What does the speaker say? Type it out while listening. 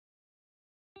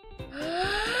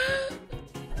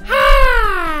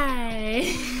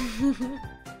Hello,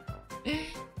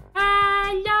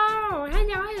 hello, hello,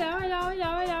 hello, hello,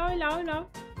 hello, hello, hello.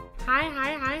 Hi,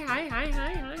 hi, hi, hi, hi,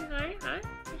 hi, hi, hi, hi.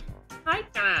 Hi,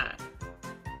 guys.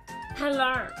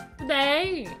 Hello.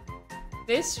 Today,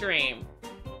 this stream,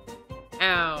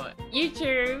 our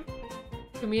YouTube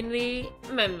community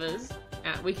members,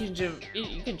 you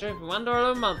can join for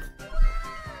 $1 a month.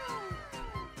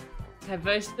 Have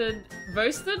boasted?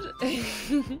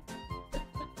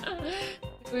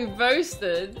 We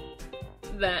boasted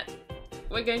that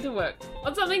we're going to work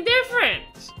on something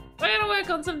different. We're going to work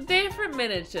on some different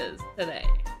miniatures today.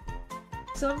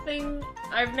 Something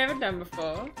I've never done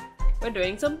before. We're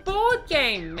doing some board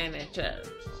game miniatures.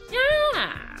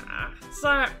 Yeah.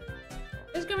 So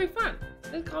it's gonna be fun.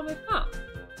 It's gonna be fun.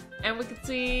 And we can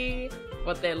see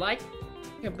what they're like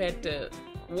compared to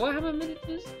Warhammer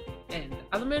miniatures and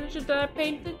other miniatures that I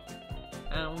painted.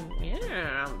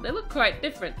 Yeah, they look quite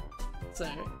different. So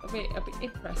it'll be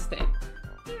interesting.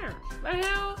 Yeah. But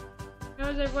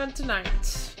how's everyone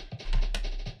tonight?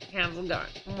 How's it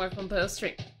going? Welcome to the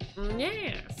stream.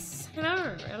 Yes.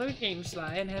 Hello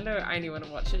GameSly, and hello anyone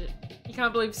who watch it. You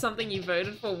can't believe something you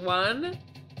voted for won?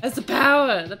 That's the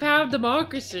power of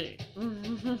democracy.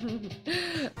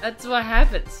 That's what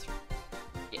happens.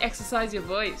 You exercise your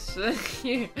voice.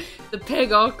 The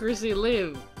pegocracy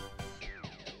live.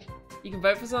 You can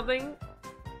vote for something,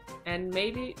 and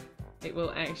maybe it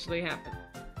will actually happen.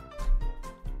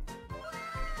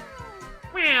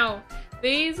 Wow!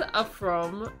 These are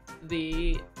from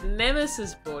the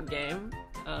Nemesis board game.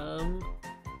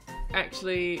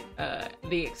 Actually,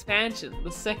 the expansion,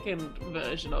 the second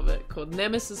version of it, called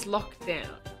Nemesis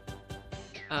Lockdown.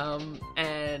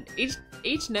 And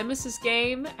each Nemesis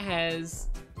game has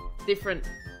different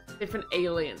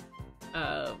alien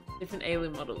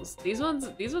models. These ones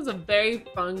are very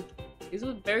funky. These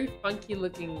are very funky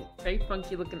looking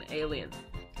aliens.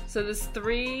 So there's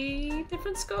 3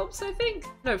 different sculpts, I think.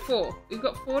 No, 4. We've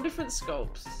got 4 different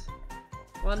sculpts.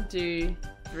 1, 2,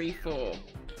 3, 4.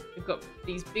 We've got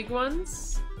these big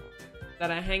ones that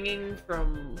are hanging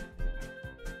from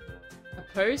a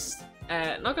post.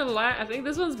 Not gonna lie, I think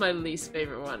this one's my least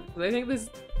favorite one. Because I think this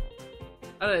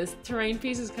terrain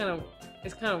piece is kind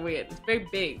of weird. It's very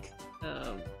big.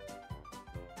 I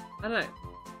don't know.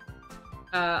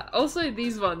 Also,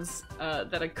 these ones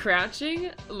that are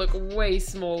crouching look way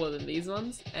smaller than these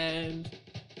ones, and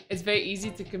it's very easy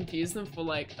to confuse them for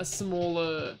like a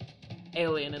smaller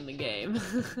alien in the game.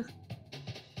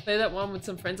 Played that one with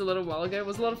some friends a little while ago. It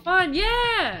was a lot of fun.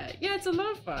 Yeah, it's a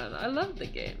lot of fun. I love the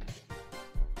game.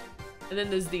 And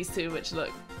then there's these 2 which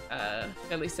look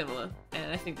fairly similar,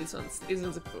 and I think these ones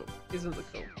are cool. These ones are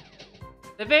cool.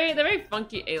 They're very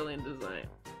funky alien design.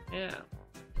 Yeah.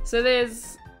 So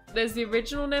there's the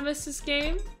original Nemesis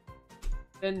game.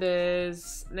 Then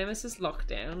there's Nemesis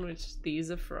Lockdown, which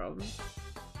these are from.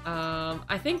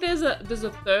 I think there's a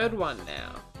 3rd one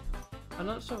now. I'm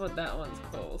not sure what that one's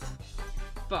called.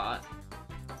 But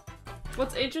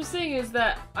what's interesting is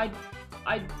that I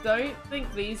don't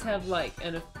think these have like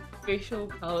an official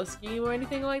color scheme or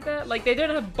anything like that. Like they don't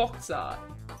have box art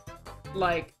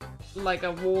like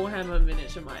a Warhammer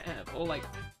miniature might have, or like,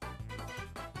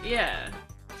 yeah.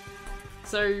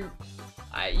 So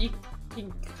you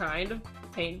can kind of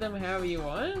paint them however you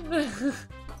want.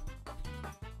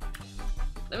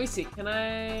 Let me see. Can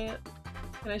I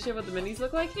show what the minis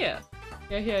look like? Here.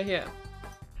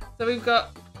 So we've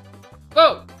got.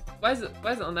 Whoa! Why is it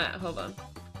on that? Hold on.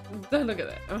 Don't look at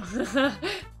that.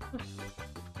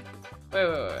 Wait.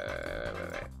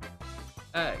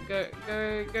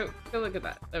 Go look at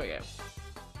that. There we go.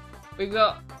 We've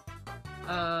got.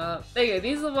 There you go.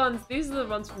 These are the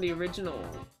ones from the original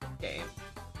game.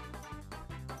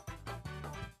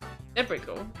 They're pretty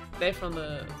cool. They're from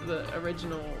the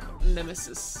original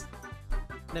Nemesis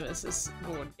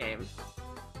board game.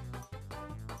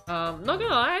 Not gonna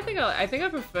lie, I think I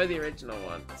prefer the original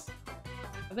ones.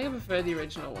 I think I prefer the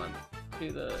original one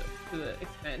to the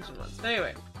expansion ones. But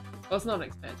anyway, well, it's not an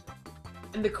expansion.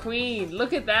 And the Queen,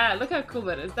 look at that! Look how cool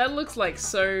that is. That looks like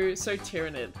so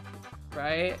Tyranid,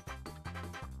 right?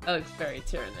 That looks very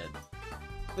Tyranid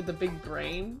with the big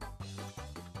brain.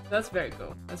 That's very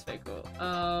cool. That's very cool.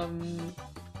 And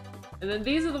then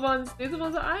these are the ones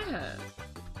that I have.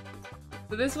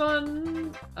 So this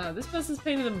one, this person's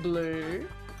painted in blue.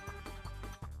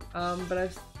 But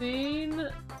I've seen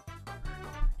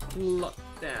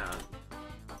Lockdown.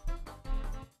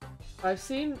 I've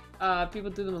seen people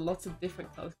do them in lots of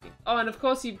different color schemes. Oh, and of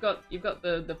course you've got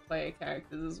the player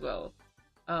characters as well.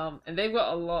 And they've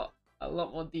got a lot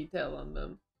more detail on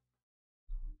them.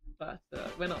 But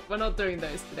we're not doing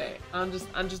those today. I'm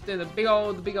just doing the big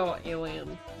old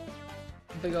alien.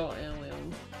 Big ol'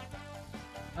 aliens.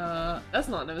 That's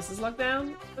not Nemesis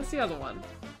Lockdown. That's the other one.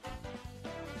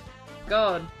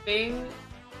 God, Bing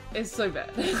is so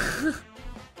bad.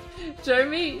 show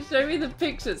me the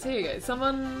pictures. Here you go.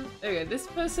 Someone. There you go. This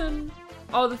person.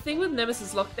 Oh, the thing with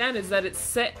Nemesis Lockdown is that it's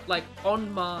set like on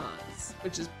Mars,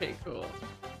 which is pretty cool.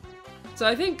 So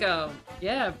I think,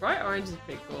 yeah, bright orange is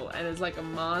pretty cool, and it's like a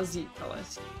Marsy color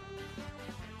scheme.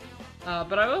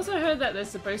 But I also heard that they're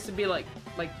supposed to be like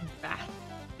bat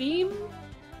theme.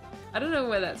 I don't know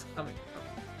where that's coming from.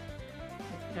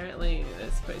 Apparently,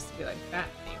 they're supposed to be like bat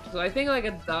themed. So I think like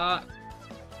a dark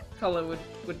color would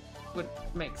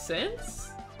make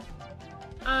sense.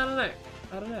 I don't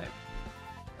know.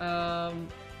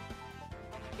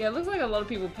 Yeah, it looks like a lot of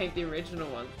people paint the original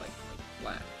ones like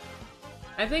black.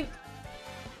 I think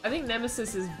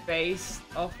Nemesis is based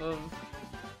off of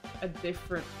a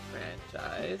different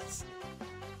franchise.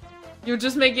 You're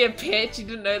just making a pitch, you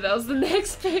didn't know that was the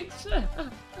next picture.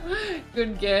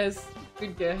 Good guess.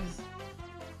 Good guess.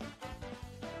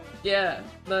 Yeah,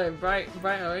 no, bright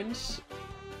orange.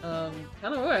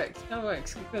 Kinda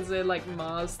works because they're like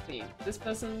Mars themed. This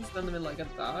person's done them in like a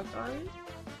dark orange.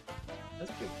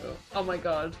 That's pretty cool. Oh my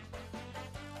god.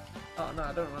 Oh no,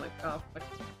 I don't want to. Oh,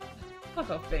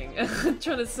 fuck off, Bing.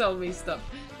 Trying to sell me stuff.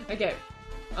 Okay,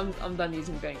 I'm done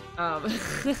using Bing.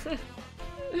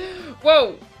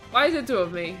 Whoa! Why is there two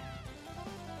of me?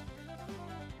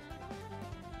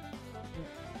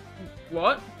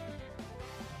 What?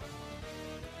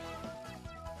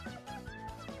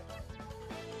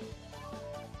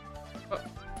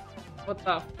 What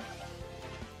the?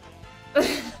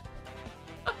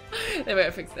 Anyway,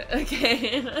 I fixed it.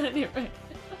 Okay. Anyway.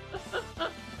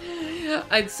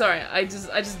 I'm sorry. I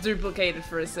just duplicated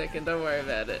for a second. Don't worry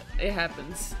about it. It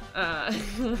happens.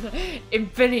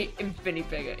 Infinity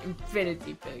Pega.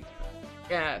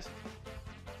 Gosh.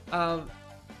 I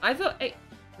thought. Hey,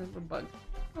 there's a bug.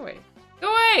 Go away.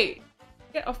 Go away!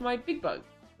 Get off my big bug.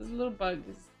 There's a little bug.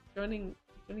 It's joining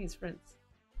his friends.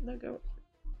 No, go.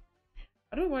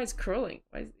 I don't know why it's crawling.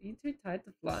 Why is he too tired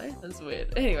to fly? That's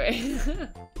weird. Anyway.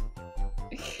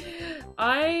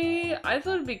 I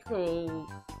thought it'd be cool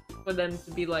for them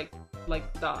to be like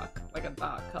dark, like a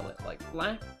dark color, like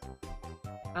black.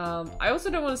 I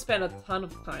also don't want to spend a ton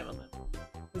of time on them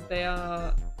because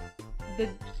they're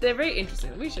very interesting.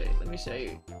 Let me show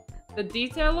you. The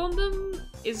detail on them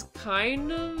is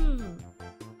kind of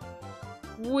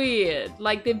weird.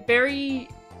 Like they're very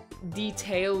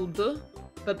detailed,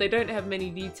 but they don't have many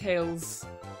details,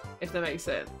 if that makes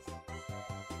sense.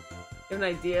 You have an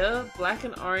idea? Black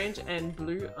and orange and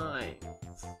blue eyes.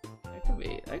 That could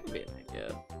be an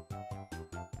idea.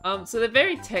 So they're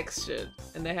very textured,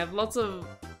 and they have lots of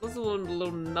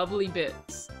little nubbly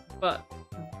bits, but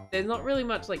there's not really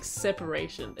much like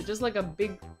separation. They're just like a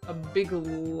big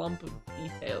lump of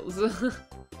details,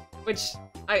 which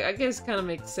I guess kind of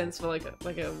makes sense for like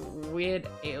a weird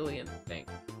alien thing.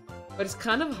 But it's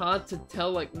kind of hard to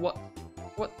tell like what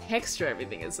texture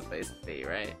everything is supposed to be,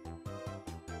 right?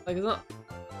 Like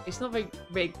it's not very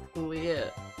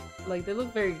clear. Like they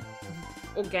look very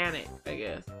organic, I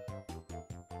guess.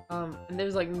 And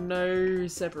there's like no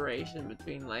separation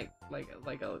between like a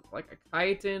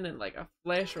chitin and like a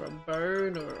flesh or a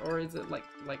bone, or is it like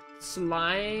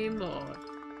slime, or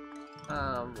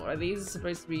are these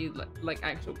supposed to be like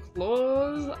actual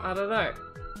claws? I don't know.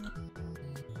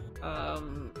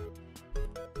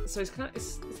 So it's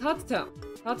hard to tell.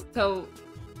 It's hard to tell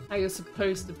how you're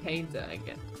supposed to paint it, I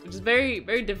guess. Which is very,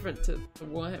 very different to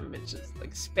Warhammer miniatures.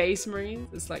 Like Space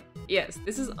Marines, it's like, yes,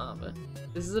 this is armor,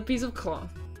 this is a piece of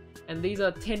cloth, and these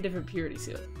are 10 different purity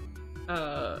seals.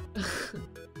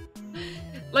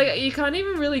 Like, you can't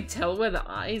even really tell where the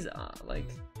eyes are.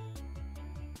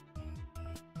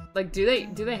 Like, do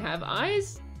they have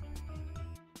eyes?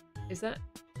 That's not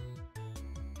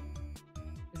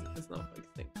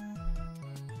focusing.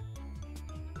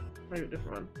 Maybe a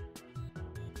different one.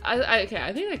 Okay,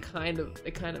 I think they kind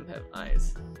of have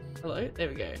eyes. Hello? There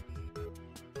we go.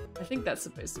 I think that's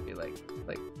supposed to be like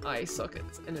eye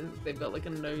sockets, and then they've got like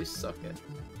a nose socket.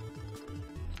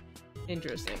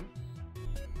 Interesting.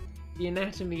 The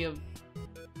anatomy of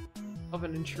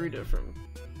an intruder from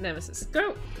Nemesis.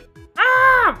 Go!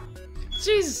 Ah!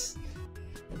 Jesus!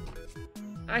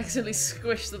 I accidentally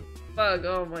squished the bug.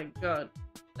 Oh my god.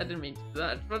 I didn't mean to do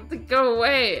that. I just wanted to go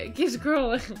away. It keeps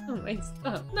crawling on my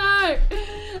stuff. No! I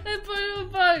put a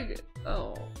bug!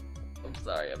 Oh. I'm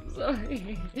sorry.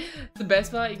 The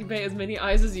best part, you can paint as many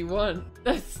eyes as you want.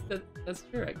 That's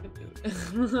true, I could do it.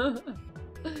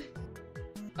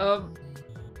 So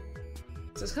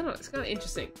it's kind of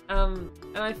interesting. And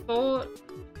I thought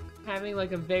having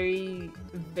like a very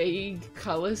vague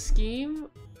color scheme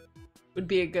would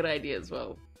be a good idea as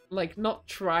well. Like, not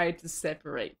try to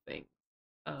separate things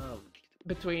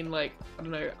between, like, I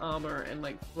don't know, armor and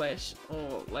like flesh,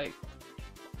 or like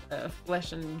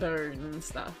flesh and bone and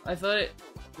stuff. I thought it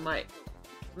might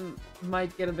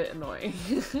get a bit annoying.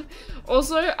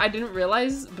 Also, I didn't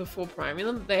realize before priming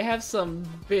them, they have some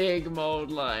big mold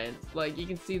lines. Like, you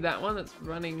can see that one that's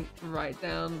running right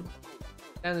down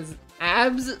his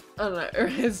abs. I don't know, or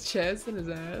his chest and his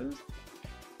abs.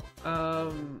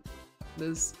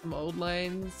 There's mold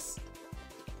lines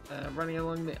running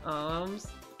along the arms.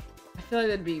 I feel like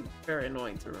that'd be very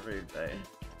annoying to remove though.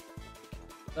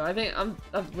 So I think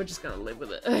we're just gonna live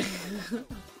with it.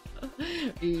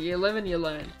 You live and you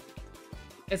learn.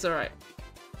 It's alright.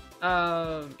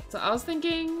 So I was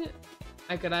thinking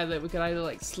we could either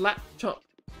like slap chop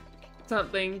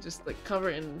something, just like cover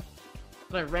it in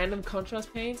like random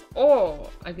contrast paints, or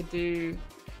I could do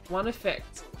one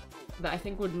effect that I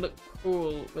think would look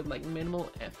cool with like minimal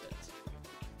effort.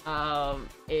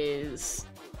 Is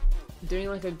doing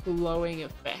like a glowing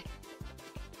effect.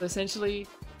 So essentially,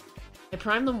 I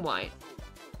prime them white,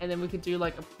 and then we could do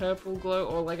like a purple glow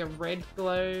or like a red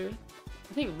glow.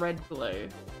 I think red glow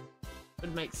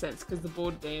would make sense because the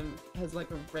board game has like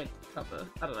a red cover.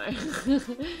 I don't know.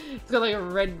 It's got like a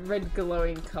red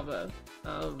glowing cover.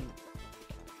 Can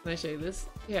I show you this?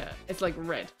 Yeah, it's like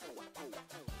red.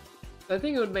 So I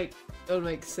think it would make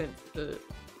sense to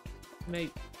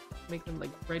make them like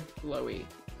red glowy,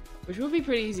 which would be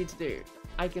pretty easy to do.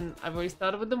 I've already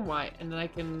started with them white, and then I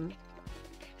can,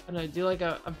 I don't know, do like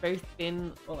a very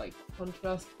thin or like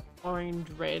contrast orange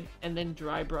red, and then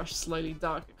dry brush slowly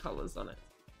darker colors on it.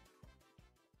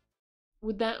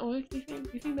 Would that work, do you think?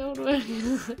 Do you think that would work?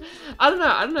 I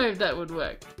don't know if that would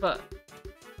work, but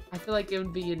I feel like it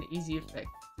would be an easy effect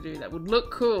to do that would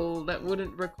look cool, that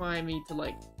wouldn't require me to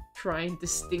like try and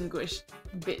distinguish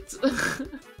bits.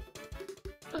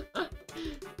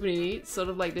 Really, sort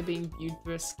of like they're being viewed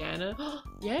through a scanner.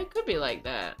 Yeah, it could be like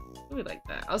that. It could be like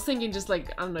that. I was thinking just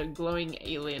like, I don't know, glowing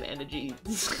alien energy.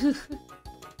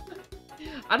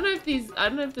 I don't know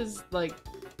if there's like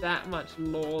that much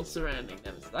lore surrounding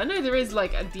them. I know there is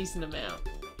like a decent amount.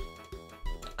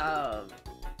 But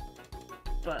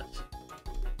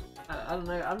I don't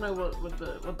know what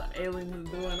the aliens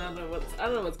are doing. I don't know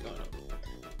what's going on.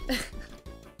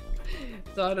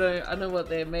 So I don't know what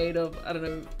they're made of. I don't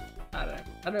know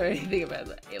anything about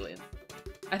the aliens.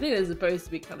 I think they're supposed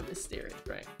to be kind of mysterious,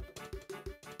 right?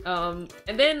 And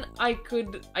then I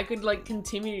could like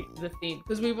continue the theme,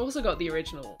 because we've also got the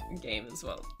original game as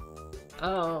well.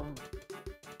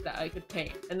 That I could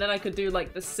paint, and then I could do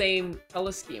like the same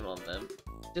color scheme on them,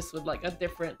 just with like a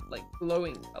different like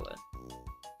glowing color.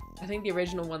 I think the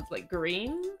original one's like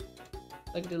green.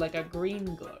 I could do like a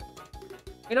green glow.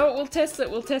 You know what? We'll test it.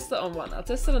 We'll test it on one. I'll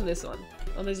test it on this one,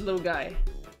 on this little guy,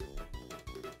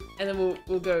 and then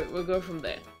we'll go from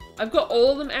there. I've got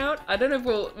all of them out. I don't know if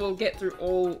we'll get through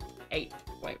all 8.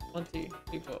 Wait, 1, 2,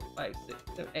 3, 4, 5, 6,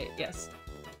 7, 8. Yes.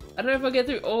 I don't know if I'll get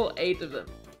through all 8 of them,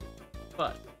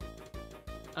 but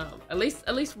at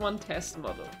least one test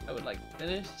model I would like to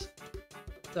finish,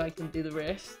 so I can do the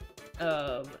rest.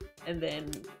 And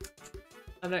then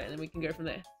I don't know, and then we can go from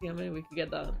there. See how many we can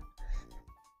get done.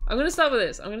 I'm gonna start with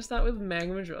this. I'm gonna start with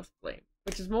Magma Dross Flame,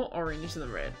 which is more orange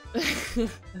than red.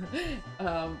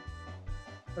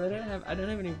 But I don't have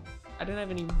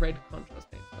any red contrast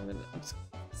paint.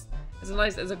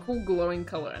 It's a cool glowing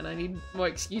color, and I need more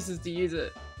excuses to use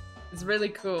it. It's really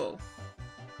cool.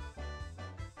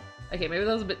 Okay, maybe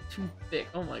that was a bit too thick.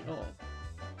 Oh my god.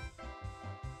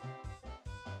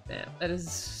 Damn, that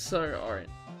is so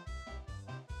orange.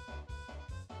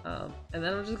 And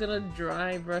then I'm just gonna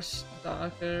dry brush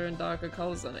darker and darker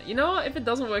colors on it. You know what? If it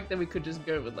doesn't work, then we could just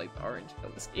go with like the orange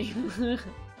color scheme.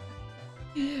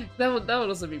 that would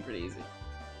also be pretty easy.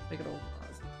 Make it all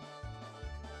awesome.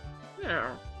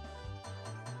 Yeah.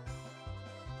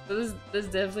 So there's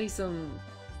definitely some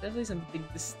big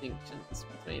distinctions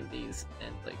between these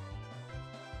and like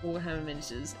Warhammer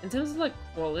miniatures. In terms of like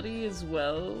quality as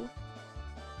well,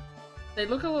 they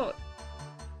look a lot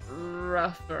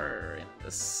rougher in the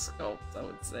sculpt, I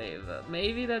would say. That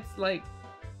maybe that's like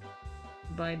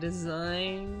by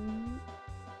design.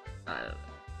 I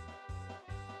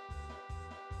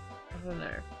don't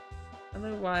know. I don't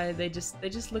know why they just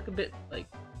look a bit like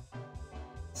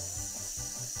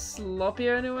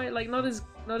sloppier in a way, like not as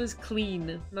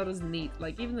clean, not as neat,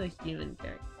 like even the human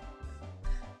character.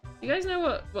 You guys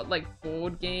know what like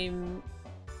board game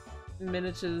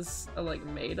miniatures are like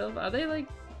made of? Are they like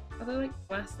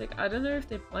plastic? I don't know if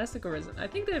they're plastic or resin. I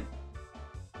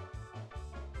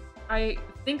I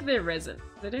think they're resin.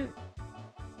 They don't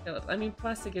kill it. I mean,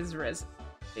 plastic is resin.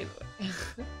 Either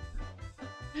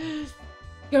way.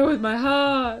 Go with my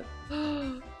heart.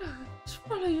 Just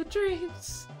follow your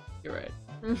dreams. You're right.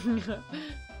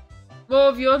 More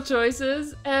of your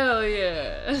choices? Hell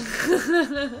yeah.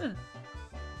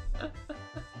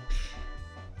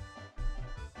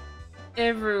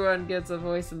 Everyone gets a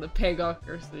voice in the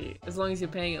Pegocracy, as long as you're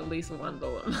paying at least $1 a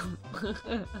month.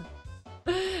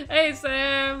 Hey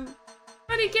Sam!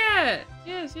 How do you get?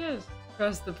 Yes, yes.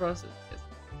 Trust the process. Yes.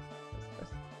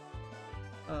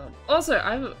 Also,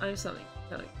 I have something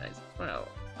kind of nice as well.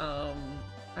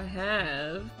 I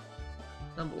have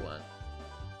number one,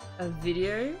 a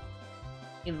video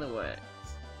in the works.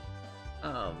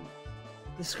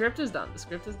 The script is done. The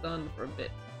script is done for a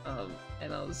bit.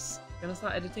 And I was gonna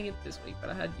start editing it this week, but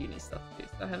I had uni stuff to do,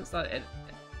 so I haven't started editing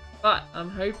it. But I'm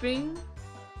hoping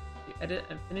to edit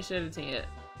and finish editing it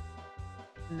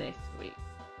next week.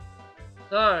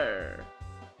 So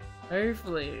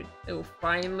hopefully it will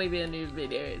finally be a new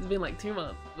video. It's been like 2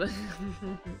 months.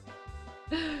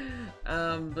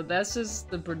 But that's just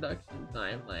the production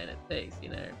timeline it takes, you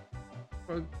know.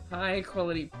 For a high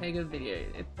quality Pega video,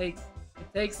 it takes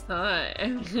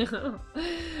time.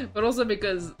 But also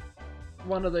because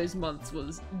one of those months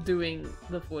was doing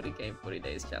the 40 game 40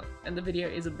 days challenge, and the video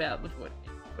is about the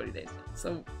 40 days challenge.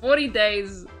 So 40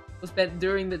 days was spent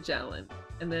during the challenge,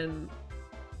 and then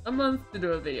a month to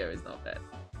do a video is not bad.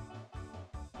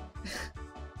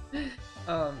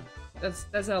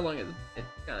 That's how long it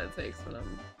kind of takes when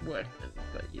I'm working and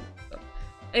got you stuff.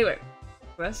 Anyway,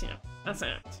 that's it.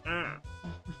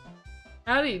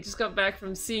 Howdy, just got back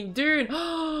from seeing Dune.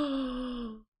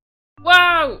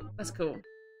 Wow, that's cool.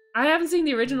 I haven't seen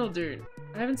the original Dune.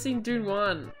 I haven't seen Dune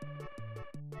 1.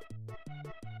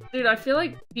 Dude, I feel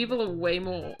like people are way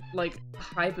more, like,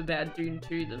 hype about Dune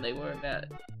 2 than they were about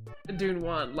Dune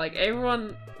 1. Like,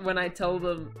 everyone, when I tell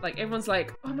them, like, everyone's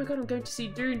like, oh my god, I'm going to see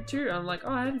Dune 2. I'm like,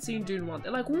 oh, I haven't seen Dune 1.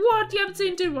 They're like, what? You haven't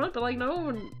seen Dune 1? But, like, no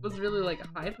one was really, like,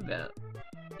 hype about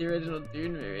the original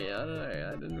Dune movie. I don't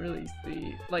know. I didn't really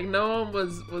see. Like, no one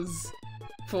was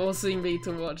forcing me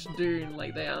to watch Dune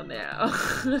like they are now.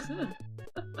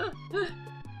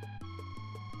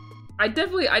 I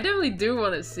definitely do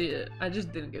want to see it. I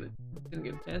just didn't get a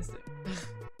chance to.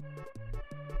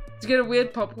 Did you get a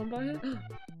weird popcorn bucket? Did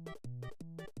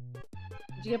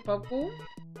you get popcorn?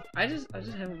 I just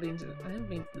haven't been to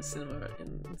the cinema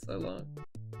in so long.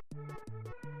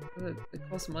 It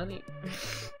costs money.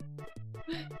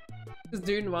 Because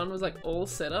Dune 1 was like all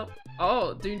set up.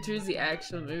 Oh, Dune 2 is the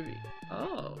actual movie.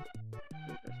 Oh.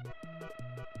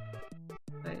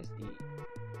 I see.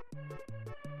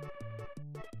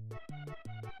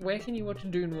 Where can you watch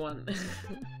Dune 1?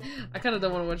 I kind of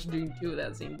don't want to watch Dune 2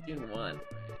 without seeing Dune 1.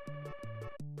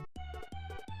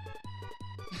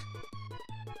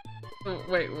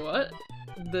 Wait, what?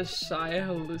 The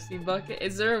Shire Lucy bucket?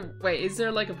 Is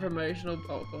there like a promotional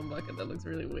popcorn bucket that looks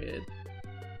really weird?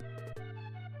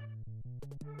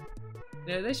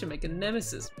 You know, they should make a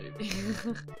Nemesis movie.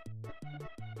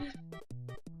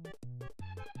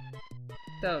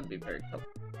 That would be very cool.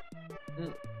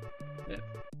 Yeah.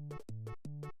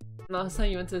 Last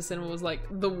time you went to the cinema was like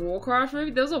the Warcraft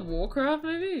movie? There was a Warcraft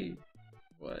movie?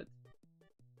 What?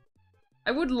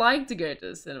 I would like to go to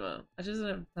the cinema. I just don't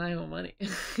have time or money.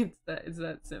 It's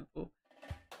that simple.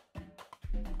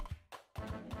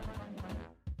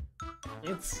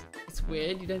 It's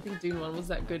weird. You don't think Dune 1 was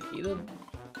that good either?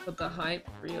 But the hype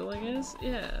real, I guess?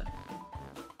 Yeah.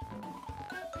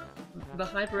 The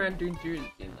hype around Dune 2 has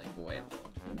been like way more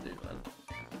than Dune 1.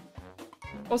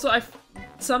 Also, I've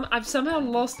somehow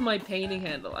lost my painting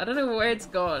handle. I don't know where it's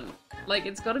gone. Like,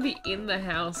 it's gotta be in the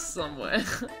house somewhere.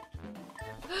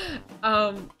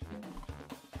 Because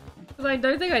I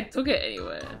don't think I took it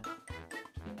anywhere.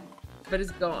 But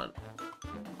it's gone.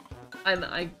 And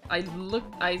I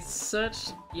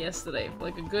searched yesterday for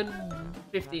like a good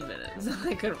 15 minutes.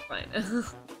 I couldn't find it.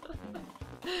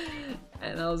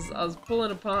 And I was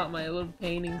pulling apart my little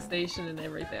painting station and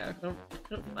everything. I couldn't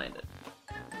find it.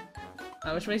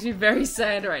 Which makes me very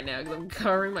sad right now because I'm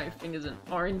covering my fingers in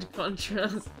orange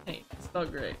contrast paint. It's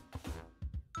not great.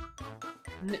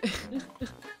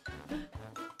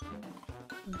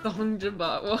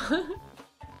 Dongjabat, what?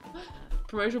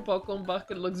 Promotional popcorn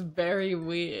bucket looks very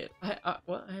weird.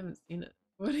 What? I haven't seen it.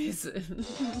 What is it?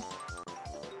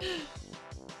 You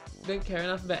don't care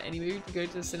enough about any movie to go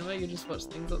to the cinema, you just watch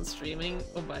things on streaming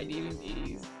or buy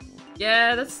DVDs.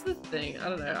 Yeah, that's the thing. I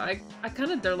don't know. I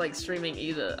kind of don't like streaming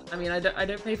either. I mean, I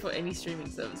don't pay for any streaming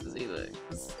services either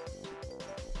because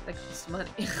they cost money.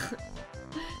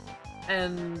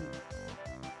 And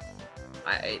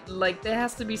like there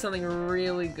has to be something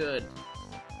really good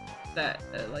that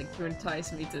like to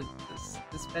entice me to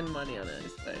spend money on it, I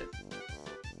suppose.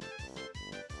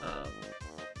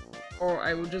 Or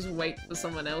I will just wait for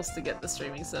someone else to get the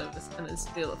streaming service and then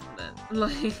steal it from them.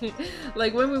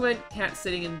 Like when we went cat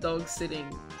sitting and dog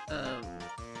sitting,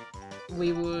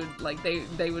 we would like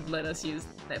they would let us use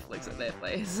Netflix at their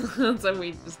place, so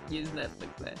we just use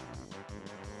Netflix there.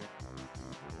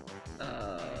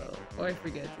 Or I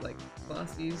forget, like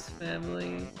Classy's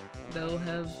family, they'll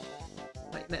have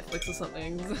like Netflix or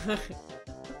something.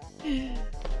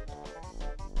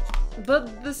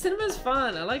 But the cinema's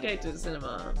fun. I like going to the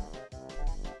cinema.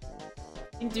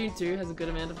 I think Dune 2 has a good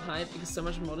amount of hype because so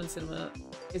much modern cinema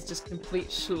is just complete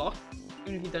schlock.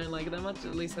 Even if you don't like it that much, it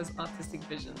at least has artistic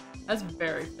vision. That's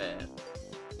very fair.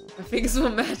 My fingers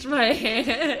will match my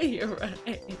hair. You're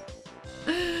right.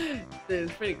 Dude,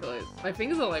 it's pretty close. My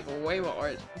fingers are like way more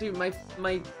orange. Dude,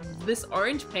 this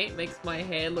orange paint makes my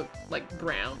hair look like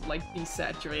brown, like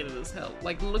desaturated as hell.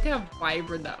 Like, look how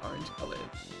vibrant that orange color is.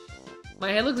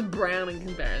 My hair looks brown in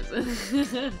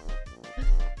comparison.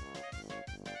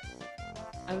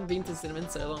 I haven't been to cinema in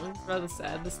so long. It's rather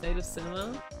sad, the state of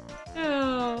cinema.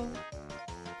 Oh.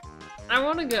 I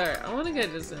wanna go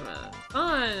to cinema.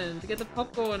 Fun! To get the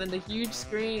popcorn and the huge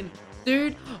screen.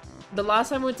 Dude, the last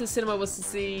time I went to cinema was to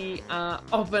see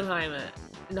Oppenheimer.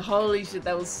 And holy shit,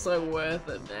 that was so worth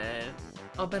it, man.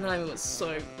 Oppenheimer was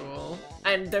so cool.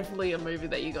 And definitely a movie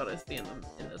that you gotta see in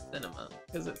the cinema.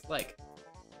 Because it's like,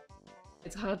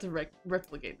 it's hard to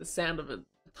replicate the sound of an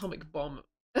atomic bomb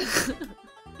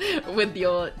with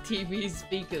your TV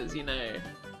speakers, you know.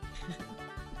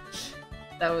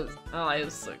 That was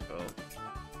so cool.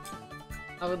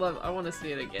 I want to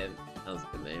see it again. That was a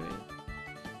good movie.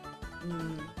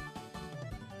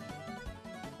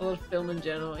 A lot of film in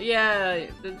general. Yeah,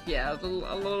 yeah, a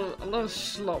lot of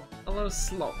slop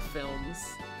films.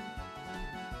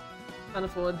 Can't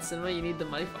afford cinema, you need the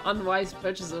money for unwise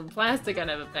purchase of plastic I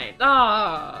never paint.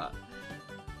 Ah!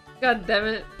 God damn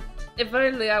it. If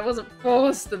only I wasn't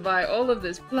forced to buy all of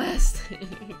this plastic.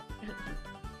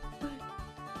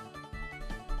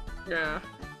 Yeah.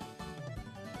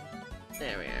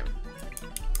 There we go.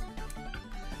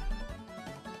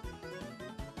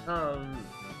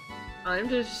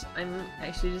 I'm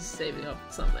actually just saving up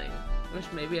for something, which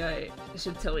maybe I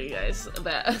should tell you guys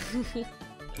about.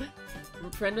 My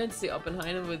friend went to see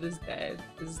Oppenheimer with his dad.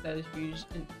 His dad is huge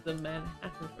into the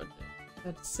Manhattan Project. I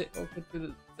had to sit awkward through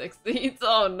the sex scenes.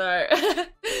 Oh no.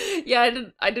 Yeah,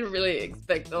 I didn't really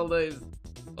expect all those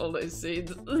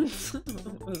scenes. Those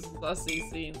fussy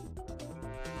scenes.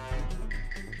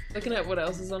 Looking at what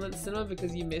else is on at the cinema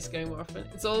because you miss going more often.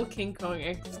 It's all King Kong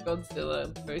x Godzilla,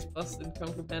 Ghostbusters,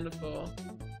 Kung Fu Panda 4.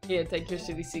 Here, take your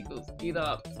shitty sequels. Eat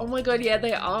up. Oh my god, yeah,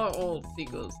 they are all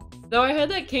sequels. Though I heard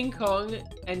that King Kong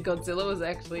and Godzilla was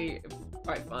actually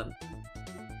quite fun.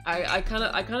 I kind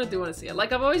of do want to see it.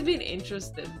 Like, I've always been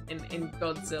interested in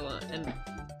Godzilla, and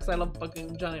because I love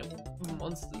fucking giant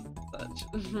monsters and such.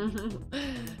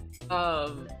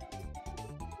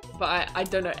 But I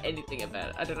don't know anything about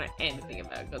it. I don't know anything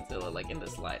about Godzilla, like, in the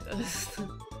slightest.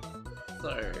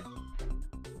 So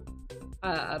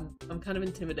I'm kind of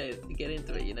intimidated to get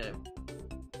into it, you know.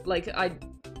 Like, I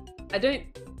don't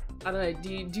know.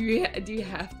 Do you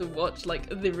have to watch like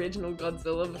the original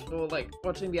Godzilla before like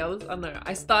watching the others? I don't know.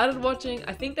 I started watching.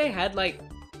 I think they had like,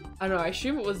 I don't know. I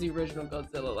assume it was the original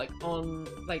Godzilla, like on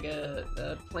like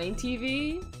a plain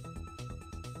TV.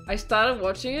 I started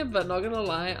watching it, but not gonna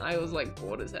lie, I was like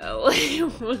bored as hell. There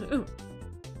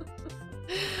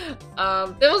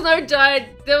was no giant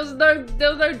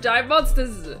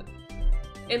monsters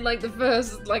in like the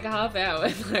first like half hour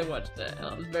when I watched it.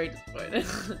 I was very disappointed.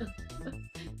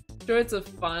 Sure, it's a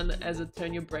fun as a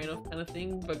turn your brain off kind of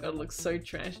thing, but God, it looks so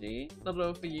trashy. Not at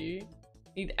all for you.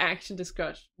 Need action,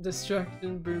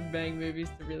 destruction, boom bang movies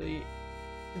to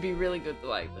be really good to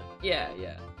like them. Yeah,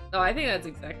 yeah. No, I think that's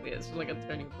exactly it. It's just like a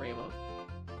turning brain off.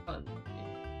 Fun.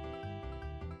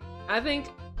 I think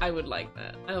I would like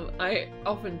that. I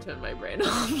often turn my brain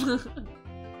off.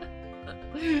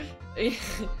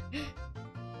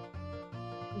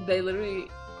 They literally...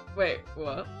 Wait,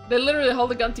 what? They literally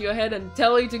hold a gun to your head and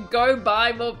tell you to go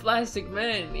buy more plastic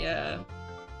men. Yeah.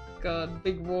 God,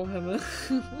 big Warhammer.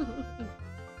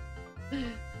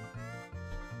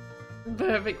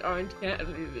 Perfect orange cat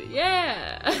movie.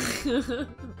 Yeah!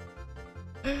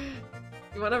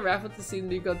 You want a raffle to see the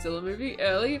new Godzilla movie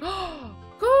early?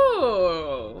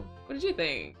 Cool! What did you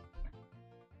think?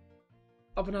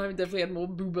 Oppenheimer definitely had more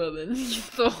booba than you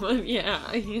thought. Yeah.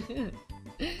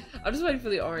 I'm just waiting for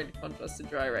the orange contrast to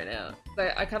dry right now.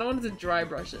 I kind of wanted to dry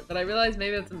brush it, but I realized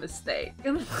maybe that's a mistake.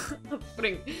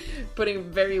 putting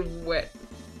very wet,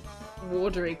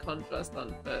 watery contrast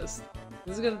on first.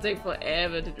 This is gonna take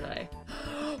forever to dry.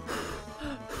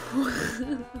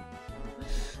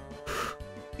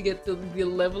 To get to the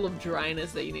level of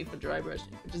dryness that you need for dry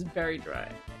brushing, which is very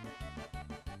dry.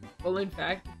 Well, in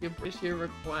fact, if you're British, you're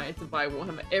required to buy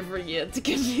Warhammer every year to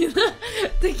continue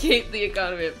to keep the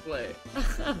economy afloat.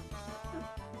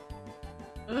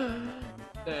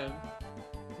 Damn.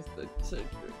 It's so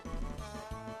true.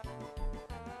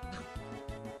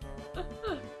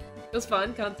 It was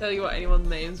fun, can't tell you what anyone's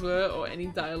names were or any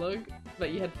dialogue,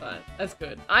 but you had fun. That's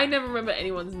good. I never remember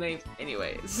anyone's names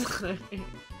anyways.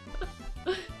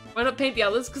 Why not paint the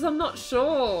others? Because I'm not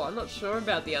sure. I'm not sure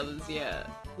about the others yet.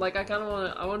 Like, I kind of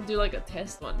want to, I want to do like a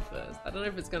test one first. I don't know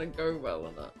if it's going to go well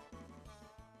or not.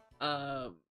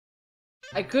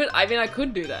 I could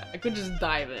do that. I could just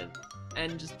dive in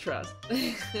and just trust.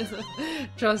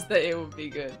 Trust that it will be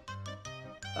good.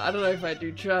 I don't know if I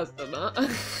do trust or not.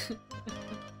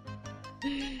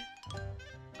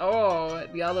 Oh,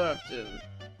 the other option.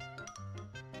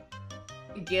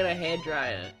 Get a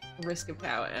hairdryer. Risk a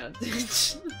power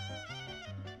outage.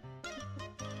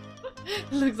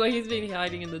 Looks like he's been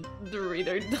hiding in the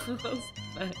Dorito dust.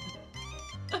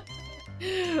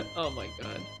 Oh my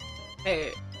god.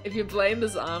 Hey, if you're playing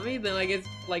this army, then I guess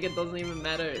like it doesn't even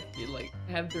matter if you like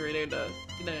have Dorito dust,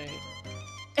 you know.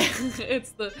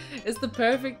 it's the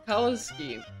perfect color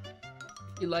scheme.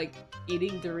 If you like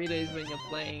eating Doritos when you're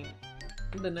playing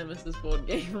the Nemesis board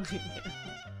game.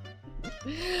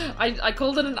 I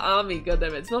called it an army,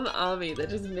 goddammit. It's not an army, they're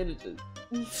just miniatures.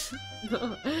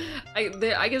 No.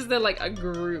 I guess they're like a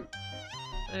group,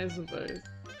 I suppose.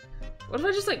 What if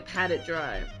I just like pat it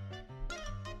dry?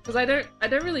 Because I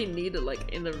don't really need it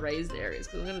like in the raised areas,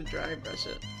 because I'm gonna dry brush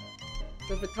it.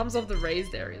 So if it comes off the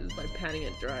raised areas by patting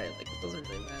it dry, like it doesn't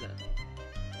really matter.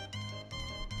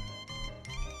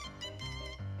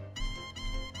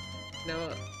 You know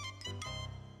what?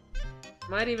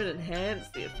 Might even enhance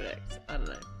the effects. I don't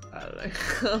know.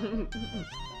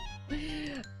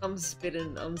 I'm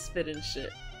spitting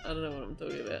shit. I don't know what I'm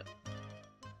talking about.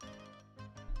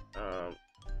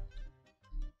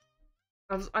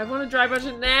 I want to dry brush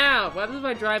it now. What happens if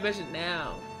I dry brush it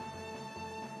now?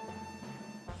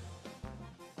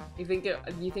 You think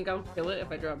I'll kill it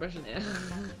if I dry brush it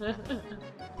now?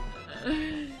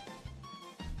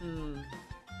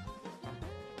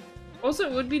 Also,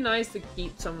 it would be nice to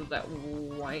keep some of that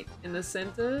white in the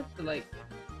center to like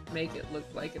make it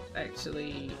look like it's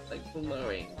actually like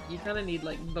glowing. You kind of need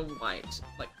like the white,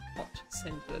 like hot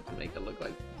center to make it look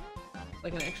like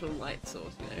an actual light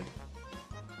source, you know.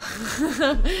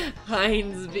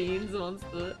 Heinz beans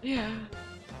monster. Yeah.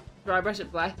 Dry brush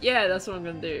it black. Yeah, that's what I'm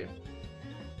gonna do.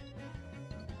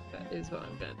 That is what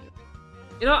I'm gonna do.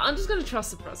 You know what? I'm just gonna trust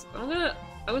the process. I'm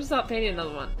gonna start painting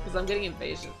another one because I'm getting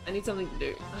impatient. I need something to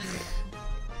do.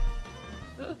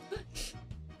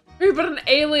 Who put an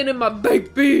alien in my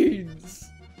baked beans?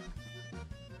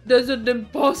 There's an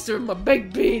imposter in my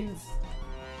baked beans.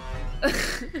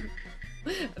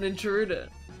 An intruder.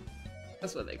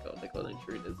 That's what they call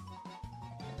intruders.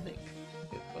 I think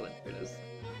they call intruders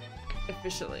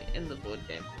officially in the board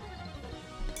game.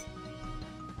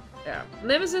 Yeah,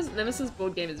 Nemesis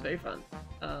board game is very fun.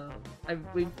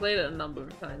 We've played it a number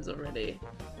of times already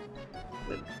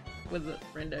with the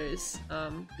randos,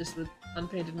 just with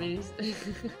unpainted minis.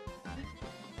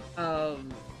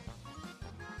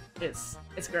 It's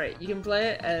great. You can play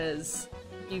it as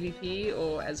PvP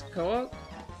or as co-op,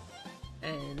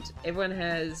 and everyone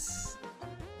has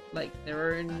like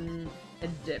their own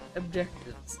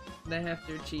objectives they have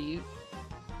to achieve.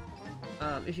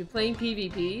 If you're playing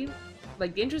PvP,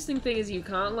 like the interesting thing is you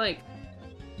can't like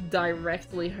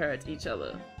directly hurt each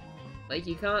other. Like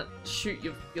you can't shoot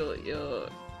your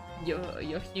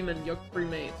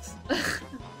crewmates.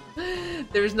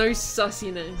 There is no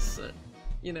sussiness,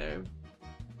 you know.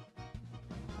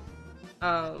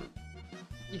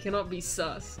 You cannot be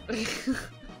sus.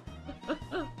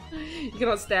 You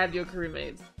cannot stab your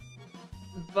crewmates.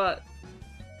 But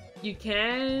you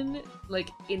can like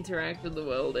interact with the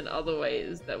world in other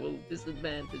ways that will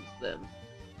disadvantage them.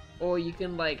 Or you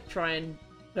can like try and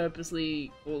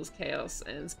purposely cause chaos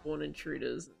and spawn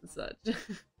intruders and such.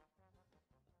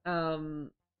 And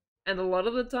a lot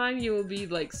of the time you will be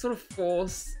like sort of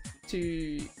forced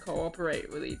to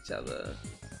cooperate with each other.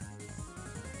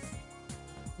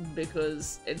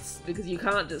 Because you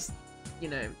can't just, you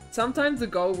know, sometimes the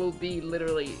goal will be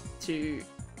literally to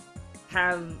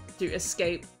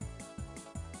escape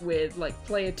with like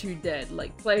player 2 dead,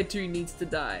 like player 2 needs to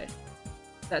die.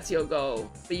 that's your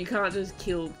goal. But you can't just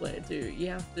kill player 2. You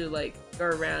have to like go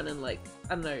around and like,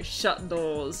 I don't know, shut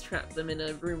doors, trap them in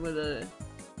a room with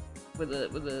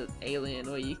a alien,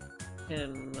 or you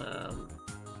can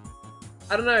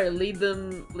I don't know, lead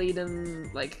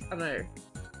them like, I don't know,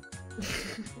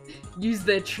 use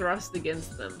their trust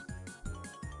against them.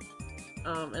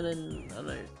 And then, I don't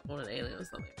know, spawn an alien or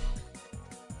something.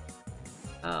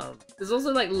 There's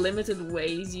also like limited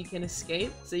ways you can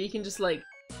escape, so you can just like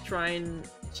try and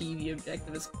achieve your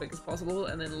objective as quick as possible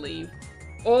and then leave.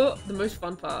 Or the most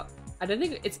fun part, I don't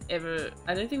think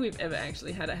we've ever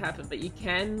actually had it happen, but you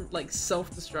can like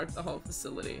self-destruct the whole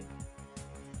facility.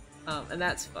 And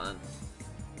that's fun.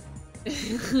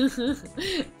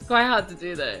 It's quite hard to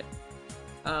do though.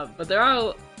 But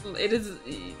it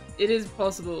is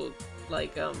possible.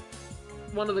 Like,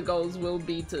 one of the goals will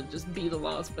be to just be the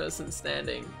last person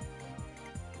standing.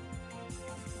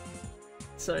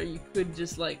 So you could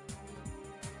just like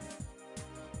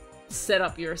set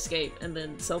up your escape and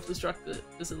then self-destruct the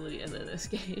facility and then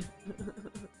escape.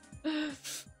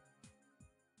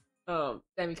 Oh,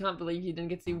 damn, you can't believe you didn't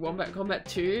get to see Wombat Combat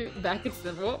 2 back at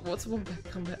the— what's Wombat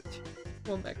Combat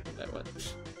 2? Wombat Combat 1.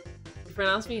 My friend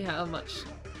asked me how much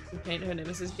to paint her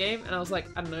Nemesis game, and I was like,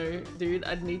 I don't know, dude,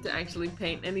 I'd need to actually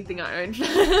paint anything I own.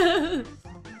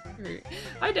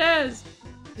 Hi, Des!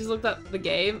 Just looked up the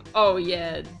game. Oh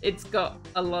yeah, it's got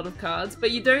a lot of cards,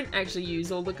 but you don't actually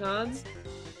use all the cards.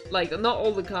 Like, not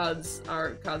all the cards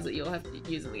are cards that you'll have to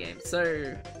use in the game.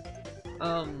 So,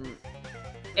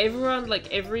 everyone,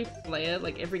 like every player,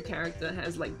 like every character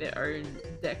has like their own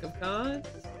deck of cards,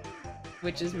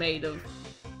 which is made of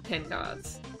 10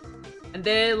 cards. And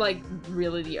they're like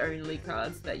really the only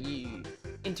cards that you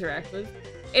interact with.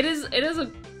 It is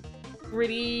a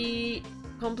pretty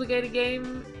complicated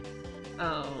game.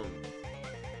 I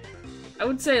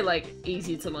would say like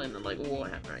easier to learn than like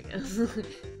Warhammer, I guess.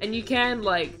 And you can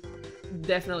like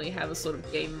definitely have a sort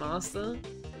of game master.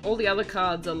 All the other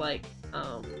cards are like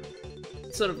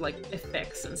sort of like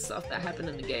effects and stuff that happen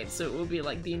in the game. So it will be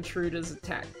like the intruders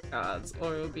attack cards,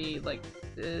 or it will be like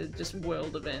just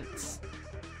world events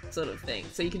sort of thing.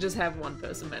 So you can just have one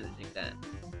person managing that.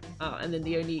 And then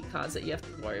the only cards that you have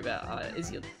to worry about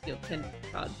is your 10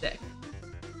 card deck.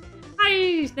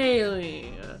 Hi,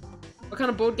 Snaily! What kind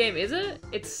of board game is it?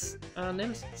 It's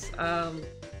Nemesis. I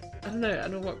don't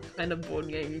know what kind of board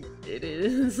game it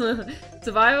is.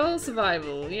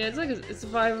 Survival. Yeah, it's like a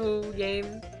survival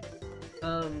game.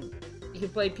 You can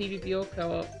play PvP or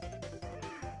co-op.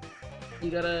 You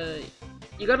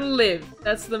gotta live.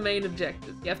 That's the main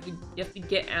objective. You have to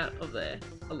get out of there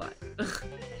alive.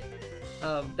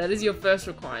 That is your first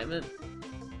requirement.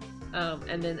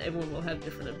 And then everyone will have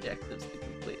different objectives to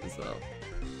complete as well.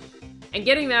 And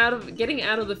getting out of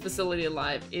the facility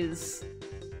alive is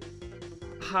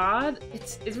hard.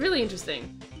 It's really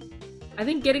interesting. I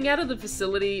think getting out of the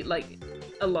facility like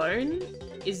alone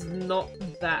is not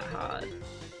that hard,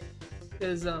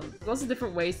 because lots of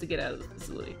different ways to get out of the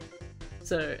facility.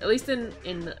 So at least in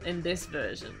this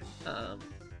version,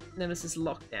 Nemesis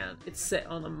Lockdown, it's set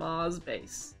on a Mars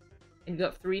base, and you've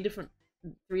got three different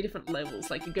levels.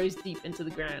 Like, it goes deep into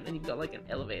the ground, and you've got like an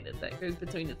elevator that goes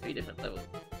between the 3 different levels.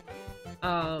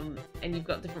 And you've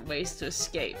got different ways to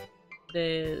escape.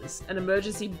 There's an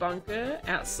emergency bunker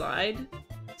outside,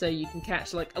 so you can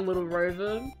catch like a little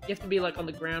rover. You have to be like on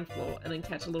the ground floor and then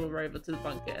catch a little rover to the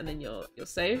bunker, and then you're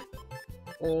safe.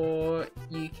 Or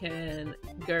you can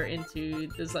go into,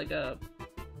 there's like a,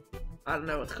 I don't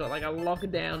know what's called, like a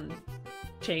lockdown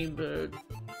chamber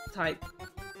type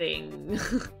thing.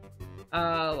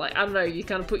 Like, I don't know, you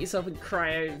kind of put yourself in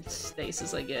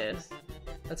cryostasis, I guess.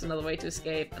 That's another way to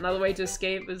escape. Another way to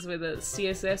escape is with a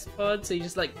CSS pod, so you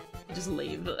just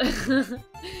leave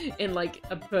in like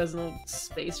a personal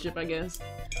spaceship, I guess.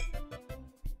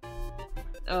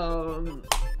 So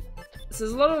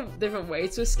there's a lot of different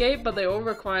ways to escape, but they all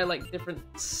require like different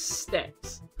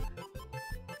steps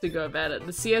to go about it.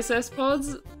 The CSS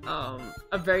pods are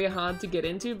very hard to get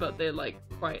into, but they're like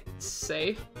quite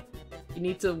safe. You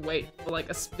need to wait for like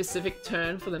a specific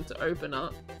turn for them to open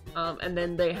up, and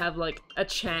then they have like a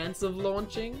chance of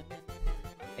launching.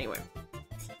 Anyway,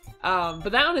 but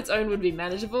that on its own would be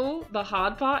manageable. The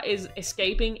hard part is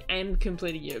escaping and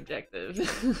completing your objective.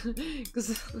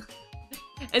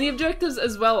 And the objectives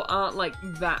as well aren't like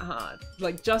that hard.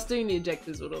 Like, just doing the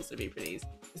objectives would also be pretty easy.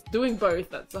 It's doing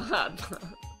both that's the hard part.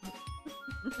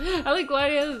 I like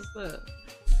gladiators.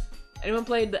 Anyone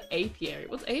played the apiary?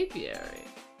 What's apiary?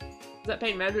 Is that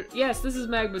paint magma? Yes, this is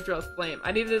Magma Droth Flame.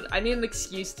 I need an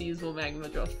excuse to use more Magma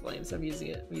Droth Flame, so I'm using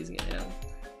it now.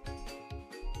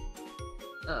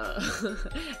 And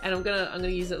I'm gonna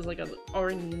use it as like an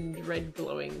orange red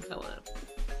glowing color.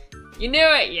 You knew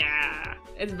it, yeah.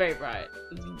 It's very bright.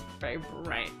 It's very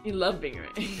bright. You love being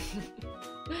right.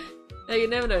 No, you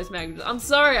never know, Smack. I'm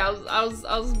sorry. I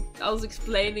was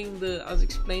explaining the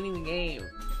game.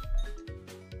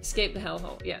 Escape the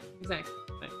hellhole. Yeah, exactly.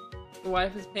 The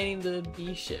wife is painting the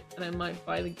B ship, and I might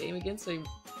buy the game again so you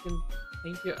can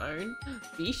paint your own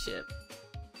B ship.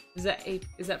 Is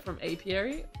that from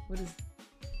Apiary? What is?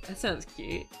 That sounds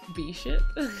cute. B ship.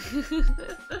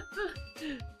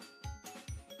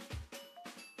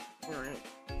 Alright,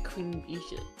 Queen B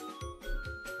ship.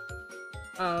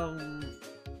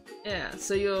 Yeah.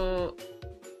 So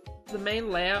the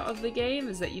main layout of the game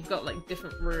is that you've got like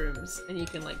different rooms, and you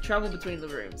can like travel between the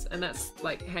rooms, and that's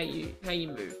like how you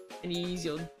move, and you use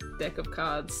your deck of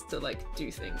cards to like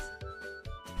do things.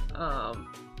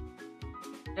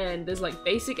 And there's like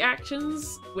basic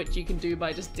actions which you can do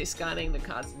by just discarding the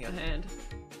cards in your hand.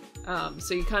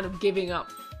 So you're kind of giving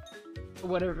up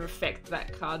whatever effect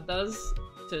that card does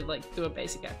to like do a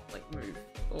basic action like move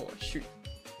or shoot.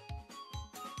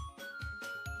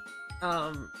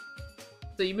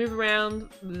 So you move around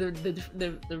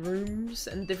the rooms,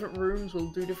 and different rooms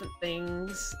will do different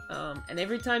things. And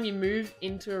every time you move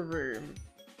into a room,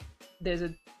 there's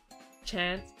a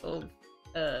chance of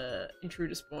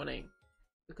intruder spawning,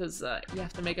 because you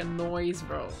have to make a noise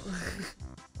roll.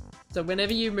 So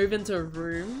whenever you move into a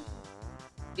room,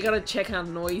 you gotta check how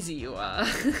noisy you are.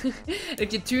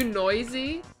 If you're too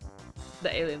noisy,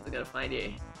 the aliens are gonna find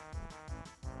you.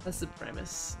 That's the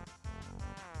premise.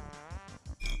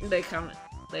 They're coming.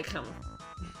 They're coming.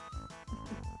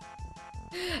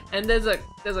 And there's a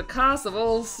cast of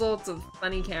all sorts of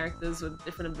funny characters with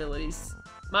different abilities.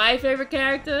 My favorite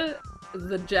character is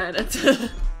the janitor.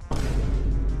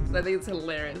 I think it's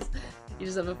hilarious. You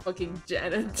just have a fucking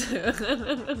janitor.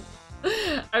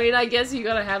 I mean, I guess you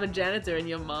gotta have a janitor in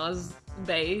your Mars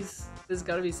base. There's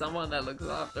gotta be someone that looks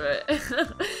after it.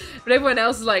 But everyone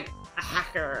else is like a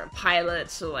hacker, a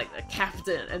pilot, or like a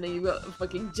captain, and then you've got a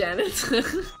fucking janitor.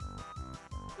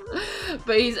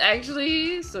 But he's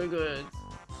actually so good.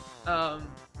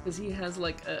 Because he has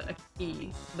like a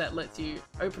key that lets you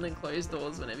open and close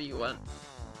doors whenever you want.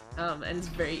 And it's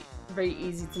very, very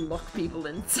easy to lock people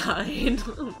inside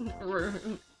the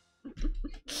room.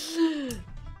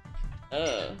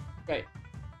 Great.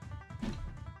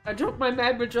 I dropped my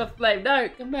Madbridge off flame. No,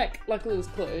 come back. Luckily it was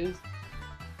closed.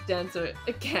 Dancer,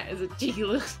 a cat is a cheeky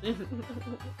little. The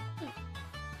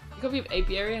copy of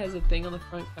Apiary has a thing on the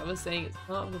front cover saying it's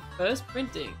part of the first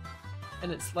printing,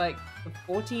 and it's like the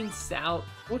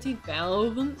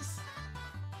 14,000th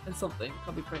and something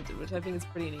copy printed, which I think is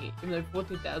pretty neat, even though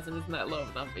 14,000 isn't that low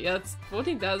of a number. Yeah,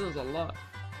 14,000 is a lot.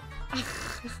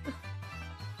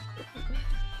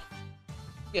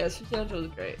 Yeah, Shushantra was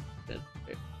great.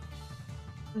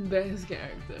 Best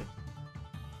character.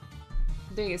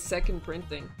 Doing a second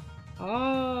printing.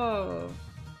 Oh,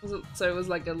 so it was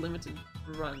like a limited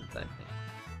run type thing.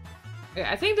 Okay,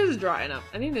 I think this is dry enough.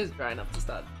 I think this is dry enough to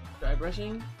start dry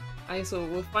brushing. So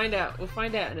we'll find out. We'll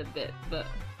find out in a bit, but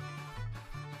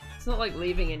it's not like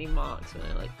leaving any marks when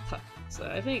I like touch it. So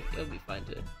I think it'll be fine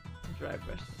to dry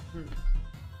brush.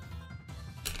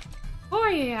 Oh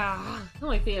yeah. Oh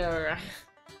my dear.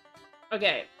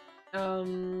 Okay.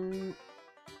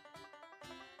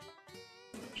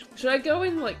 Should I go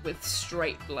in like with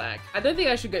straight black? I don't think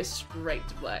I should go straight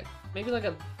to black. Maybe like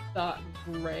a dark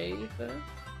grey first.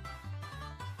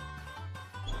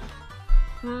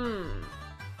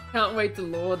 Can't wait till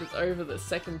Lord is over the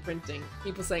second printing.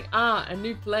 People saying, ah, a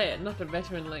new player, not a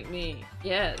veteran like me.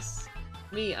 Yes.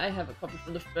 Me, I have a copy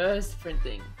from the first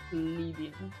printing.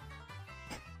 Plebeian.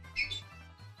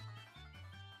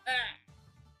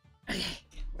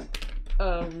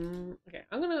 Okay,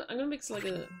 I'm gonna mix like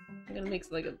a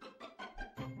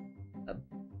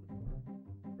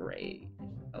gray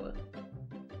color.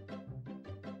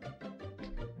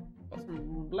 Got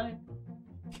some black.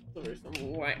 There's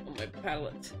some white on my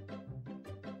palette.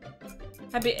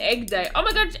 Happy Egg Day! Oh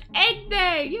my gosh, Egg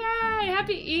Day! Yay!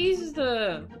 Happy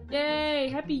Easter! Yay!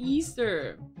 Happy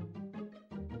Easter!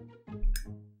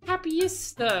 Happy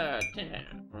Easter! Yeah.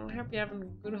 I hope you're having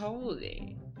a good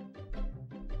holiday.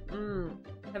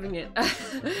 Having it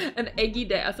an eggy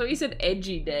day. I thought you said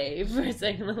edgy day for a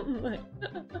second. I'm like,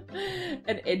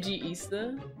 an edgy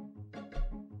Easter.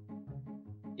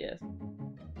 Yes.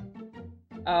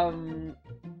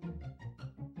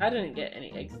 I didn't get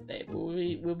any eggs today, but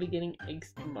we'll be getting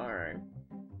eggs tomorrow.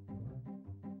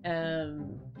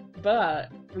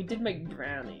 But we did make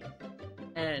brownies,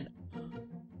 and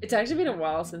it's actually been a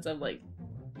while since I've like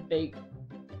baked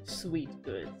sweet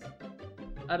goods.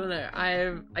 I don't know.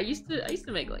 I used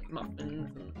to make like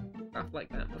muffins and stuff like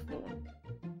that before.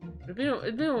 It's been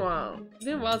a while. It's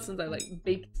been a while since I like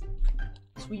baked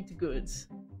sweet goods.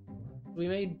 We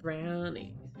made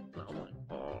brownies. Oh my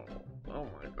god. Oh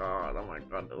my god. Oh my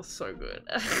god. That was so good.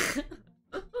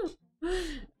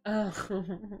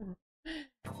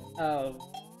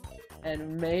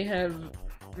 And may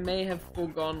have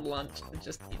foregone lunch to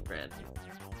just eat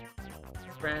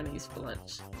brownies for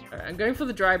lunch. Alright, I'm going for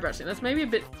the dry brushing. That's maybe a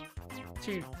bit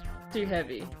too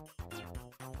heavy.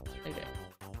 Okay.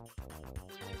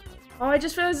 Oh, I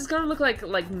just realized it's gonna look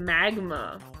like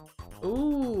magma.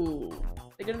 Ooh,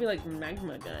 they're gonna be like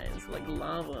magma guys, like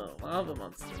lava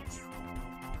monsters.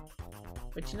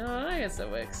 But you know, I guess that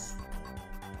works.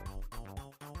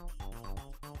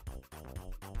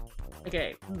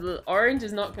 Okay, the orange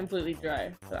is not completely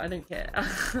dry, but I don't care.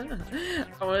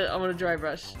 I want to dry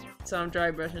brush, so I'm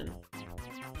dry brushing.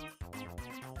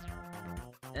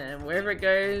 And wherever it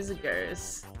goes, it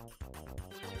goes.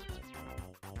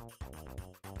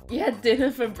 You had dinner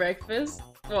for breakfast?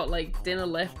 What, like dinner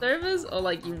leftovers? Or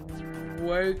like you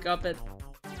woke up at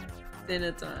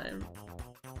dinner time?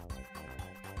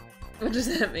 What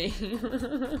does that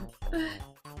mean?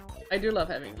 I do love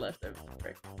having leftovers for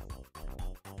breakfast.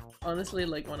 Honestly,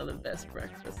 like one of the best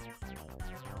breakfasts.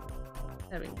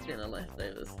 Having dinner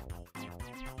leftovers.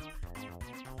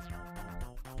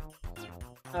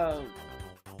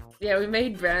 Yeah, we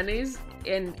made brownies,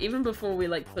 and even before we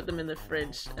like put them in the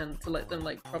fridge and to let them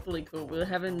like properly cool, we were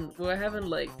having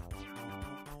like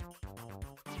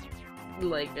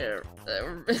a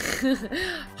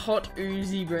hot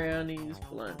oozy brownies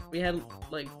for lunch. We had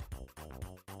like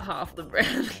half the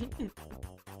brownies.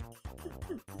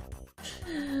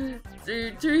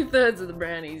 Two-thirds of the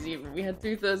brownies even. We had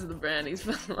 2/3 of the brownies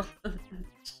for lunch.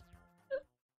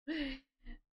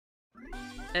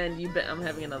 And you bet I'm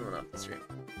having another one off the stream.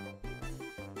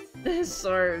 They're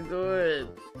so good.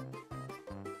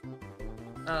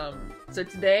 So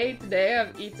today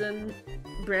I've eaten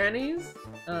brownies,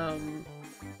 and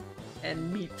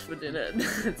meat for dinner.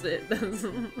 That's it.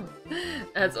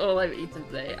 That's all I've eaten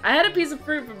today. I had a piece of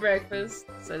fruit for breakfast,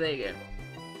 so there you go.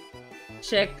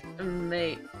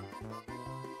 Checkmate.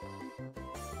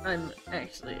 I'm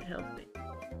actually healthy.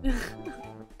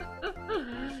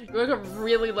 You woke up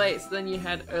really late, so then you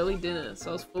had early dinner,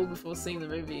 so I was full before seeing the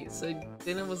movie, so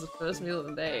dinner was the first meal of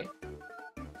the day.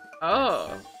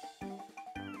 Oh.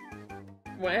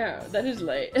 Wow, that is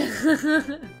late.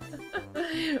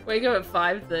 Wake up at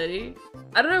 5:30?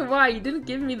 I don't know why, you didn't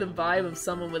give me the vibe of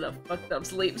someone with a fucked up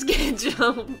sleep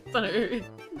schedule, so...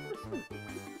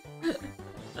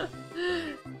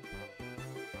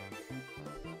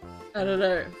 I don't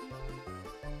know.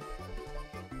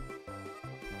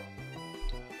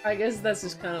 I guess that's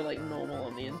just kind of like normal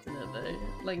on the internet though.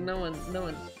 Like no one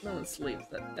sleeps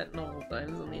at normal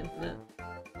times on the internet.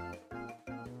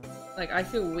 Like I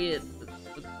feel weird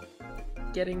with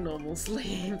getting normal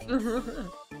sleep.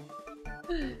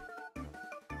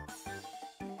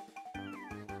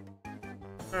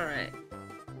 Alright.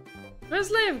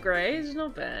 First layer of grey is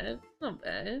not bad. Not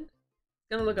bad. It's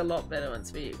gonna look a lot better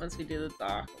once we do the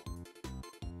dark.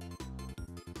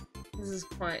 This is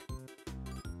quite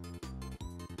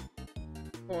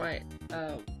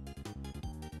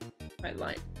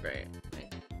light grey.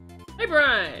 Hey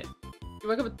Brian! You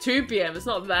woke up at 2 PM, it's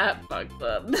not that fucked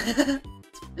up.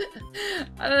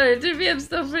 I don't know, 2 PM is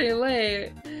still pretty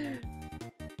late.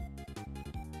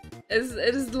 It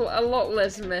is a lot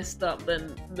less messed up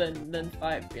than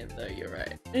 5 PM though, you're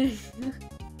right.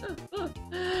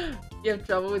 You have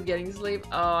trouble with getting sleep?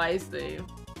 Oh, I see.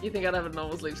 You think I'd have a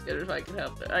normal sleep schedule if I could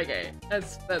help it? Okay,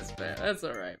 that's fair. That's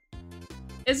alright.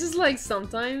 It's just like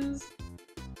sometimes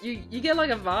you get like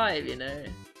a vibe, you know.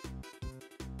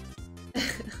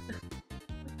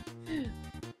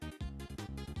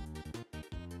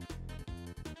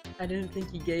 I don't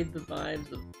think you gave the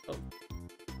vibes of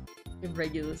a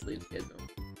regular sleep schedule.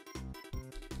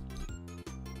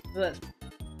 So that's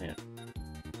yeah.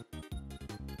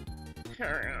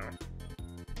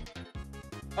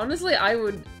 Honestly, I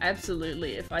would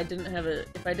absolutely, if I didn't have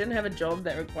a job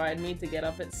that required me to get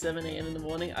up at 7 AM in the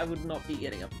morning, I would not be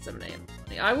getting up at 7 AM in the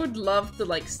morning. I would love to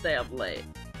like stay up late.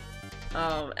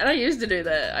 And I used to do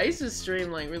that. I used to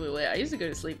stream like really late. I used to go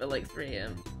to sleep at like 3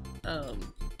 AM.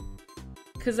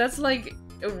 Cause that's like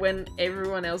when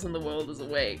everyone else in the world is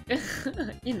awake.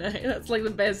 You know, that's like the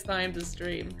best time to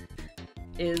stream.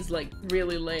 Is like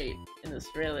really late in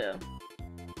Australia.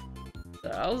 So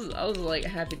I was like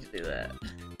happy to do that.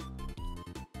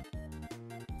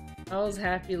 I was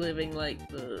happy living like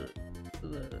the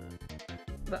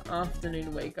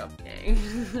afternoon wake up gang.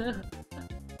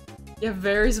 Yeah,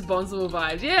 very responsible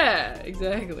vibes. Yeah,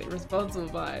 exactly. Responsible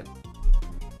vibes.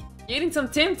 You're eating some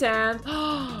Tim Tams.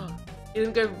 You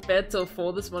didn't go to bed till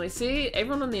 4 this morning. See,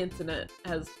 everyone on the internet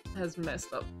has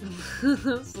messed up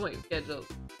sleep schedules.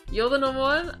 You're the normal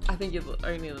one? I think you're the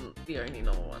only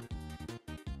normal one.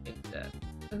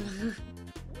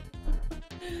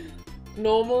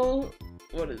 Normal?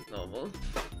 What is normal?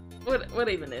 What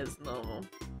even is normal?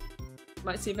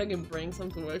 Might see if I can bring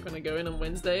some to work when I go in on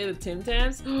Wednesday. The Tim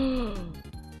Tams.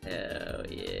 Hell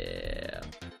yeah!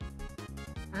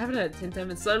 I haven't had Tim Tam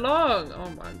in so long.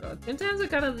 Oh my god, Tim Tams are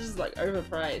kind of just like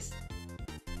overpriced.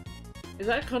 Is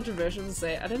that controversial to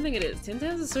say? I don't think it is. Tim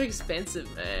Tams are so expensive,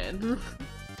 man.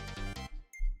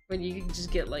 When you can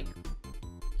just get like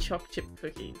choc chip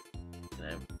cookies, you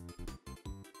know.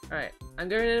 All right, I'm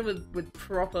going in with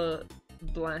proper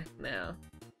black now.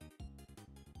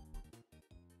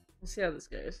 Let's see how this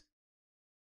goes.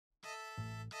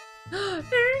 Oh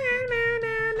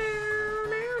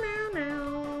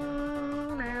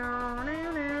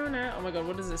my god,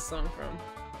 what is this song from?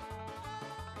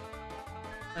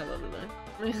 I love it though.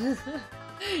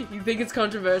 You think it's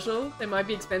controversial? They might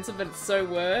be expensive, but it's so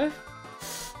worth?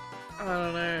 I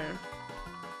don't know.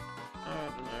 I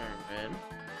don't know, man.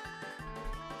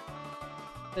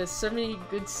 There's so many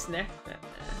good snacks out there.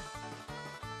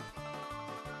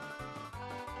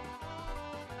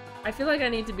 I feel like I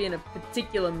need to be in a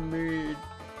particular mood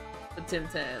for Tim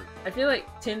Tams. I feel like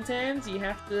Tim Tams, you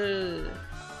have to...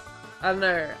 I don't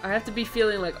know, I have to be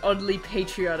feeling like oddly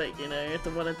patriotic, you know, to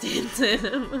want a Tim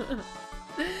Tam.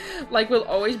 Like, we'll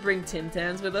always bring Tim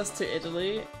Tams with us to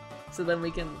Italy, so then we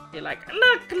can be like,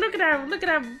 look at our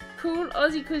cool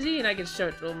Aussie cuisine. I can show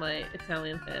it to all my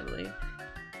Italian family.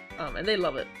 And they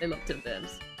love it. They love Tim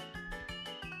Tams.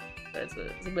 So it's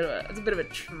a bit of a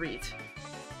treat.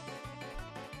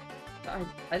 I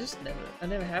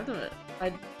never have them.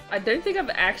 I don't think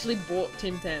I've actually bought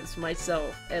Tim Tams for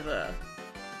myself ever.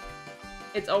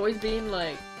 It's always been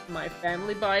like my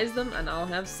family buys them and I'll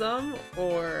have some,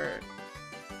 or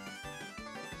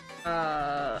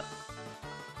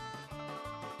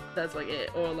that's like it,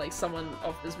 or like someone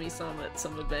offers me some at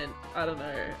some event. I don't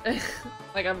know.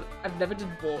 Like I've never just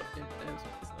bought Tim Tams for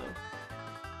myself.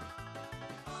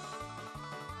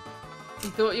 You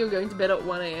thought you were going to bed at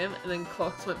 1 AM and then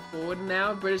clocks went forward and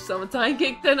now British summertime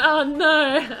kicked in. Oh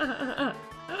no!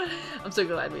 I'm so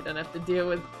glad we don't have to deal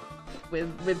with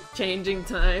changing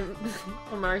time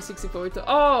from Mario 64 to—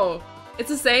 oh! It's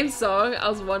the same song! I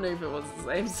was wondering if it was the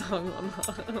same song or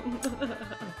not.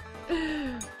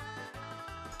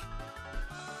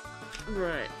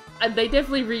 Right. And they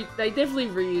definitely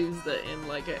reused it in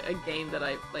like a game that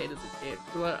I played as a kid.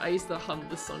 I used to hum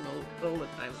this song all the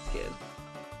time as a kid.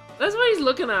 That's what he's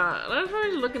looking at. That's what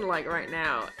he's looking like right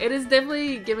now. It is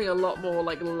definitely giving a lot more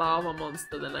like lava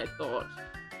monster than I thought.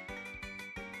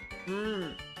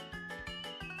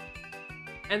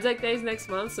 Anzac Day's next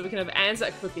month, so we can have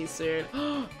Anzac cookies soon.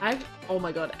 Oh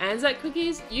my god, Anzac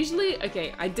cookies? Usually,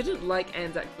 okay, I didn't like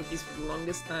Anzac cookies for the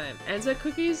longest time. Anzac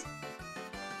cookies?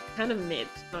 Kind of mid,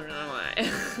 not gonna lie.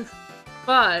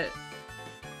 But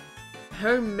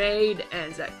homemade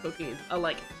Anzac cookies are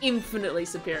like infinitely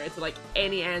superior to like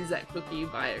any Anzac cookie you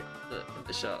buy from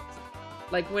the shops.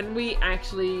 Like when we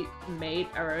actually made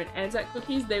our own Anzac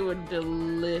cookies, they were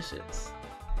delicious.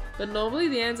 But normally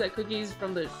the Anzac cookies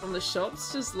from the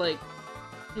shops just like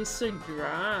taste so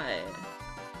dry.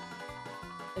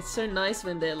 It's so nice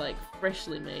when they're like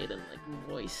freshly made and like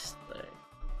moist though.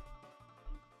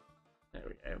 There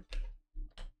we go.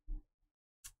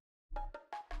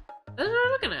 That's what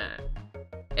I'm looking at.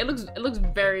 It looks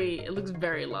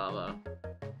very lava.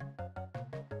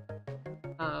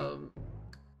 But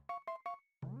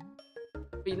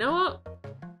you know what?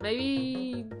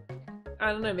 Maybe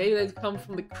I don't know, maybe they've come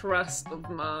from the crust of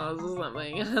Mars or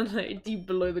something. I don't know, deep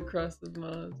below the crust of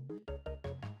Mars.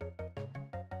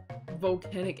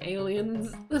 Volcanic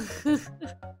aliens.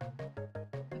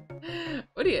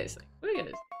 What do you guys think? What do you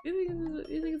guys think? Do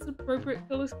you think it's an appropriate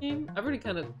color scheme? I've already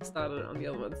kind of started on the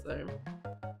other one, so...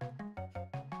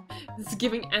 It's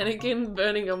giving Anakin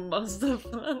burning a Master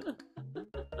Fun.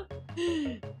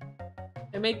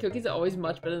 Homemade cookies are always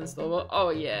much better than store-bought.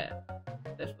 Oh yeah,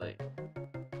 definitely.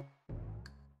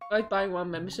 Like buying one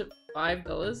membership,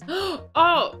 $5.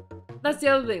 Oh! That's the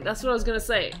other thing. That's what I was gonna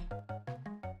say.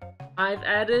 I've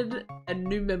added a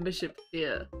new membership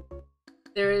tier.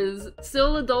 There is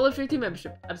still a $1.50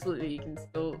 membership. Absolutely, you can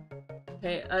still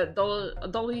pay $1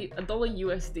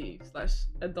 USD slash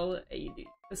 $1 AED.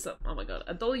 Oh my god,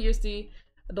 $1 USD,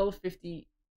 $1.50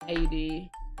 AED.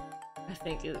 I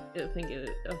think it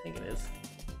is.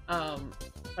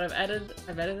 But I've added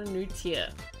a new tier.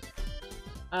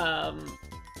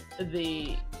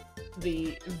 the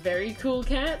very cool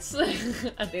cats. I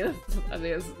think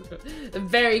that's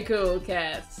very cool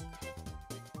cats.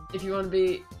 If you want to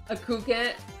be a cool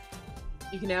cat,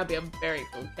 you can now be a very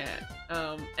cool cat.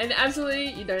 And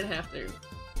absolutely, you don't have to.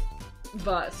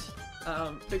 But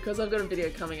because I've got a video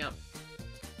coming up,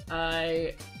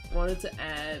 I wanted to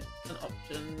add an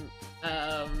option.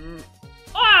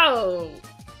 Oh!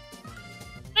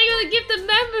 Thank you for the gifted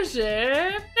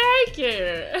membership! Thank you!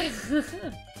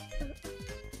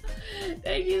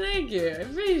 Thank you. I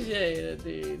appreciate it,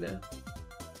 dude.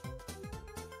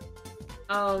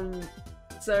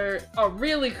 So, oh,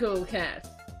 really cool cat.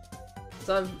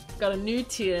 So I've got a new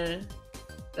tier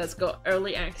that's got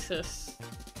early access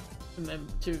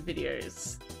to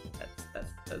videos.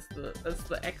 That's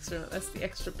the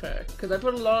extra perk, because I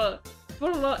put a lot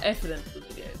of effort into the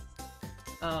videos.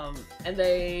 And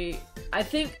I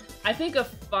think a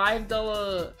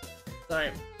 $5,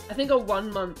 sorry, I think a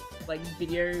 1 month like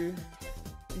video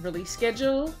release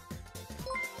schedule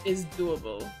is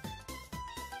doable.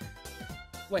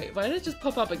 Wait, why did it just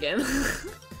pop up again?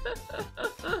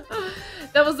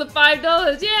 That was the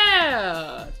 $5,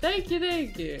 yeah! Thank you.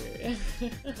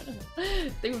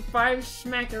 They were 5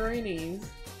 smackaroonies.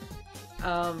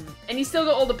 And you still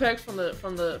got all the perks from the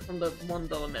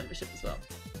 $1 membership as well.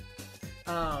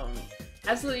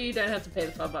 Absolutely, you don't have to pay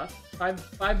the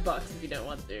 $5 if you don't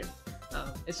want to.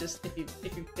 It's just if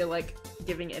you feel like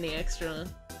giving any extra,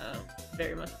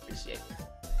 very much appreciated.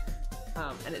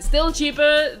 And it's still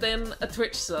cheaper than a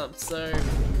Twitch sub, so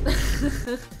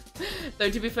though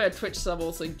to be fair, a Twitch sub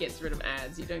also gets rid of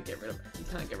ads. You can't get rid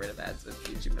of ads with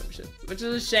YouTube memberships, which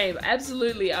is a shame.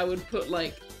 Absolutely, I would put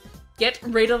like get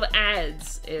rid of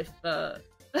ads if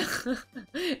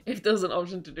if there was an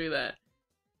option to do that.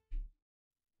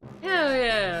 Hell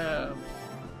yeah!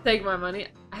 Take my money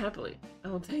happily. I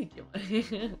will take your money.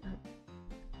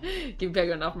 Give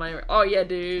Pega enough money. Oh yeah,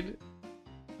 dude.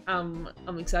 I'm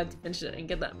excited to finish it and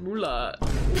get that moolah.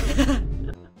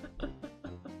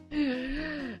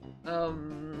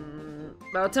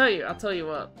 But I'll tell you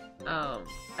what. I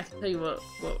can tell you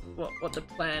what the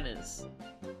plan is.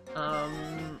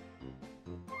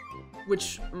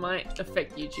 Which might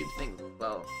affect YouTube things as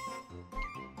well.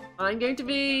 I'm going to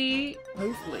be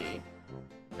hopefully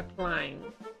applying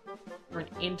for an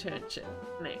internship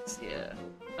next year.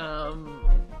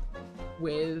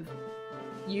 With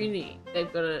uni,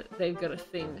 they've got a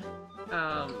thing.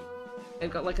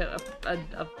 They've got like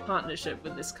a partnership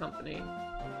with this company,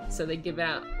 so they give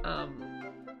out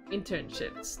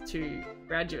internships to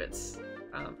graduates.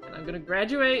 And I'm gonna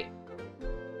graduate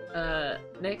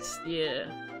next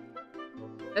year.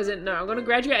 As in, no, I'm gonna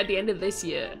graduate at the end of this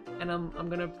year, and I'm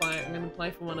gonna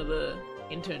apply for one of the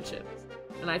internships.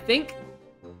 And I think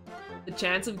the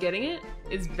chance of getting it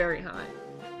is very high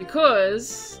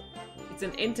because it's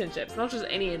an internship. It's not just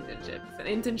any internship. It's an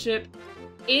internship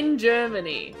in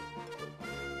Germany.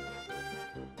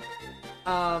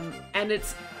 And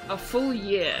it's a full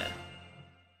year.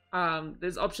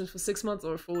 There's options for 6 months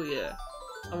or a full year.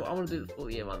 I want to do the full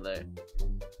year one though.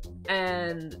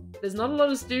 And there's not a lot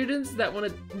of students that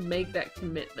want to make that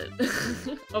commitment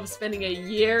of spending a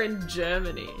year in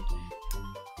Germany.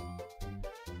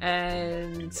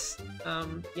 And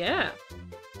yeah,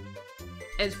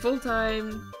 it's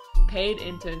full-time paid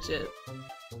internship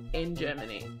in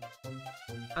Germany.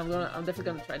 I'm definitely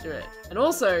gonna try to do it. And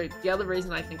also, the other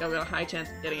reason I think I've got a high chance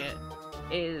of getting it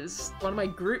is one of my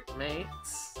group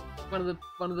mates, one of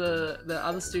the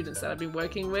other students that I've been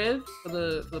working with for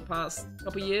the past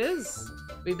couple years.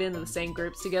 We've been in the same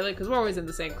groups together because we're always in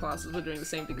the same classes. We're doing the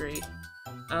same degree.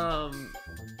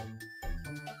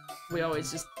 We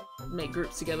always just make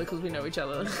groups together because we know each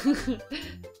other.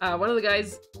 One of the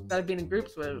guys that I've been in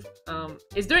groups with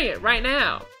is doing it right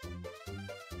now.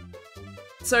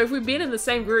 So if we've been in the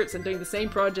same groups and doing the same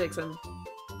projects, and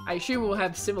I assume we'll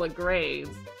have similar grades,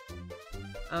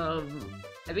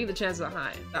 I think the chances are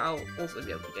high that I'll also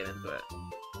be able to get into it.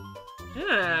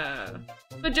 Yeah.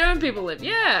 The German people live,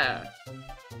 yeah!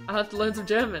 I'll have to learn some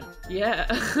German, yeah.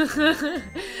 The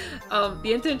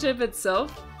internship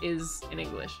itself is in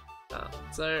English.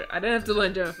 So I don't have to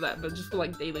learn German for that, but just for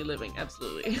like daily living,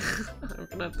 absolutely. I'm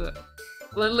gonna have to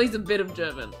learn at least a bit of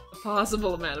German. A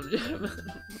passable amount of German.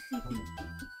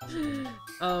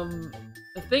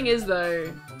 The thing is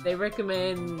though, they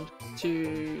recommend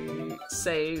to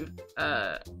save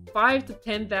 $5,000 to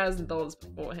 $10,000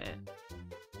 beforehand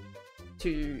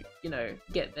to, you know,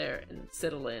 get there and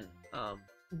settle in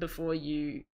before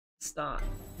you start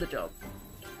the job.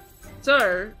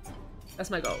 So that's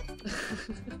my goal.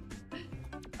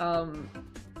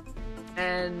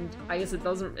 and I guess it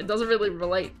doesn't really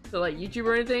relate to like YouTube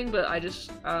or anything, but I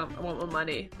just I want more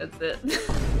money. That's it.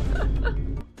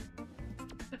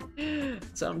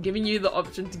 So I'm giving you the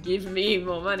option to give me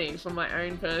more money for my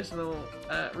own personal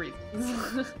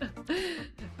reasons.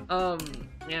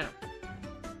 Yeah.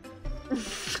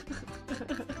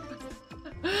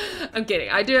 I'm kidding.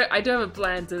 I do have a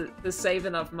plan to save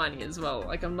enough money as well.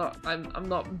 Like I'm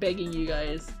not begging you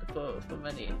guys for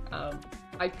money.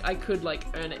 I could like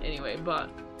earn it anyway, but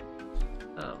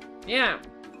yeah.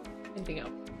 Anything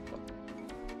else?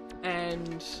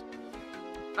 And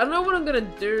I don't know what I'm gonna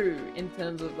do in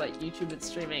terms of like YouTube and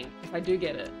streaming if I do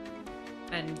get it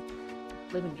and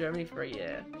live in Germany for a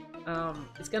year.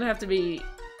 It's gonna have to be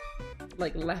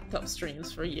like laptop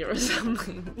streams for a year or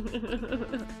something.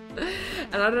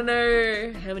 And I don't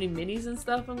know how many minis and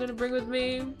stuff I'm gonna bring with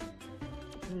me.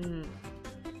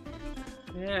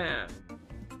 Yeah.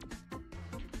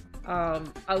 I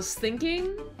was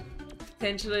thinking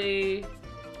potentially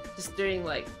just doing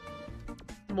like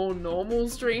more normal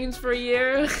streams for a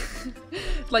year.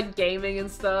 Like gaming and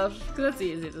stuff, because that's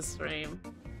easy to stream.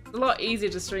 It's a lot easier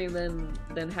to stream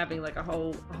than having like a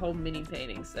whole mini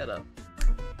painting setup.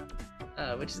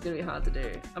 Which is gonna be hard to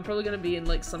do. I'm probably gonna be in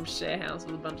like some share house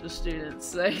with a bunch of students,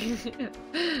 so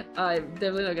I'm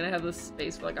definitely not gonna have the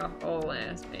space for like a whole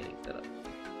ass painting setup.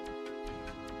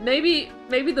 Maybe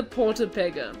the Porta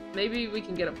Pega. Maybe we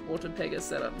can get a Porta Pega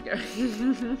setup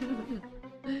going.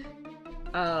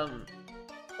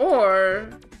 Or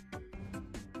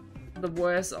the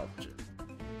worst option.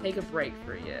 Take a break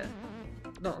for a year.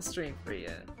 Not stream for a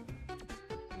year.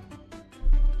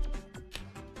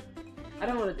 I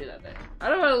don't want to do that though. I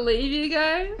don't want to leave you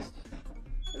guys.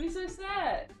 That'd be so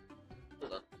sad.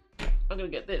 Hold on. I'm gonna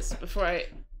get this before I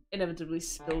inevitably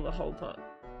spill the whole pot.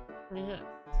 Yeah.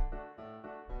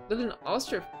 Lived in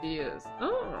Austria for 2 years.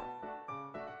 Oh.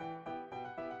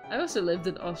 I also lived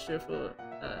in Austria for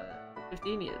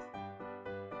 15 years.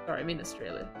 Sorry, I mean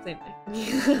Australia. Same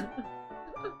thing.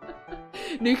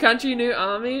 New country, new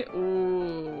army.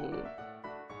 Ooh.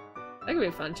 That could be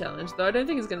a fun challenge, though I don't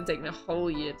think it's going to take me a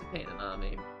whole year to paint an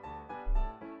army.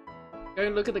 Go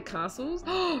and look at the castles?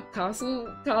 Oh, castle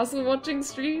watching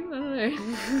stream? I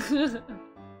don't know.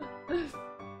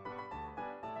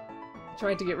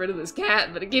 Tried to get rid of this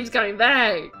cat, but it keeps coming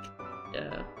back!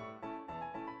 Yeah.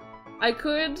 I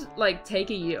could, like, take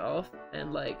a year off,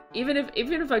 and, like, even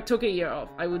if I took a year off,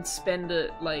 I would spend it,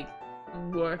 like,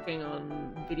 working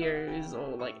on videos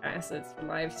or, like, assets for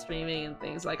live streaming and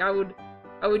things. Like, I would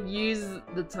use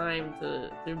the time to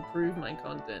improve my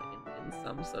content in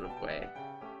some sort of way.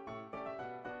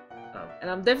 And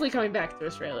I'm definitely coming back to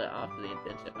Australia after the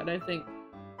internship. I don't think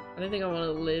I want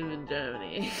to live in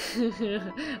Germany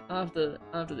after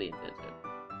the internship.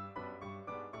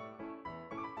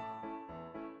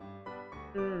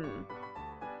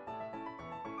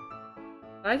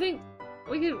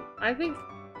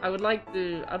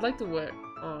 I'd like to work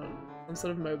on some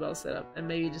sort of mobile setup and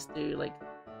maybe just do like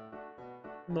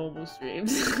normal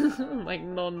streams, like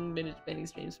non-miniature painting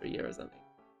streams for a year or something.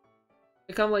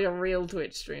 Become like a real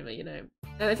Twitch streamer, you know.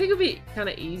 And I think it'd be kind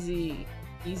of easier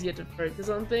to focus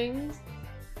on things.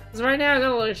 Because right now I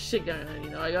got a lot of shit going on, you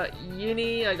know. I got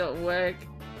uni, I got work,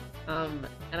 and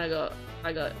I got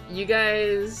you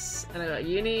guys, and I got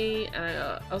uni, and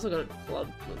I also got a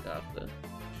club to look after.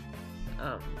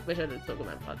 Which I didn't talk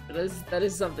about much, but that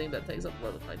is something that takes up a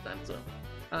lot of my time as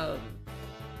well.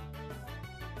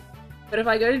 But if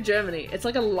I go to Germany, it's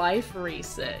like a life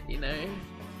reset, you know?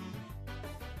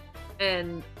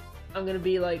 And I'm gonna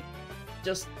be like,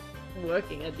 just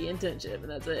working at the internship, and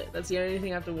that's it. That's the only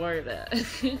thing I have to worry about.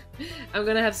 I'm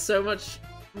gonna have so much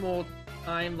more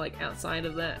time, like, outside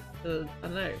of that to, I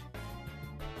don't know,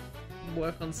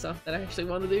 work on stuff that I actually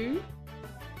want to do.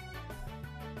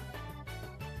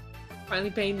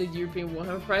 Finally paying the European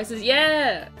Warhammer prices.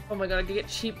 Yeah! Oh my god, I could get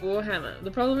cheap Warhammer.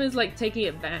 The problem is like taking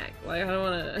it back. Like I don't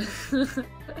wanna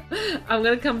I'm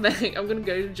gonna come back. I'm gonna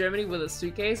go to Germany with a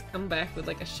suitcase, come back with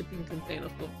like a shipping container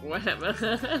full of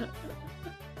Warhammer.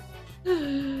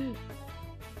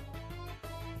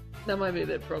 That might be a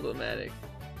bit problematic.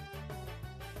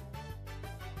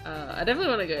 I definitely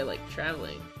wanna go like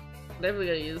traveling. I'm definitely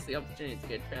gonna use the opportunity to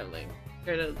go traveling.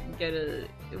 Go to get a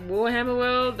Warhammer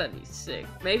world, that'd be sick.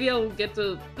 Maybe I'll get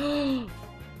to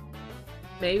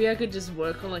maybe I could just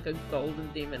work on like a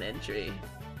golden demon entry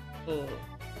for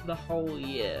the whole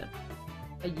year.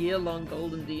 A year-long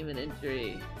golden demon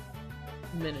entry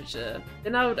miniature.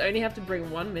 Then I would only have to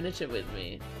bring one miniature with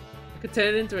me. I could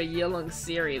turn it into a year-long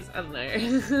series, I don't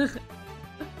know.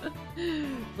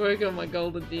 Work on my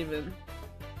golden demon.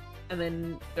 And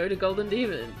then go to golden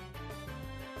demon.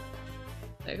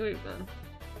 That could be fun.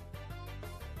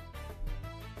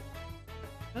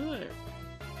 I don't know.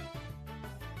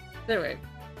 Anyway,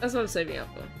 that's what I'm saving up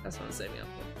for. That's what I'm saving up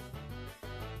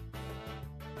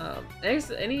for.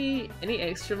 Any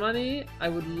extra money, I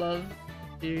would love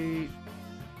to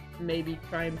maybe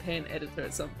try and pay an editor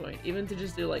at some point, even to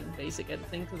just do like basic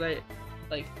editing, because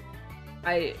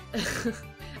I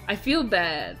I feel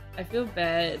bad. I feel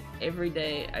bad every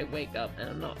day I wake up and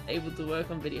I'm not able to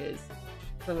work on videos.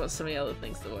 I've got so many other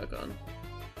things to work on.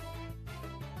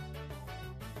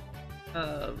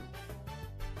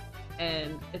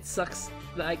 And it sucks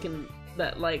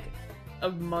that like a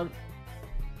month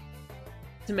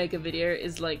to make a video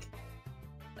is like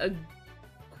a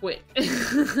quick.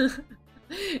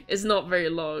 It's not very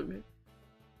long.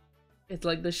 It's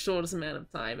like the shortest amount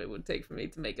of time it would take for me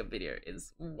to make a video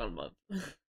is 1 month.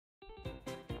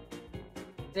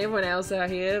 Everyone else out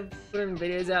here putting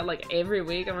videos out like every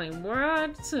week, I'm like,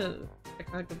 what? I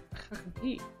can't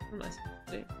compete. What am I supposed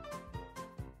to do?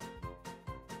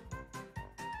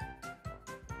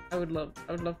 I would love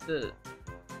to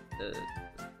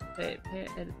pay an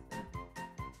editor.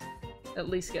 At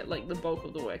least get like the bulk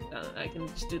of the work done and I can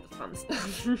just do the fun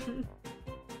stuff.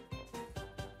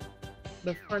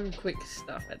 The fun quick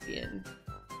stuff at the end.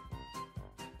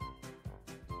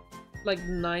 Like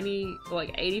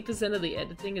 80% of the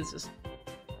editing is just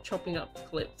chopping up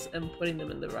clips and putting them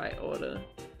in the right order.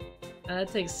 And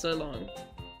that takes so long.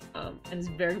 And it's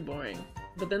very boring.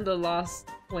 But then the last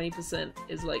 20%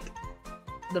 is like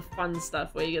the fun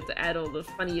stuff where you get to add all the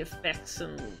funny effects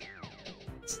and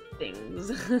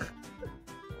things.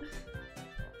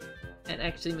 And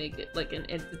actually make it like an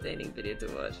entertaining video to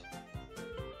watch.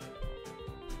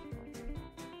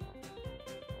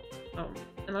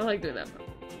 And I like doing that part.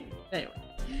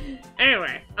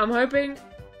 Anyway, I'm hoping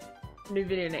new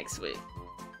video next week.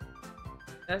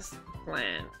 That's the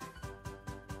plan.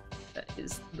 That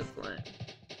is the plan.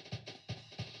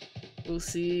 We'll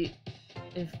see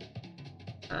if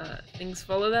things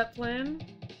follow that plan.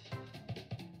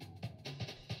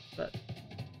 But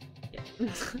yeah.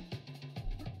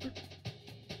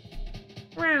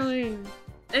 Rowling.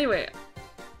 Anyway.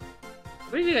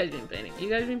 What have you guys been painting? You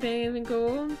guys been painting anything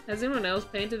cool? Has anyone else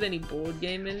painted any board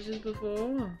game miniatures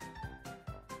before?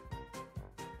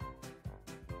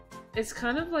 It's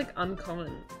kind of like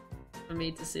uncommon for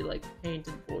me to see like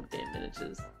painted board game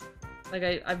miniatures. Like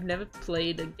I've never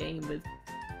played a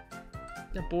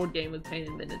board game with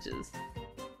painted miniatures.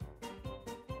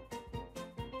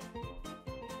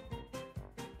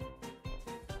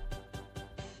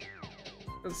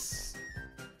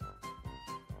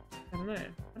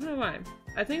 I don't know why.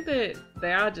 I think they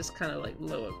are just kind of like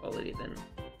lower quality than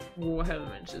Warhammer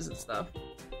miniatures and stuff.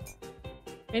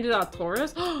 Painted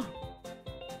Artorias?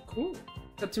 Cool.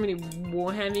 Got too many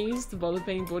Warhammies to bother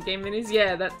painting board game minis?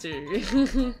 Yeah, that too.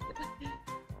 Too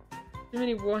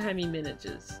many Warhammy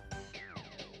miniatures.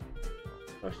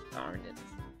 Gosh darn it.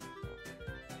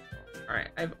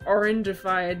 Alright, I've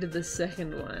orangified the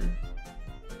second one.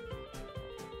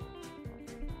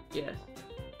 Yes.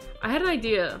 I had an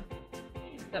idea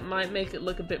that might make it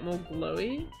look a bit more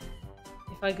glowy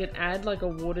if I could add like a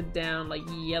watered down like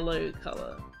yellow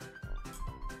color.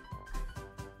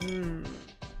 Been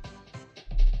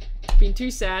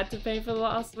too sad to paint for the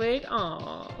last week?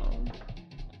 Aww.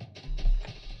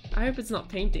 I hope it's not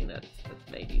painting that's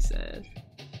made you sad.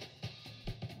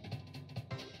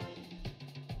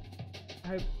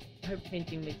 I hope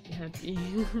painting makes you happy.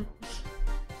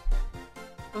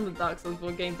 From the Dark Souls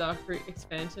board game Dark Fruit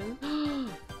expansion.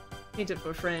 Paint it for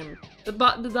a frame. The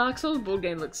Dark Souls board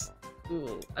game looks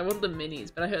cool. I want the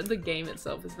minis, but I heard the game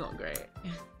itself is not great.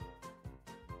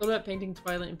 Thought about painting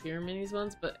Twilight Imperium minis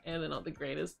once, but yeah, they're not the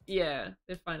greatest. Yeah,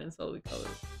 they're fine in solid colors.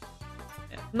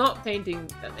 Yeah. Not painting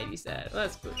that made you sad. Well,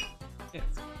 that's good. Yes.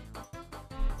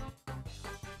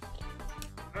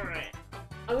 Alright.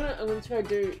 I'm gonna try to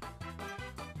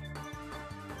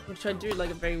do like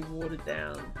a very watered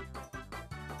down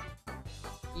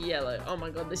yellow. Oh my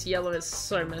god, this yellow is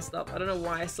so messed up. I don't know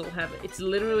why I still have it. It's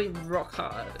literally rock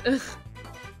hard.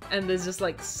 And there's just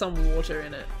like some water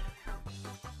in it.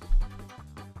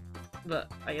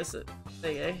 But I guess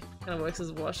there you go. Kind of works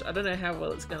as a wash. I don't know how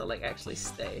well it's gonna like actually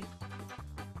stay.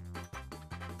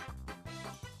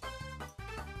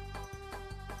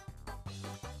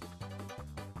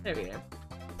 There we go.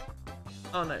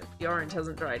 Oh no, the orange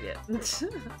hasn't dried yet.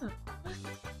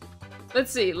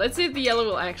 Let's see if the yellow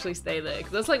will actually stay there,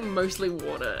 because that's like mostly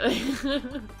water.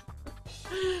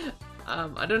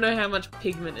 I don't know how much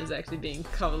pigment is actually being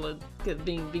covered,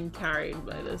 being carried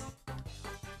by this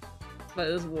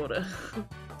water.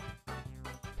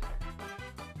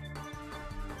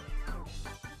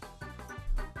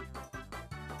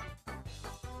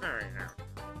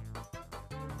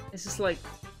 It's just like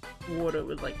water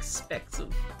with like specks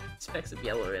of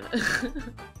yellow in it.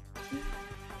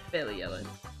 Barely yellow.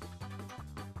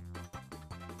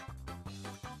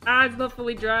 Ah, it's not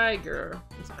fully dry, girl.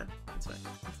 It's fine. It's fine.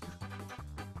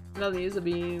 Another years of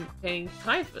being paying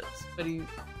Typhus, but he's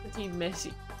pretty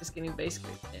messy. Just getting base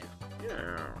coat down.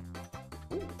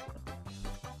 Yeah. Ooh.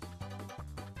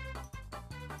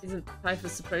 Isn't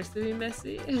Typhus supposed to be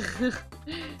messy?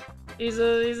 he's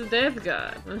a death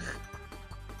god.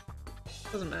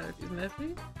 Doesn't matter if he's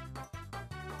messy.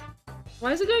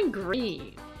 Why is it going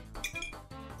green?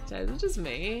 Is it just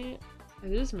me?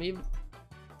 Is it just me?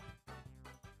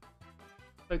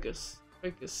 Focus.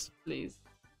 Focus, please.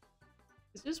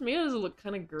 It's just me or does it look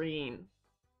kind of green?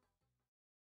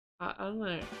 I don't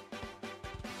know.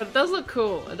 But it does look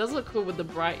cool. It does look cool with the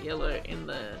bright yellow in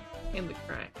the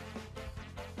crack.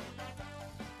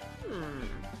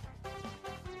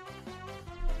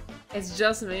 It's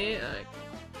just me? Okay.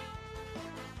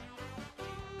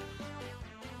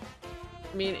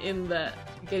 I mean, in that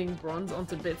getting bronze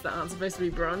onto bits that aren't supposed to be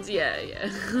bronze? Yeah, yeah.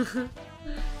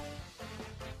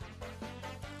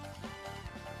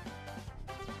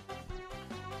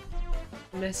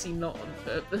 Messy not on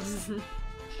purpose.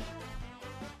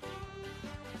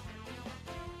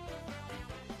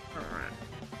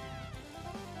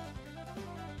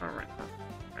 Alright.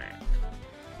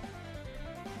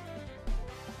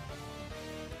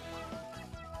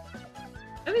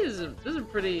 I think this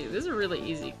is a really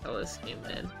easy color scheme,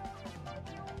 man.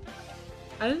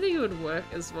 I don't think it would work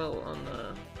as well on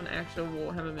actual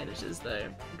Warhammer miniatures though,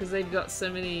 because they've got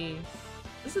so many.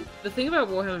 This is the thing about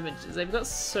Warhammer miniatures, they've got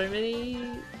so many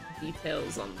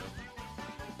details on them.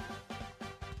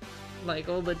 Like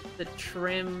all the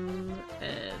trim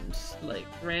and like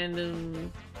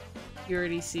random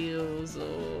purity seals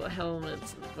or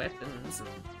helmets and weapons and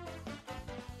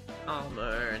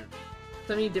armor and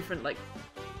so many different like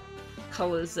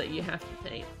colors that you have to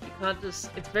paint. You can't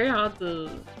just, it's very hard to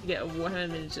get a Warhammer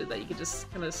miniature that you can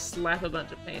just kind of slap a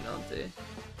bunch of paint onto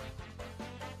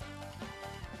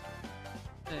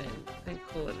and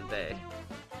call it a day.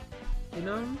 You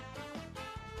know?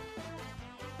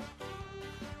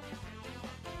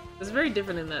 It's very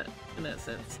different in that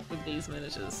sense with these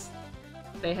miniatures.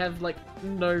 They have like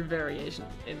no variation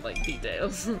in like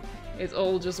details. It's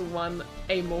all just one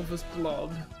amorphous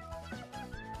blob.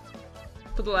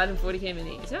 Put the light in 40k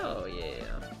minis. Oh yeah.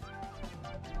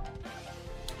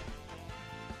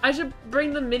 I should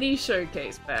bring the mini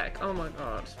showcase back. Oh my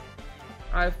god.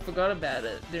 I forgot about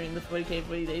it during the 40k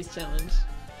 40 days challenge.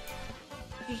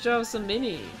 You should show off some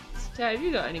minis. Chat, if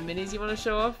you got any minis you want to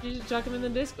show off, you should chuck them in the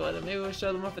Discord and maybe we'll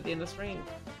show them off at the end of stream.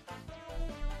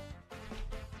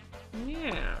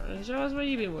 Yeah, and show us what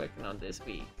you've been working on this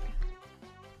week.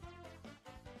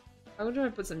 I'm gonna try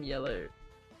and put some yellow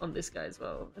on this guy as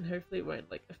well, and hopefully it won't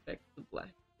like affect the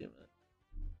black too much.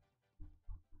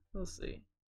 We'll see.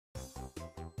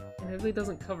 And hopefully it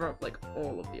doesn't cover up like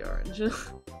all of the orange.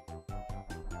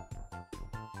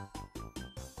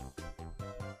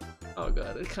 Oh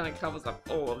god, it kind of covers up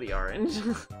all of the orange.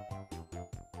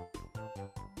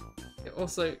 It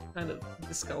also kind of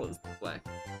discolors the black.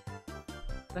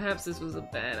 Perhaps this was a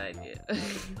bad idea.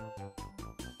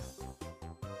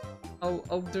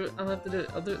 I'll do it. I'll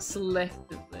do it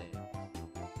selectively.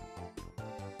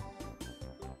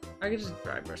 I could just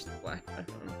dry brush the black back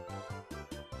on.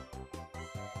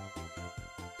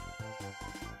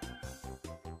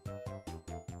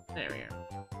 There we go.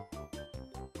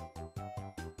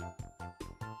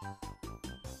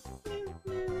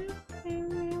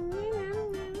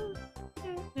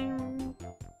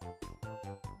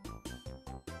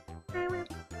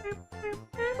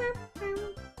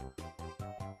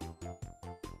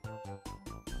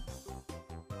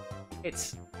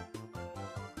 It's...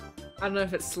 I don't know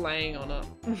if it's slaying or not.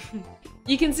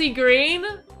 You can see green?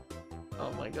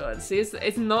 Oh my god, see,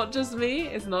 it's not just me.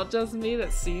 It's not just me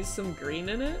that sees some green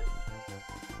in it.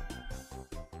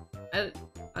 I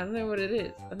don't know what it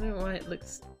is. I don't know why it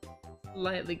looks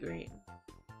slightly green.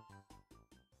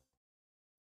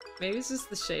 Maybe it's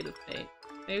just the shade of paint.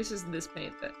 Maybe it's just this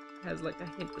paint that has like a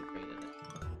hint of green in it.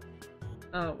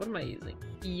 Oh, what am I using?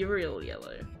 Ethereal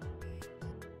yellow.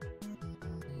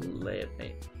 Layer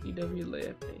paint. EW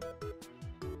layer paint.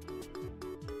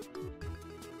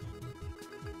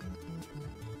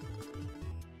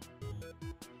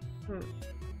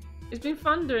 It's been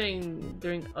fun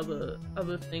doing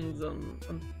other things on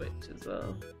Twitch as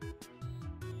well.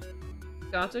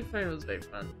 Gartic Phone was very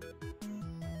fun.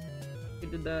 We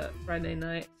did that Friday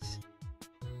night.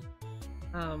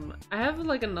 I have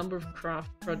like a number of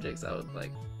craft projects I would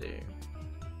like to do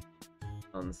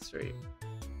on the stream.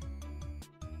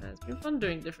 It's been fun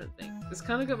doing different things. It's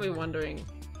kind of got me wondering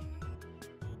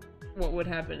what would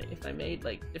happen if I made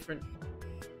like different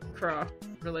craft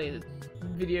related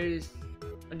videos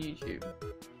on YouTube.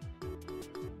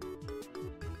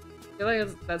 I feel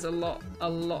like that's a lot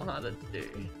harder to do.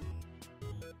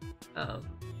 Because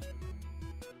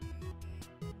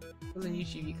on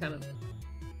YouTube you kind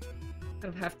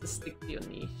of have to stick to your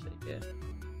niche, I guess.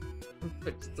 On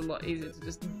Twitch it's a lot easier to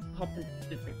just hop into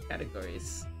different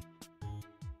categories.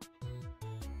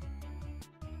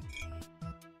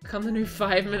 Become the new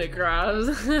 5-minute grabs.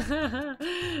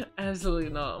 Absolutely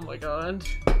not, oh my god.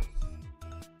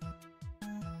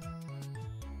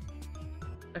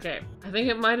 Okay, I think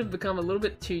it might have become a little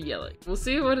bit too yellow. We'll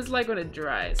see what it's like when it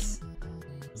dries.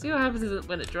 See what happens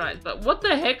when it dries. But what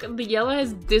the heck? The yellow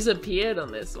has disappeared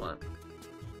on this one.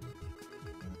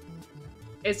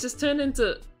 It's just turned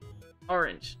into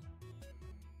orange.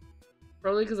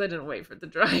 Probably because I didn't wait for it to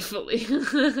dry fully.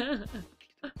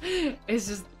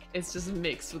 It's just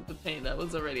mixed with the paint that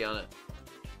was already on it.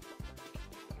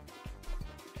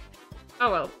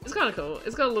 Oh well, it's kind of cool.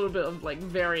 It's got a little bit of like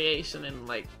variation in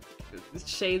like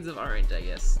shades of orange, I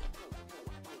guess.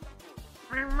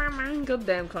 God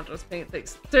damn, contrast paint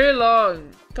takes too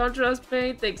long. Contrast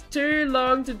paint takes too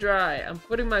long to dry. I'm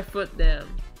putting my foot down.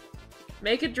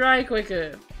 Make it dry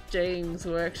quicker, James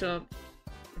Workshop.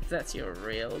 If that's your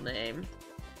real name.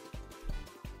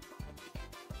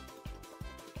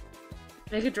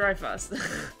 Make it dry fast.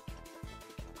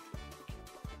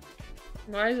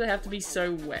 Why does it have to be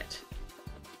so wet?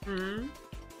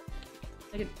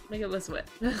 Make it less wet.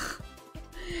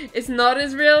 It's not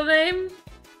his real name?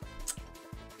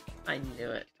 I knew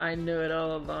it. I knew it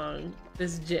all along.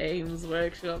 This James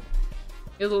Workshop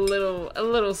is a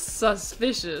little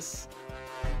suspicious.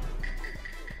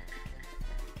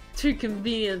 Too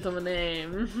convenient of a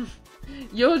name.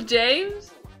 You're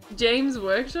James? James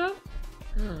Workshop?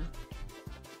 Huh.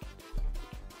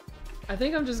 I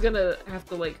think I'm just gonna have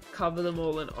to like cover them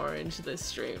all in orange this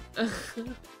stream.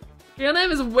 Your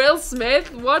name is Will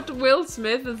Smith? What? Will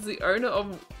Smith is the owner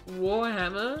of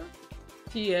Warhammer,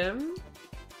 TM,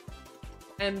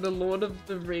 and the Lord of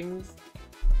the Rings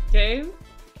game?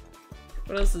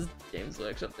 What else does James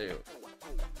Workshop do?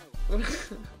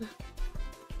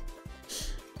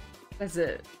 That's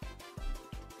it.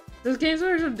 Does Games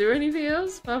Workshop do anything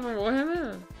else apart from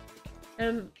Warhammer?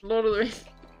 And Lord of the Rings?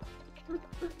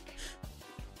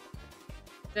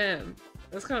 Damn,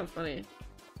 that's kind of funny.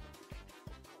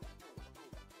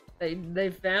 They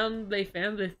found their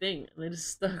thing and they just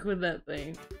stuck with that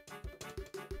thing.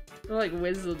 They're like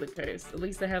Wizards of the Coast. At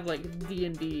least they have like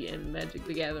D&D and Magic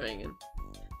the Gathering and...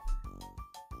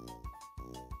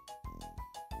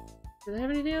 Do they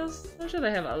have anything else? I'm sure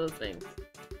they have other things.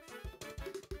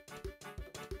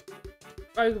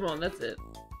 Pokemon, that's it.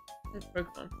 That's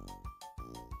Pokemon.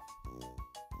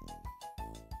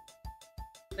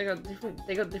 They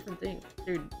got different things,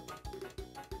 dude.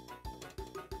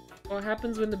 What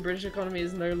happens when the British economy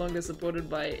is no longer supported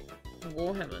by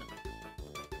Warhammer?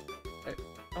 I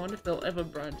wonder if they'll ever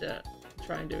branch out and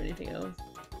try and do anything else.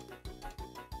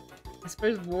 I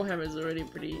suppose Warhammer is already a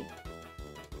pretty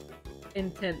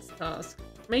intense task.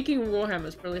 Making Warhammer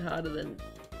is probably harder than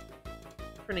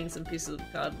printing some pieces of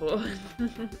cardboard.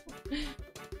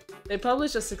 They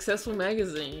published a successful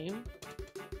magazine.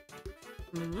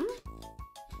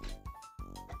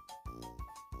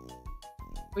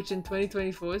 Which in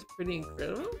 2024 is pretty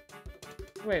incredible.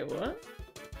 Wait, what?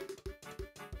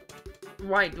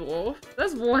 White Dwarf?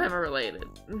 That's Warhammer related.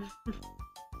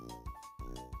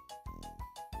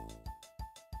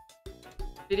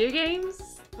 Video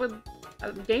games? Well,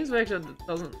 Games Workshop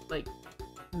doesn't like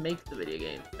make the video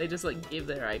game. They just like give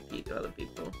their IP to other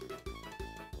people.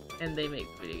 And they make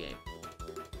the video game.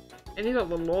 And you got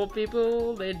the law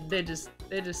people, they're just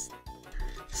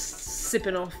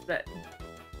sipping off that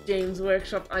James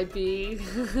Workshop IP.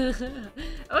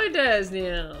 Oh, it does,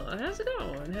 Neil. How's it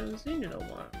going? Haven't seen you in a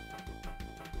while.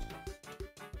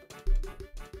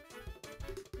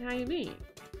 How you mean?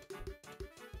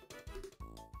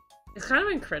 It's kind of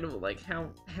incredible, like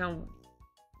how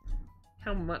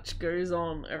much goes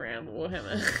on around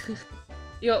Warhammer.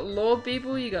 You got lore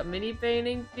people, you got mini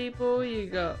painting people, you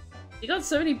got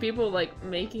so many people like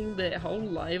making their whole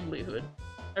livelihood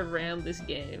around this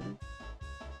game.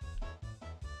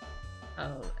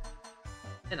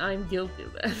 And I'm guilty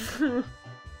of that.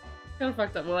 Kind of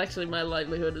fucked up. Well, actually, my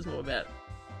livelihood is more about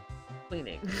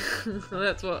cleaning.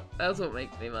 That's what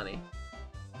makes me money.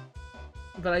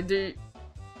 But I do.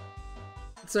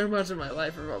 So much of my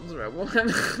life revolves around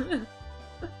Warhammer.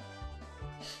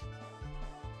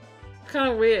 It's kind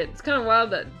of weird. It's kind of wild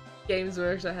that Games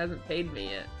Workshop hasn't paid me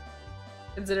yet.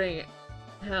 Considering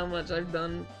how much I've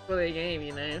done for their game,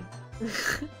 you know?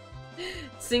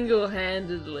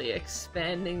 Single-handedly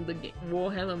expanding the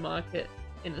Warhammer market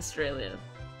in Australia.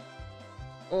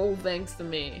 All thanks to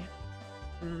me.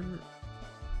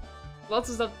 Lots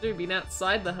of stuff to do, being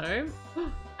outside the home.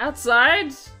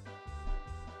 Outside?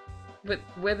 But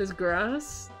where there's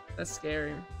grass? That's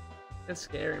scary. That's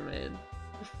scary, man.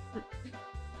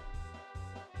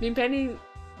 Been painting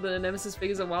the Nemesis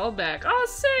figures a while back. Oh,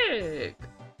 sick!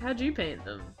 How'd you paint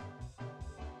them?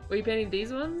 Were you painting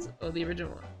these ones or the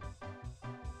original one?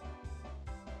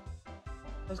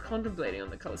 I was contemplating on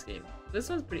the color scheme. This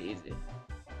one's pretty easy.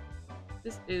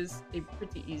 This is a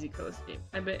pretty easy color scheme.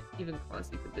 I bet even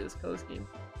Classy could do this color scheme.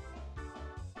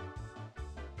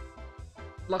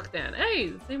 Lockdown. Hey,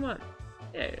 the same one.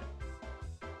 Yeah.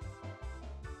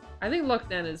 I think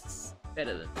Lockdown is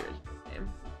better than the original game.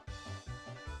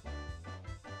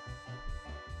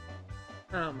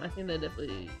 I think they're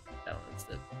definitely balanced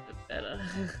a bit better.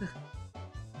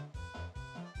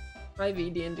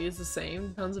 5e D&D is the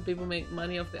same. Tons of people make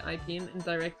money off the IP in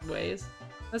indirect ways.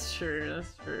 That's true,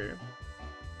 that's true.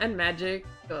 And Magic,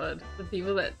 god, the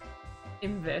people that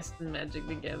invest in Magic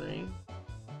the Gathering,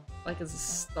 like as a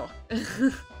stock.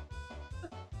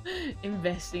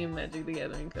 Investing in Magic the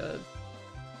Gathering cards.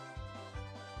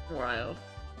 Wild.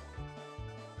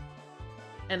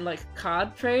 And like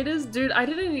card traders, dude, I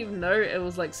didn't even know it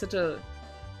was like such a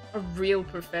real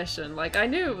profession. Like I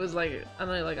knew it was like, I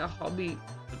don't know, like a hobby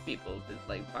for people to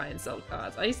like buy and sell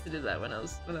cards. I used to do that when I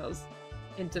was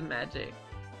into Magic.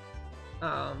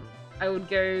 I would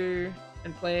go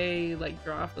and play like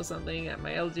draft or something at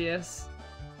my LGS,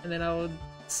 and then I would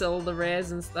sell the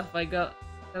rares and stuff I got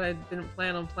that I didn't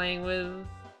plan on playing with,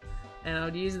 and I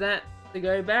would use that to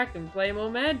go back and play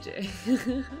more Magic.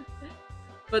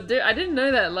 But dude, I didn't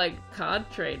know that like card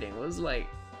trading was like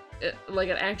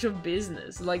an actual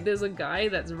business. Like there's a guy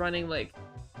that's running like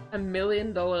 $1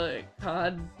 million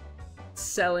card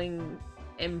selling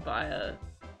empire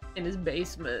in his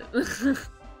basement.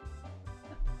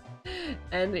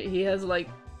 And he has like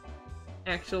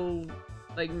actual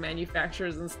like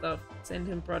manufacturers and stuff send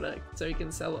him product so he can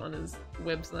sell it on his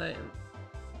website. And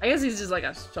I guess he's just like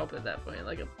a shop at that point,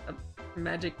 like a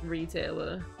Magic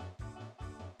retailer.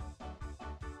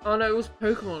 Oh no, it was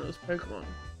Pokemon,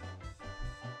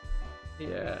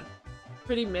 Yeah.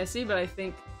 Pretty messy, but I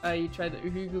think you tried the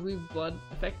Uhugulu blood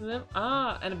affecting them.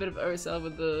 Ah, and a bit of OSL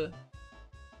with the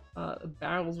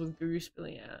barrels with goo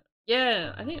spilling out.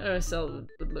 Yeah, I think OSL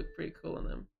would look pretty cool on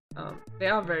them. They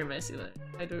are very messy though.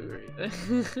 I do agree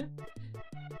though.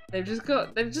 They've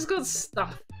just got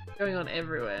stuff going on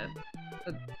everywhere.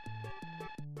 That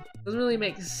doesn't really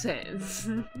make sense.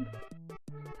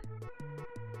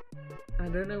 I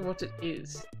don't know what it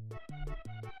is.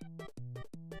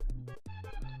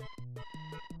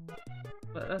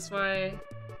 But that's why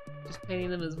just painting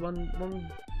them as one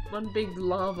big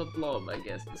lava blob, I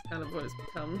guess, is kind of what it's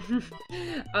become.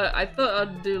 I thought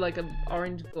I'd do like an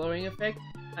orange glowing effect.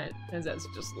 It turns out it's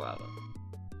just lava.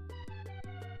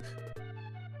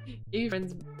 Give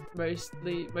friends most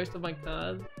of my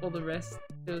cards, all the rest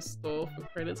to a store for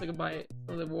credits so I can buy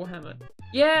some of the Warhammer.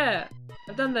 Yeah!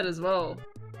 I've done that as well.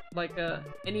 Like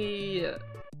any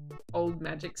old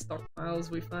Magic stockpiles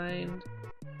we find,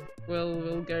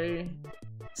 we'll go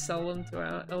sell them to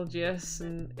our LGS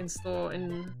and in store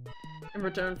in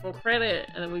return for credit,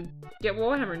 and then we get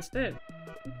Warhammer instead.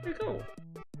 It's pretty cool.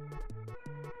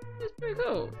 It's pretty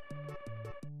cool.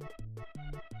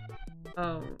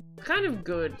 Kind of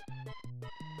good,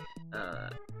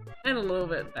 and a little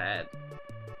bit bad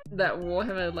that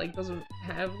Warhammer like doesn't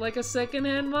have like a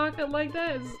second-hand market like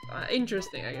that. It's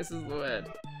interesting, I guess is the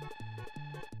word.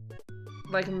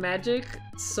 Like Magic,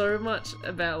 so much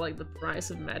about like the price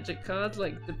of Magic cards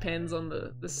like depends on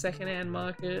the second-hand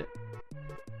market,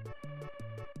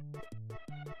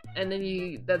 and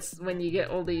then that's when you get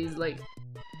all these like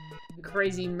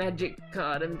crazy Magic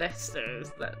card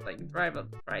investors that like drive up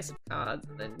the price of cards,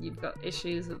 and then you've got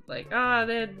issues of like,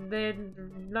 they're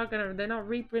not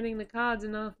reprinting the cards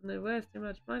enough and they're worth too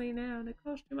much money now and they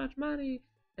cost too much money,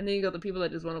 and then you got the people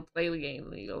that just want to play the game,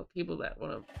 and then you got the people that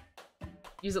want to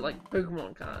use it like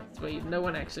Pokemon cards where no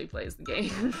one actually plays the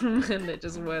game and they're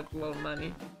just worth a lot of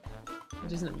money,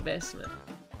 which is an investment.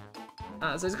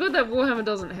 So it's good that Warhammer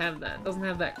doesn't have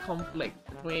that conflict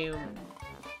between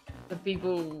the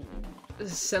people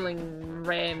selling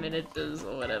rare miniatures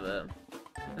or whatever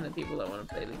and the people that want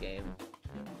to play the game.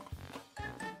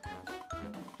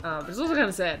 But it's also kind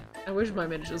of sad. I wish my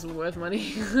miniatures were worth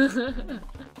money.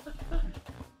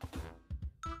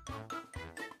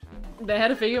 They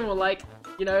had a figure and were like,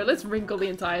 You know, let's wrinkle the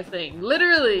entire thing.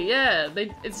 Literally, yeah.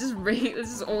 It's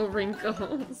just all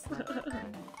wrinkles.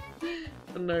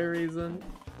 For no reason.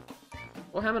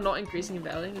 Warhammer not increasing in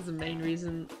value is the main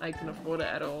reason I can afford it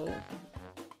at all.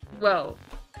 Well,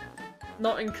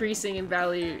 not increasing in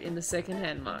value in the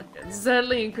secondhand market.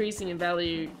 Certainly increasing in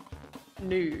value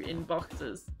new in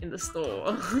boxes in the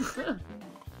store.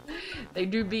 They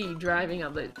do be driving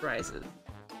up those prices.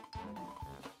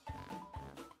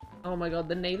 Oh my god,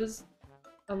 the neighbor's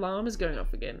alarm is going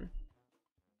off again.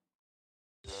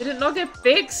 Did it not get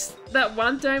fixed? That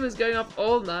one time it was going off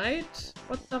all night?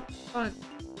 What the fuck?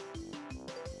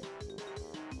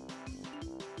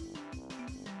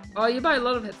 Oh, you buy a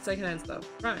lot of secondhand stuff.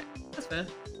 Right, that's fair.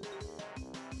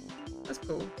 That's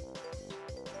cool.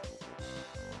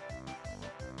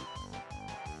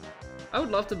 I would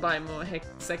love to buy more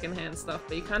secondhand stuff,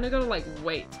 but you kind of gotta like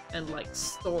wait and like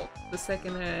stalk the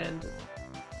secondhand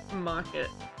market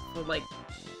for like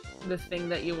the thing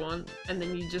that you want, and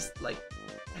then you just like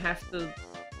have to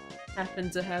happen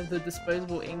to have the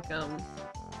disposable income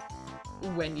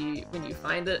when you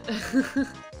find it.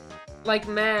 Like,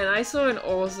 man, I saw an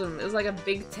awesome, it was like a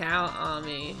big tower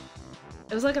army.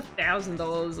 It was like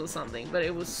 $1,000 or something, but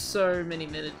it was so many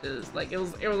miniatures. Like, it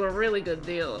was a really good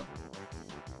deal.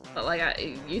 But like,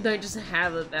 you don't just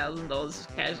have $1,000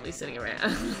 just casually sitting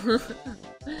around.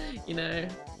 You know?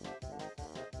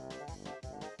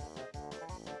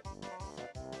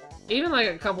 Even like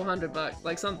a couple $100,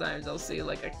 like sometimes I'll see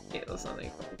like a kit or something, a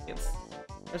couple kits.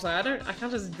 It's like, I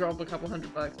can't just drop a couple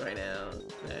 $100 right now.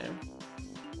 No.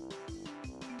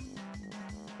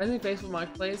 I think Facebook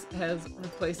Marketplace has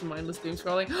replaced mindless doom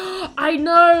scrolling. I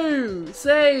know!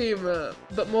 Same!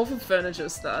 But more for furniture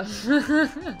stuff.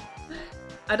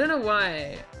 I don't know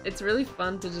why. It's really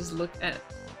fun to just look at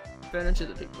furniture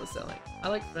that people are selling. I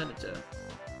like furniture.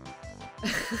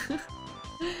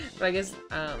 But I guess,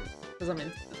 because I'm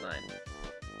into design.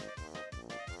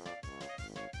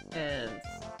 And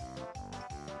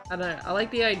I don't know, I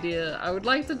like the idea. I would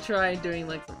like to try doing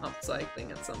like some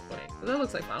upcycling at some point. But that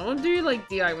looks like fun. I want to do like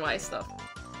DIY stuff.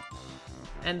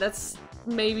 And that's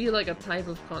maybe like a type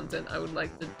of content I would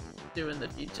like to do in the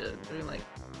future. Doing like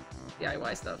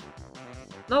DIY stuff.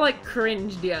 Not like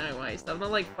cringe DIY stuff,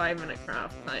 not like 5-minute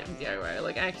craft type DIY,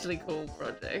 like actually cool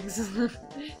projects.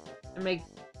 And make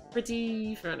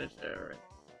pretty furniture.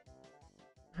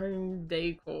 Home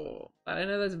decor. I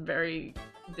know that's very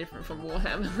different from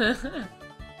Warhammer.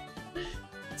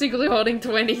 Secretly holding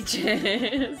 20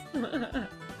 chairs.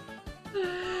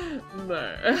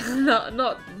 No,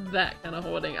 not that kind of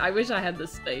hoarding. I wish I had the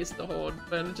space to hoard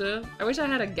furniture. I wish I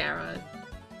had a garage.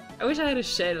 I wish I had a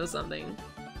shed or something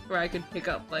where I could pick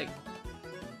up like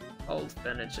old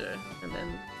furniture and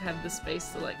then have the space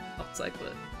to like upcycle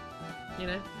it. You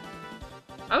know?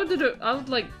 I'd do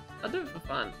it for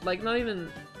fun. Like not even,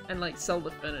 and like sell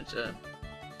the furniture.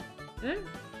 You know?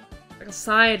 Like a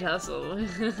side hustle.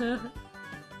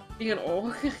 Being an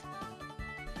orc.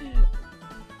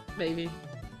 Maybe.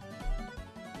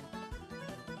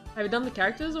 Have you done the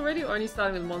characters already, or only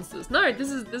starting with monsters? No, this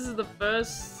is the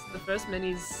first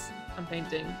minis I'm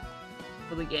painting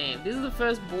for the game. This is the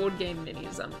first board game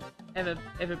minis I'm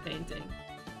ever painting.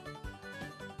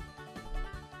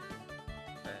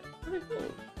 Pretty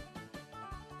cool.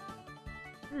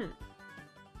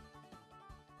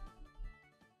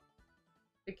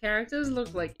 The characters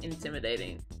look like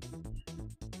intimidating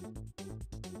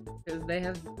because they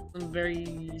have some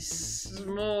very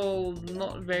small,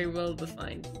 not very well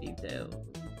defined details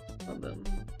on them.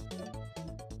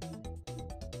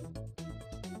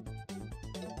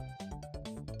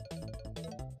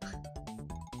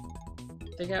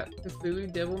 Check out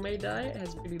Cthulhu Devil May Die. It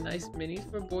has pretty nice minis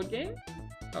for a board game.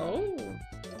 Oh,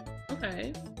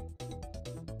 okay.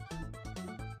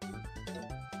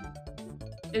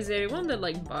 Is there anyone that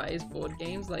like buys board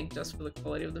games like just for the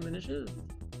quality of the miniatures?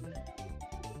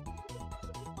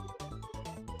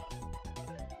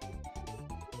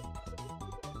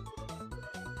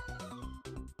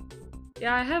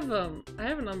 Yeah, I have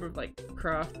a number of like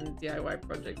craft and DIY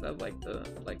projects I'd like to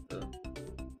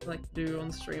do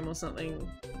on stream or something.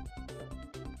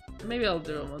 Maybe I'll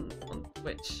do them on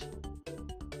Twitch.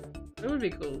 It would be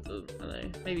cool to, I don't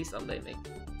know, maybe someday make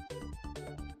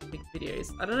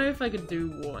videos. I don't know if I could do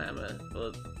Warhammer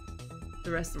for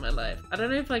the rest of my life. I don't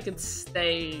know if I could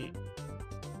stay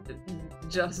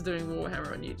just doing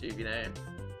Warhammer on YouTube, you know?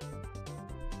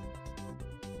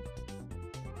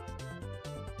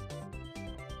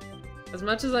 As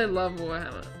much as I love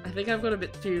Warhammer, I think I've got a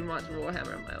bit too much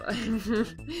Warhammer in my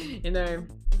life. You know?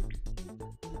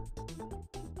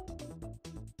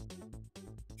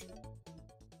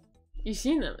 You've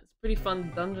seen them, it's pretty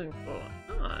fun dungeon crawl.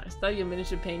 Ah, start your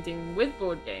miniature painting with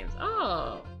board games.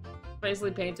 Oh,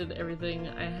 basically painted everything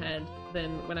I had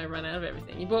then when I ran out of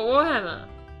everything. You bought Warhammer.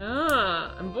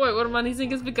 Ah, and boy, what a money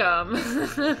sink has become.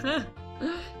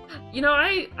 You know,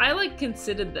 I like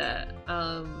considered that.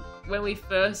 When we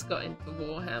first got into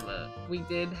Warhammer, we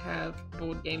did have a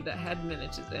board game that had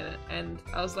miniatures in it, and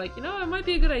I was like, you know, it might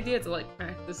be a good idea to like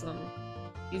practice on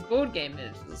these board game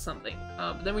miniatures or something.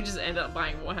 But then we just ended up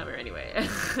buying Warhammer anyway,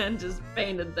 and just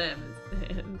painted them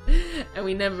instead. And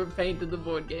we never painted the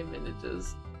board game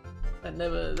miniatures. That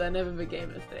never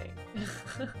became a thing.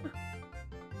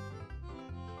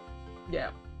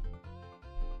 Yeah.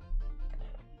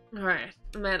 Alright.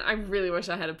 Man, I really wish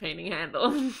I had a painting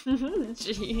handle.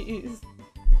 Jeez.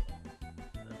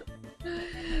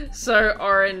 So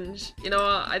orange. You know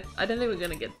what? I don't think we're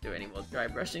gonna get to do any more dry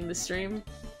brushing this stream.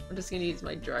 I'm just gonna use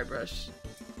my dry brush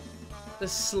to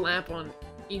slap on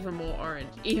even more orange.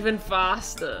 Even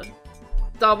faster.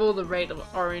 Double the rate of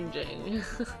oranging.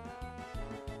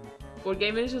 Board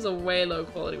game miniatures are way low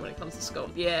quality when it comes to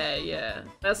sculpt. Yeah, yeah.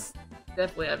 That's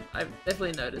definitely, I've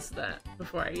definitely noticed that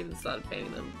before I even started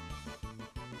painting them.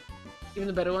 Even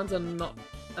the better ones are not,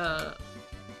 are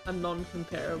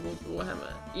non-comparable to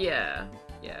Warhammer. Yeah,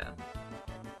 yeah.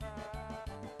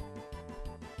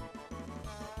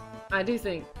 I do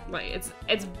think, like,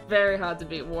 it's very hard to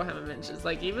beat Warhammer miniatures.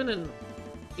 Like, even in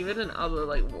other,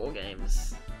 like, war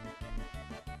games.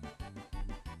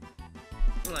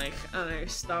 Like, I don't know,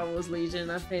 Star Wars Legion,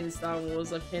 I've painted Star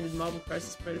Wars, I've painted Marvel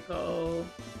Crisis Protocol.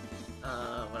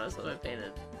 What else have I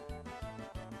painted?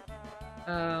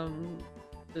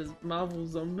 There's Marvel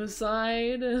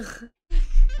Zombicide.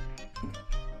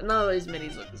 None of those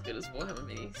minis look as good as Warhammer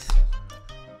minis.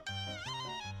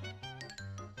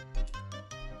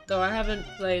 Though I haven't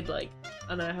played, like, I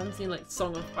don't know, I haven't seen, like,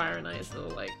 Song of Fire and Ice or,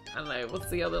 like, I don't know, what's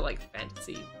the other, like,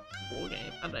 fantasy war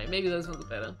game? I don't know, maybe those ones are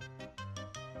better.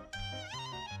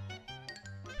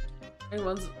 Only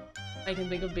ones I can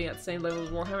think of being at the same level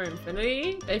as Warhammer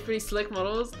Infinity. They're pretty slick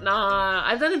models. Nah,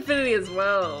 I've done Infinity as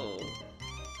well.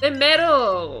 They're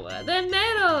metal! They're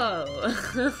metal!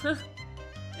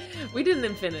 We did an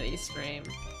Infinity stream.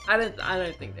 I don't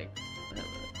think they're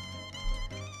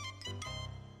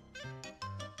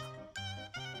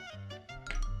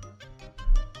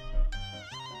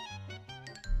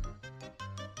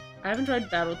I haven't tried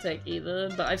BattleTech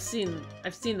either, but I've seen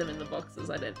them in the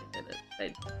boxes. I don't think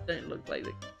they don't look like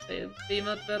they'd be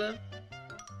much better.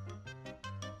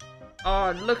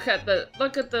 Oh, look at the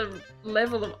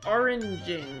level of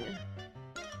oranging.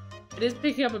 It is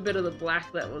picking up a bit of the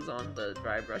black that was on the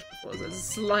dry brush before, so it's a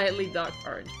slightly dark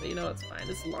orange, but you know it's fine.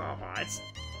 It's lava. It's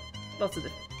lots of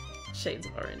different shades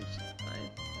of orange. It's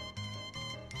fine.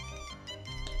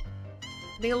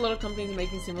 I think a lot of companies are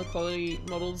making similar quality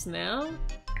models now.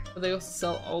 But they also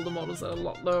sell older models that are a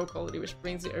lot lower quality, which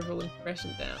brings the overall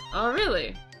impression down. Oh,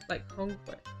 really? Like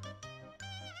Conquest.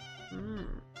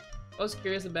 I was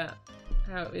curious about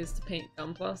how it is to paint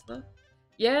Gunplaster.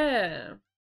 Yeah!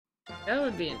 That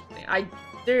would be interesting.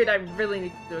 Dude, I really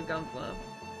need to do a Gunpla.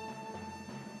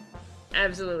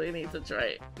 Absolutely need to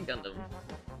try Gundam.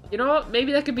 You know what?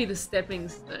 Maybe that could be the stepping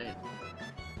stone.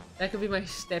 That could be my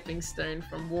stepping stone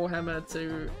from Warhammer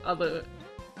to other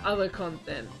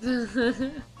content.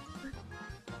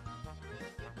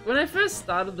 When I first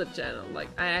started the channel, like,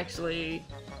 I actually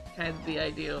had the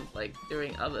idea of, like,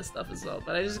 doing other stuff as well,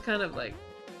 but I just kind of, like,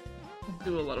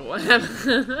 do a lot of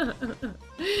Warhammer.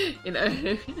 You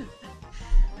know?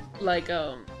 Like,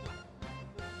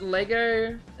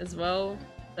 Lego as well.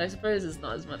 I suppose there's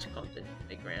not as much content to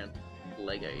make around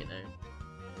Lego, you know?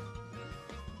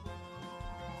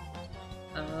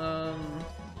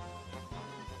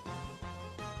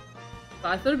 But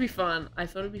I thought it'd be fun. I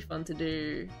thought it'd be fun to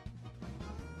do...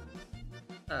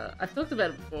 I've talked about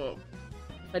it before.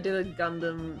 I did a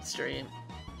Gundam stream,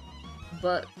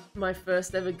 but my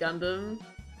first ever Gundam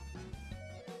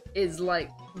is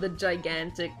like the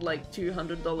gigantic, like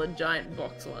 $200 giant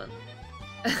box one.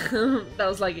 That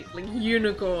was like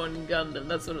Unicorn Gundam,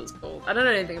 that's what it was called. I don't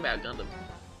know anything about Gundam.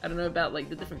 I don't know about like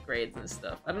the different grades and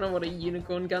stuff. I don't know what a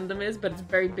Unicorn Gundam is, but it's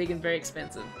very big and very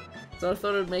expensive. So I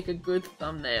thought it would make a good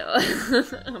thumbnail.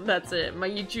 That's it.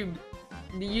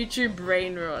 The YouTube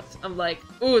brain rot. I'm like,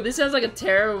 ooh, this sounds like a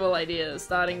terrible idea,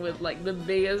 starting with like the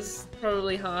biggest,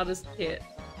 probably hardest kit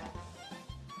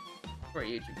for a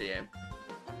YouTube video.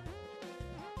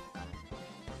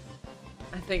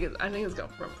 I think it's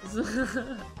got promise.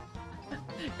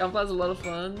 Gunpla's a lot of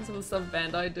fun. Some of the stuff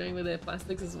Bandai are doing with their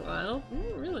plastics as well.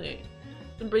 Ooh, really?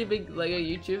 Some pretty big Lego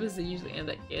YouTubers that usually end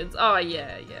at kids. Oh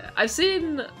yeah, yeah. I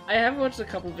have watched a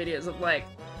couple videos of like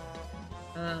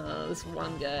This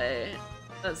one guy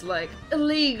that's like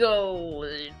illegal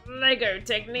Lego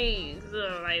techniques,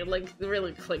 like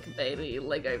really clickbaity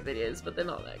Lego videos, but they're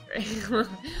not that great.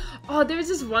 Oh, there's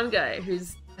this one guy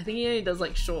who's, I think he only does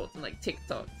like shorts and like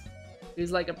TikToks,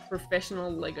 who's like a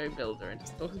professional Lego builder and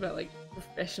just talks about like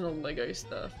professional Lego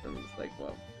stuff, and it's like,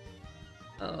 well,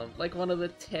 like one of the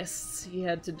tests he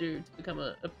had to do to become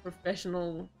a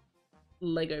professional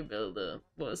Lego builder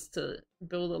was to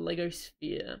build a Lego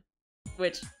sphere,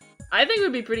 which I think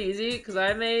would be pretty easy because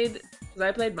I played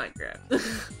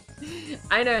Minecraft.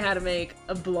 I know how to make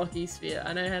a blocky sphere.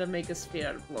 I know how to make a sphere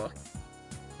out of blocks.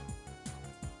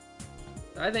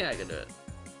 So I think I could do it.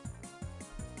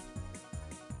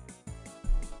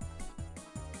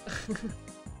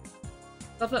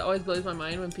 Stuff that always blows my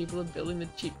mind when people are building the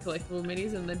cheap collectible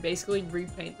minis and they basically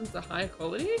repaint them to higher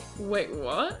quality. Wait,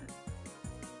 what?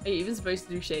 Are you even supposed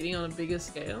to do shading on a bigger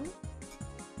scale?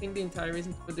 I think the entire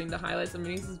reason for doing the highlights on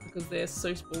minis is because they're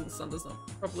so small the sun does not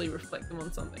properly reflect them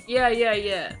on something.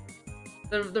 Yeah.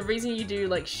 The reason you do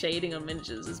like shading on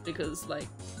miniatures is because like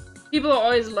people are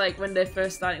always like, when they're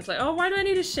first starting, it's like, oh, why do I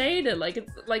need a shader?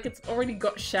 Like it's already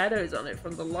got shadows on it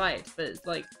from the light. But it's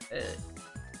like,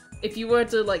 if you were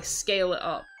to like scale it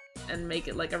up and make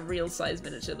it like a real size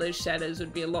miniature, those shadows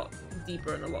would be a lot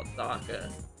deeper and a lot darker.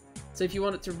 So if you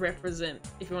want it to represent,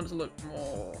 if you want it to look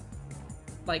more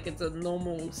like it's a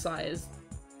normal sized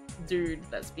dude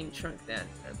that's been shrunk down,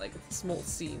 you know, like it's a small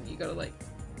scene, you gotta like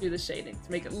do the shading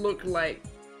to make it look like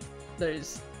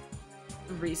those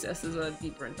recesses are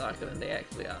deeper and darker than they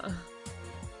actually are.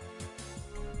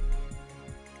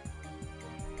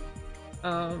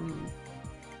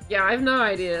 Yeah, I have no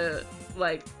idea,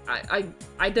 like, I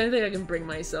don't think I can bring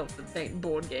myself to paint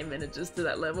board game miniatures to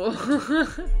that level.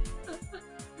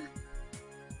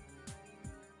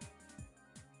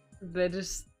 They're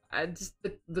just,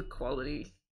 the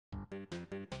quality.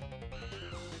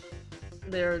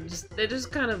 They're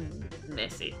just kind of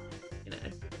messy, you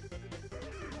know.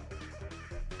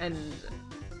 And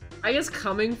I guess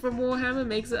coming from Warhammer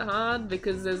makes it hard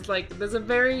because there's like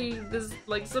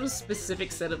sort of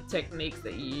specific set of techniques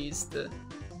that you use to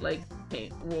like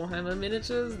paint Warhammer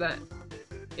miniatures that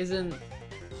isn't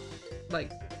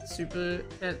like super,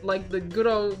 like the good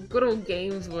old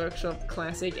Games Workshop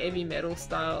classic heavy metal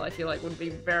style. I feel like would be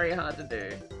very hard to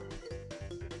do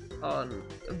on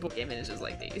board game miniatures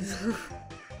like these.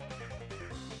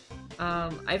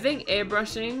 I think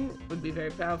airbrushing would be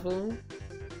very powerful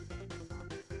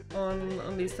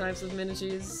on these types of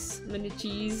miniatures,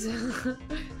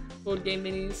 board game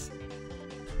minis.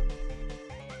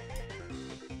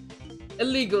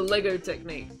 Illegal Lego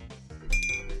technique.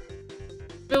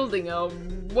 Building a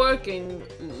working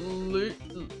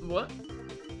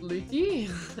looty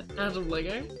out of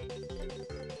Lego.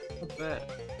 What's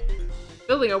that?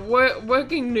 Building a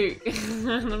working nuke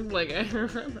out of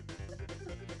Lego.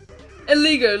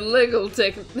 Illegal Lego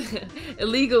technique.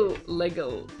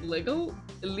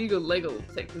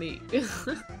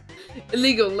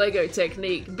 Illegal Lego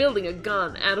technique. Building a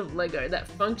gun out of Lego that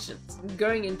functions.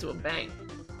 Going into a bank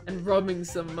and robbing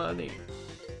some money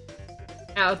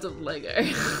out of Lego.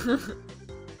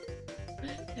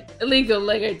 Illegal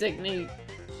Lego technique.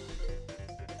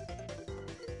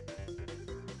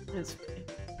 That's funny.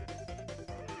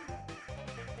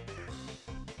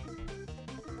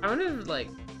 I wonder if like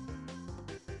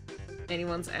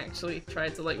anyone's actually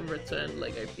tried to like return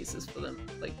Lego pieces for them,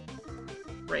 like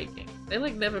breaking. They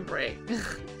like never break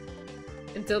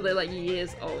until they're like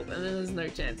years old, and then there's no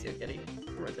chance you're getting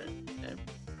returned. You know?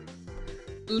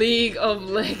 League of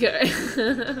Lego.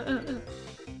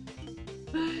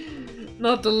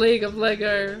 Not the League of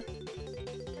Lego.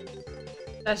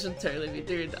 That should totally be,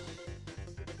 dude.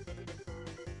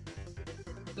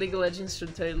 League of Legends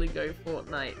should totally go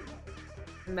Fortnite.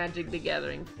 Magic the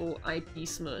Gathering full IP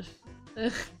smush.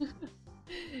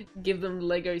 Give them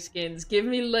Lego skins. Give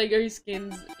me Lego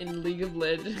skins in League of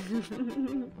Legends.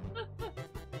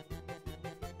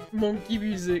 Monkey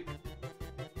music.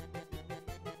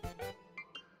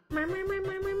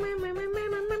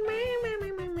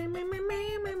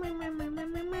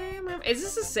 Is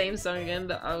this the same song again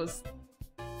that I was...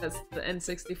 That's the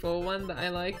N64 one that I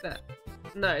like? That...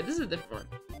 No, this is a different one.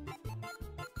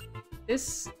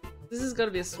 This has got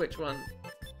to be a Switch one.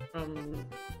 From...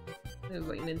 It was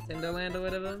like Nintendo Land or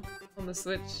whatever. On the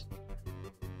Switch.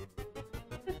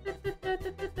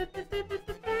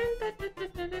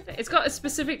 It's got a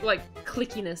specific like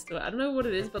clickiness to it. I don't know what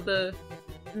it is, but the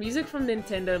music from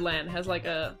Nintendo Land has like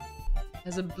a...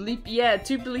 Has a bleep... Yeah,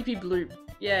 two bleepy bloop.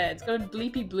 Yeah, it's got a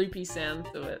bleepy bloopy sound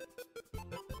to it.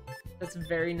 That's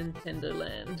very Nintendo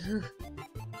Land.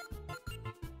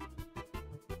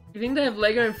 You think they have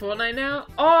Lego in Fortnite now?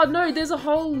 Oh no, there's a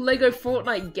whole Lego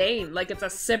Fortnite game. Like it's a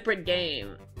separate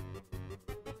game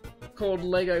called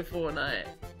Lego Fortnite.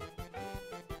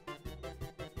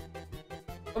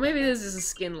 Or maybe this is a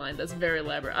skin line that's very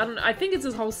elaborate. I don't know. I think it's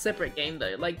a whole separate game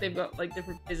though. Like they've got like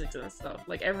different physics and stuff.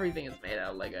 Like everything is made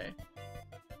out of Lego.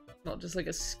 Not just like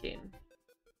a skin.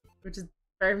 Which is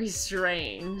very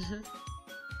strange.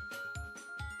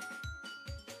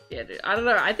 Yeah, dude. I don't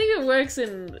know. I think it works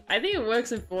in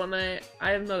Fortnite.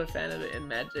 I am not a fan of it in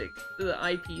Magic. The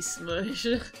IP smush.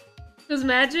 Because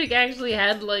Magic actually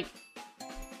had like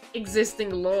existing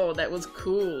lore that was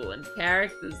cool and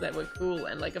characters that were cool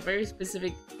and like a very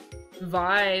specific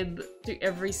vibe to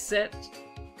every set.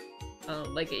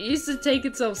 Like it used to take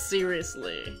itself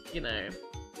seriously, you know.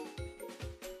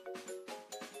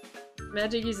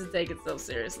 Magic used to take itself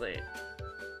seriously,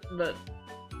 but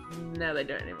now they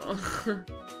don't anymore.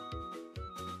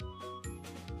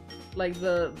 Like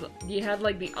you had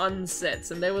like the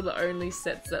unsets and they were the only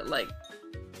sets that like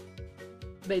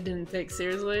they didn't take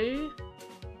seriously.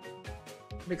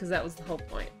 Because that was the whole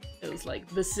point. It was like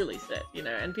the silly set, you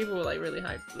know, and people were like really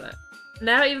hyped for that.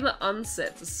 Now even the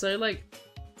unsets are so like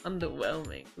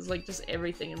underwhelming. It's like just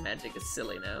everything in Magic is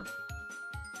silly now.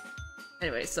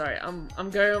 Anyway, sorry, I'm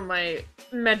going on my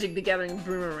Magic the Gathering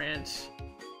boomer rant.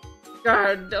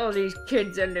 God, all these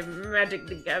kids into Magic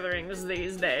the Gatherings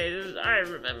these days. I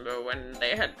remember when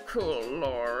they had cool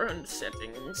lore and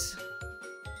settings.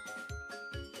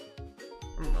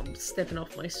 I'm stepping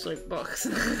off my soapbox.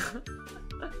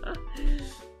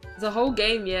 It's a whole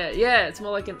game, yeah. Yeah, it's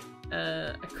more like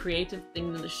a creative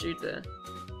thing than a shooter.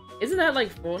 Isn't that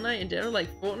like Fortnite in general? Like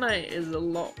Fortnite is a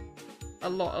lot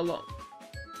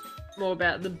more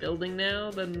about the building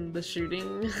now than the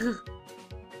shooting.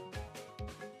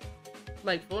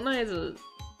 Like Fortnite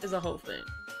is a whole thing.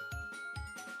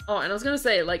 Oh, and I was gonna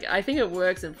say, like, I think it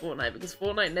works in Fortnite because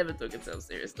Fortnite never took itself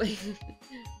seriously.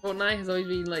 Fortnite has always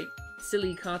been like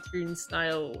silly cartoon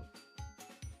style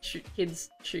kids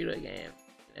shooter game,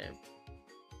 you know.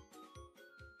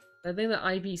 I think the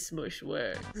IP smush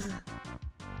works.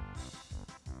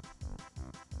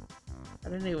 I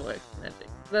don't think it works in Magic.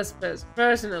 That's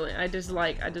personally, I just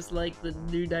like the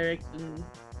new direction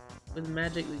with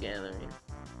Magic the Gathering.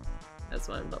 That's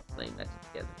why I'm not playing Magic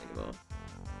the Gathering anymore.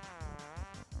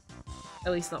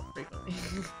 At least not frequently.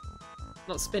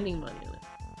 Not spending money on it.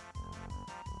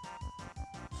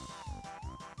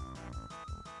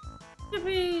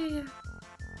 Yippee!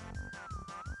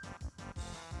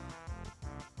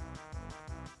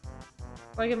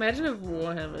 Like, imagine if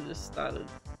Warhammer just started.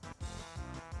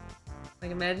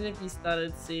 Like, imagine if you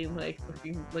started seeing, like,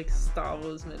 fucking, like, Star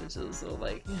Wars miniatures, or,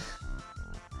 like,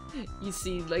 you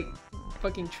see, like,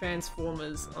 fucking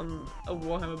Transformers on a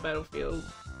Warhammer battlefield.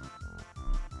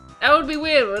 That would be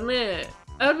weird, wouldn't it?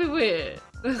 That would be weird.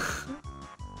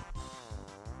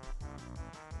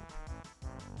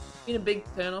 Been a big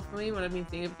turn off for me when I've been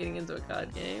thinking of getting into a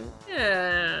card game.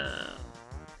 Yeah.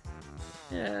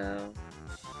 Yeah.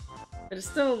 But it's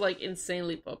still, like,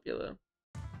 insanely popular.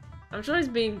 I'm sure it's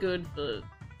being good for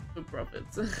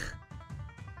profits.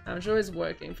 I'm sure it's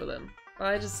working for them. But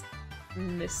I just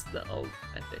miss the old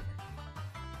Magic.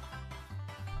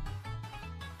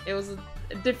 It was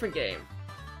a different game.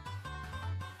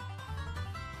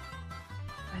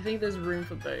 I think there's room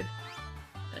for both.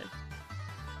 Yeah.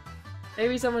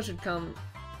 Maybe someone should come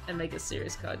and make a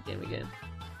serious card game again.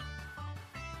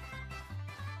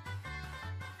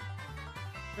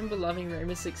 I remember loving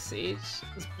Rainbow Six Siege.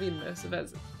 It was pretty immersive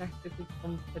as a tactically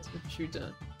competitive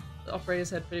shooter. The operators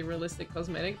had pretty realistic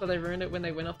cosmetics, but they ruined it when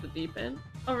they went off the deep end.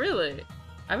 Oh really?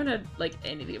 I haven't heard like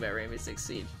anything about Rainbow Six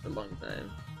Siege for a long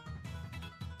time.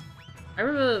 I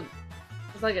remember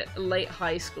it was like a late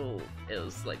high school it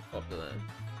was like popular.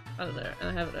 I don't know, and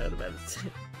I haven't heard about it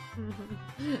since.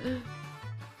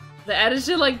 They added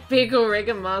shit like Pickle Rick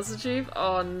and Master Chief?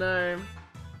 Oh no.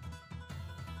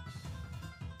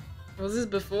 Was this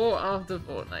before or after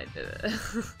Fortnite did it?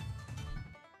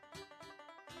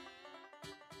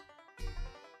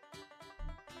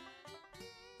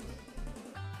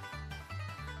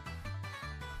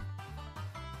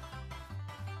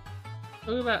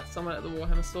 Talk about someone at the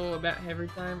Warhammer store about how every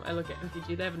time I look at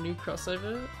MTG they have a new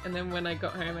crossover, and then when I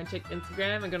got home I checked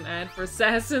Instagram and got an ad for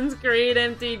Assassin's Creed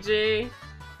MTG.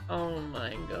 Oh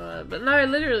my god. But no,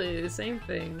 literally the same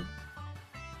thing.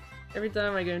 Every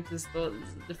time I go into the store,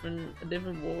 there's a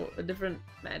different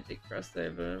Magic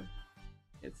crossover.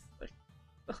 It's like,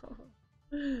 oh.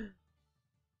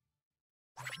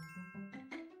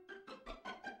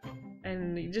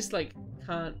 And you just like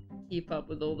can't keep up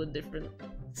with all the different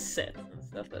sets and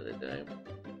stuff that they're doing.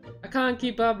 A can't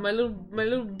keep up. My little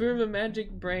boomer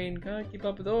magic brain can't keep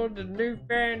up with all the new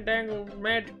fandangled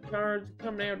magic cards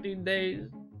coming out these days.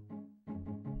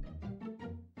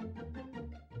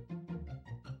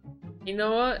 You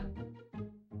know what?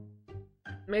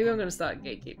 Maybe I'm gonna start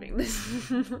gatekeeping this.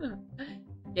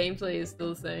 Gameplay is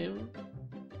still the same.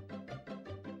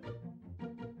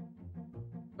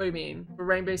 What do you mean? For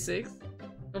Rainbow Six?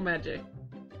 Or Magic?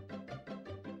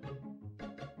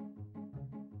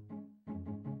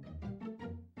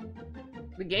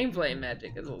 The gameplay in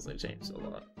Magic has also changed a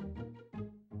lot.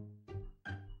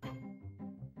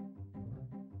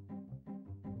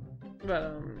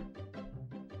 But,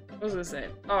 what was I gonna say?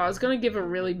 Oh, I was gonna give a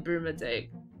really boomer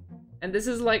take. And this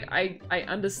is like, I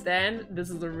understand this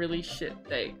is a really shit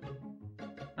take.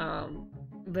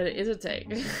 But it is a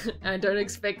take. I don't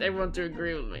expect everyone to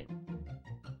agree with me.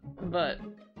 But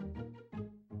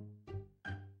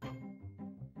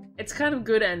it's kind of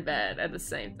good and bad at the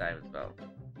same time as well.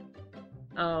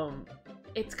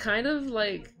 It's kind of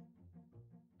like,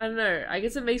 I don't know, I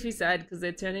guess it makes me sad because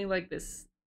they're turning like this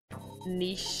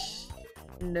niche,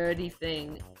 nerdy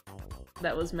thing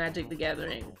that was Magic the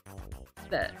Gathering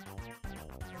that,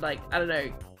 like, I don't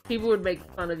know, people would make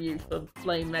fun of you for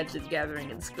playing Magic the Gathering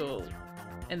in school,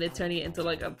 and they're turning it into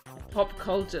like a pop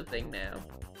culture thing now.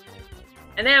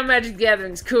 And now Magic the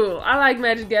Gathering's cool. I like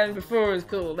Magic the Gathering before it was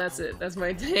cool. That's it. That's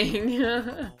my thing.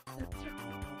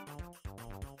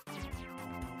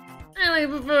 I like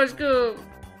it before it's cool.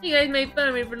 You guys made fun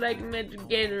of me for liking Magic the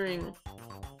Gathering.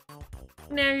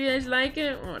 Now you guys like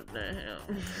it? What the hell?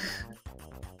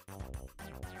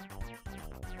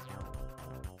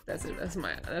 That's it. That's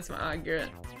my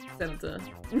argument center.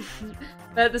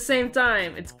 But at the same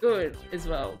time, it's good as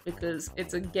well because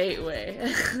it's a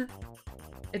gateway.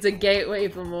 It's a gateway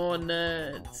for more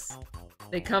nerds.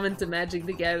 They come into Magic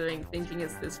the Gathering thinking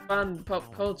it's this fun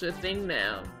pop culture thing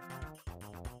now.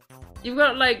 You've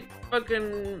got like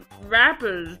fucking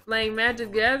rappers playing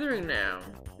Magic the Gathering now,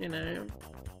 you know?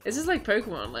 It's just like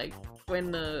Pokemon, like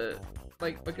when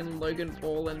like fucking Logan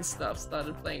Paul and stuff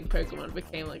started playing Pokemon, it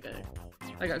became like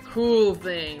a cool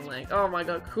thing. Like, oh my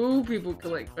god, cool people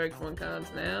collect Pokemon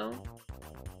cards now.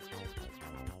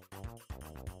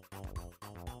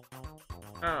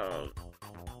 Oh,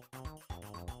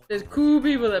 there's cool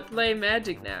people that play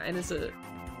Magic now, and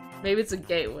maybe it's a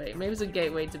gateway. Maybe it's a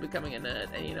gateway to becoming a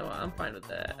nerd, and you know what? I'm fine with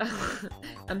that.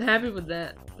 I'm happy with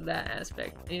that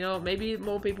aspect. And you know what? Maybe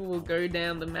more people will go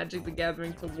down the Magic the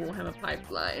Gathering to Warhammer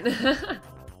pipeline.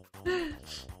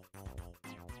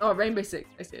 Oh, Rainbow Six.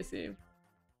 I see.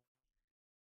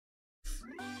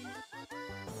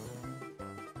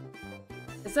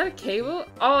 Is that a cable?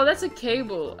 Oh, that's a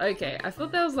cable. Okay, I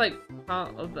thought that was like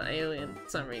part of the alien for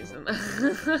some reason.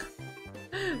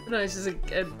 No, it's just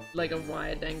like a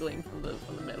wire dangling from the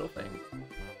metal thing.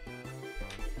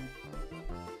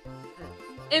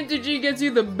 MTG gets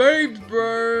you the babes,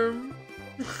 bro.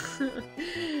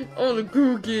 All the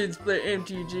cool kids play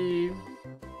MTG.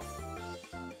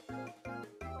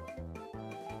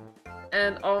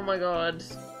 And oh my god,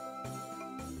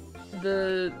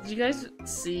 did you guys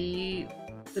see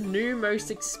the new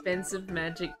most expensive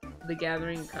Magic the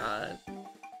Gathering card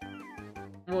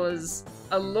was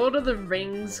a Lord of the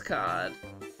Rings card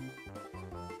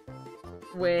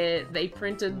where they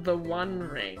printed the One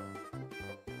Ring.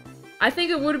 I think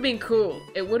it would have been cool.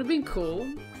 It would have been cool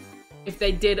if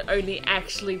they did only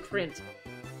actually print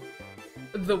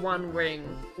the One Ring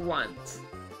once.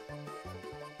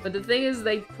 But the thing is,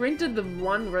 they printed the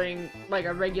One Ring like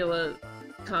a regular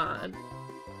card,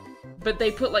 but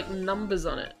they put like numbers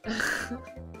on it.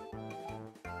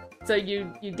 So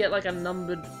you get like a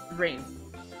numbered ring.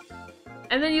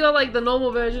 And then you got like the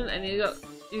normal version, and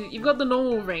you've got the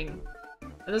normal ring.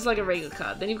 And it's like a regular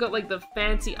card. Then you've got like the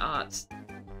fancy art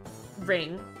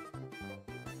ring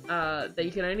that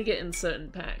you can only get in certain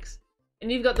packs.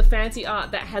 And you've got the fancy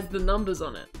art that has the numbers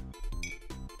on it.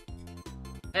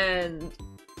 And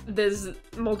there's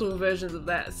multiple versions of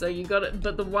that, so you got it.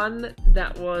 But the one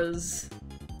that was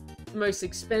most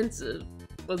expensive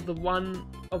was the one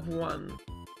of one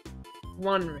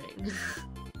ring.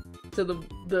 So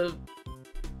the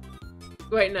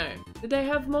wait, no, did they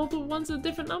have multiple ones with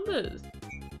different numbers?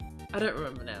 I don't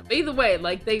remember now. But either way,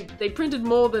 like they printed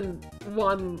more than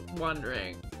one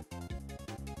ring.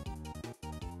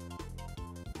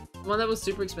 The one that was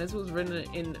super expensive was written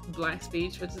in black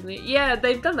speech, which is neat. Yeah,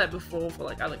 they've done that before for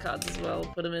like other cards as well.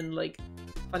 Put them in like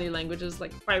funny languages,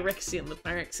 like Phyrexian. The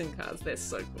Phyrexian cards, they're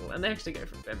so cool, and they actually go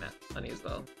for fair amount of money as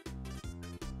well.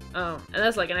 And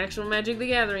that's like an actual Magic the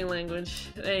Gathering language.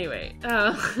 Anyway,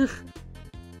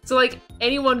 so like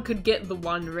anyone could get the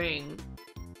One Ring,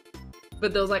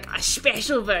 but there was like a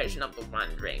special version of the One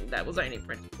Ring that was only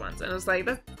printed once, and I was like,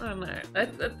 I don't know,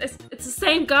 it's the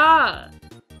same card.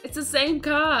 It's the same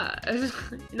card,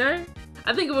 you know?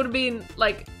 I think it would have been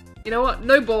like, you know what?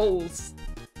 No balls.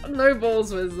 No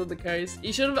balls, Wizards of the Coast.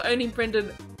 You should have only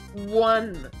printed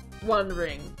one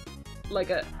ring. Like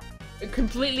a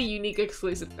completely unique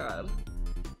exclusive card.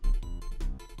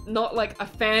 Not like a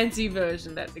fancy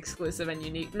version that's exclusive and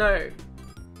unique. No.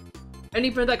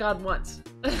 Only print that card once.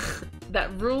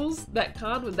 That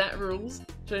card with that rules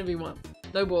should only be once.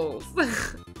 No balls.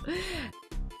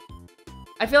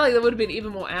 I feel like there would have been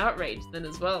even more outrage then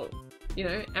as well. You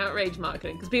know, outrage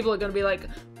marketing. Because people are going to be like,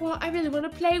 well, I really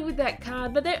want to play with that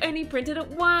card, but they only printed it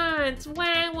once.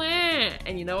 Wah, wah.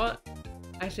 And you know what?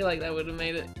 I feel like that would have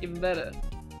made it even better.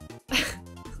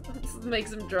 Make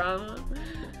some drama.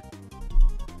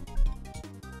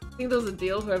 I think there was a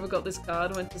deal, whoever got this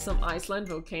card went to some Iceland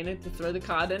volcano to throw the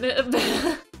card in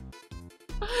it.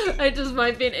 It just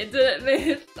might be an internet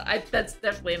myth. That's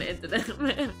definitely an internet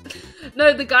myth.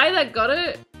 No, the guy that got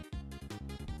it,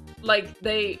 like,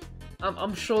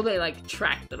 I'm sure they, like,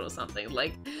 tracked it or something.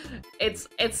 Like, it's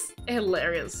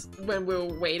hilarious when we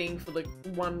were waiting for the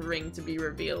One Ring to be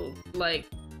revealed. Like,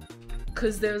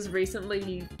 because there was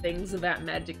recently things about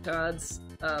magic cards,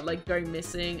 like, going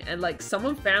missing, and, like,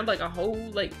 someone found, like, a whole,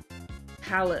 like,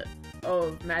 palette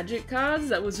of magic cards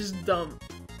that was just dumped,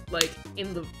 like,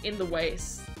 in the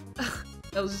waste.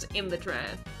 That was just in the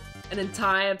trash. An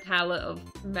entire palette of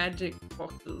magic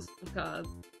boxes of cards.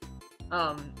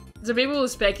 So people were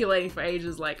speculating for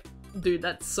ages, like, dude,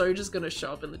 that's so just gonna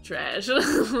show up in the trash.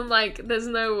 Like, there's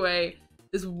no way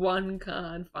this one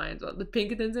card finds out. The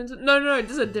Pinkertons incident? No,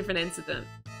 this is a different incident.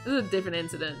 This is a different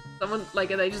incident. Someone, like,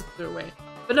 they just threw away.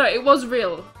 But no, it was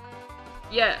real.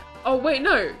 Yeah. Oh, wait,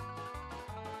 no.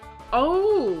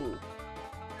 Oh.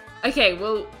 Okay,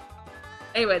 well,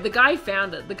 anyway, the guy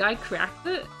found it. The guy cracked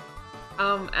it.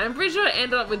 And I'm pretty sure it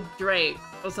ended up with Drake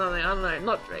or something. I don't know.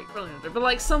 Not Drake, probably not Drake. But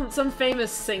like some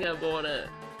famous singer bought it.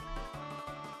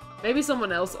 Maybe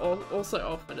someone else also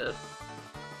offered it.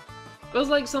 It was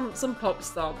like some pop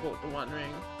star bought the One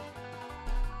Ring.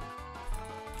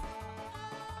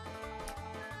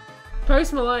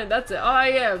 Post Malone, that's it. Oh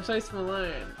yeah, Post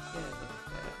Malone.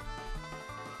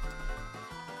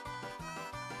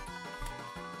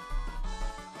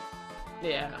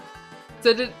 Yeah.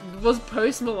 So was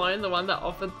Post Malone the one that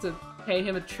offered to pay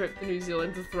him a trip to New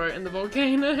Zealand to throw it in the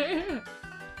volcano?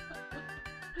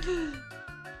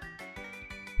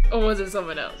 Or was it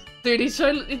someone else? Dude, he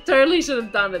totally should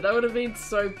have done it. That would have been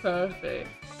so perfect.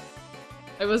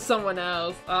 It was someone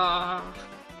else. Ah.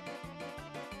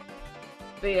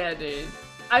 But yeah, dude.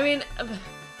 I mean,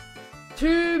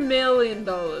 $2 million.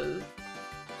 The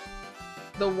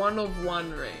one of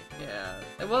one ring. Yeah.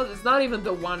 Well, it's not even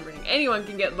the One Ring. Anyone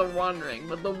can get the One Ring,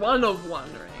 but the one of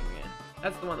one ring. Yeah.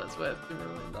 That's the one that's worth $2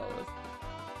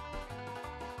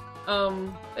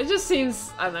 million. It just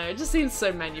seems, I don't know, it just seems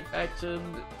so manufactured.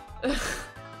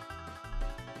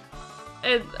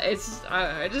 It's I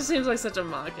don't know, it just seems like such a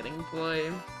marketing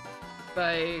ploy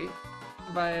by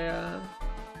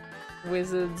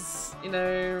Wizards, you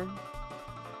know.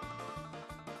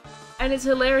 And it's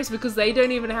hilarious because they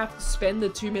don't even have to spend the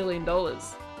 $2 million.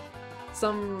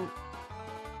 Some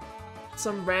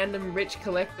random rich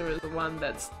collector is the one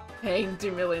that's paying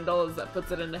 $2 million that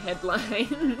puts it in the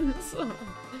headlines.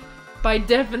 By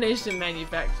definition,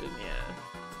 manufactured, yeah.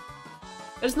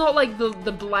 It's not like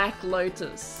the Black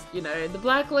Lotus, you know. The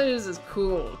Black Lotus is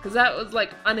cool because that was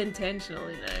like unintentional,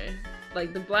 you know.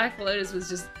 Like the Black Lotus was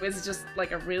just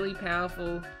like a really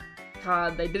powerful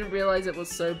card. They didn't realize it was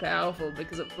so powerful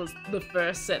because it was the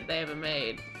first set they ever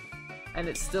made, and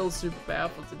it's still super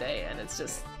powerful today, and it's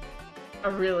just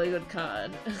a really good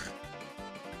card.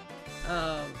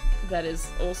 That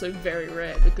is also very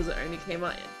rare because it only came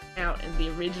out in the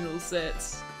original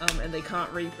sets, and they can't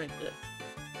reprint it.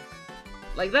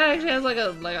 Like that actually has like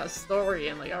a story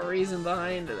and like a reason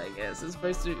behind it, I guess. It's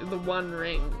supposed to, the One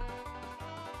Ring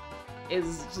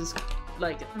is just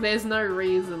like, there's no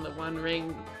reason the One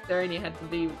Ring, there only had to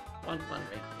be one ring,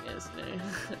 I guess, you know.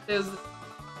 There's,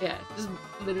 yeah, just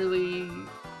literally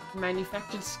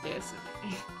manufactured scarcity.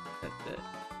 That's it.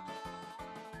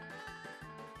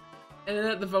 And then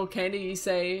at the volcano you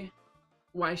say,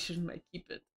 why shouldn't I keep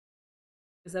it?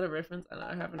 Is that a reference? I don't know,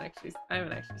 I haven't actually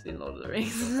seen Lord of the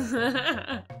Rings.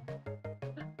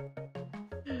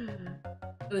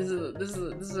 This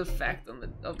is a fact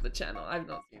of the channel. I've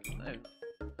not seen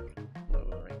Lord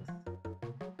of the Rings.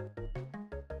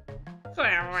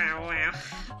 Wow.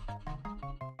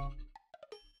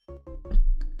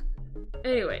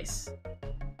 Anyways.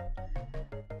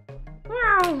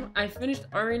 Wow! I finished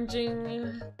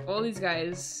oranging all these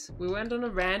guys. We went on a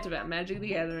rant about Magic the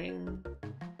Gathering.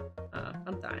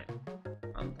 Fun time.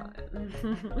 Fun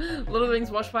time. Little Things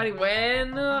watch party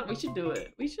when? We should do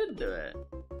it. We should do it.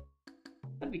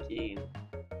 That'd be keen.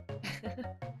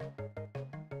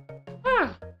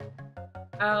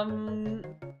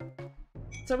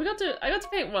 So I got to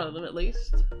paint one of them at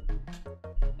least.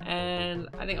 And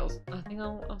I think I'll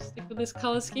stick with this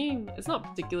color scheme. It's not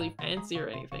particularly fancy or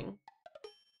anything.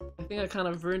 I think I kind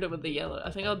of ruined it with the yellow.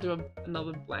 I think I'll do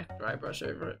another black dry brush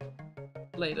over it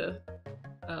later.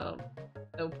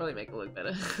 It'll probably make it look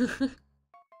better.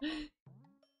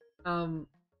 I'm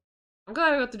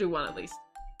glad I got to do one at least.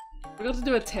 We got to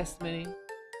do a test mini.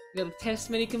 We got a test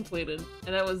mini completed,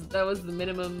 and that was the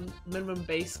minimum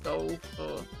base goal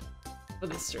for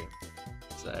this stream.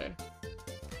 So,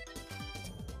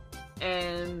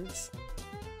 and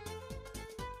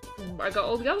I got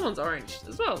all the other ones orange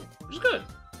as well, which is good.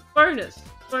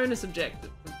 Bonus objective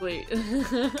complete.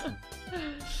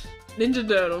 Ninja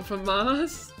Turtle for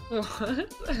Mars?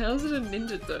 What? How's it a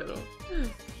Ninja Turtle?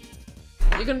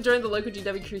 You're gonna join the local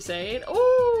GW Crusade?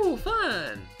 Oh,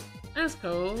 fun! That's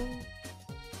cool.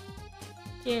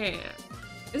 Yeah.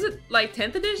 Is it like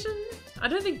 10th edition? I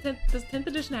don't think does 10th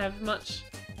edition have much.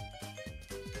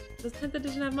 Does 10th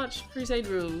edition have much Crusade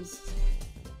rules?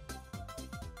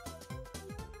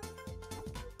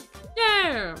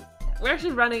 Yeah! We're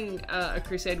actually running a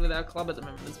Crusade with our club at the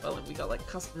moment as well, and we got like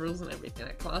custom rules and everything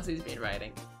that Classy's been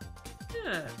writing.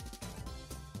 Yeah.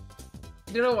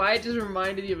 You don't know why? It just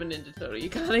reminded you of a Ninja Turtle.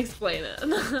 You can't explain it.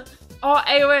 Oh,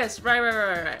 AOS!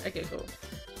 Right. Okay, cool.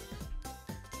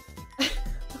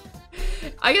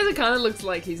 I guess it kind of looks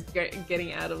like he's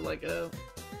getting out of like a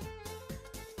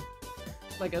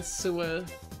sewer,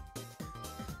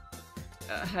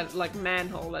 had like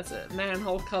manhole. That's it,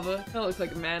 manhole cover. Kind of looks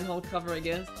like a manhole cover, I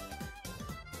guess.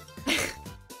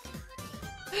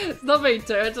 It's not very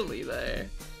turtley though.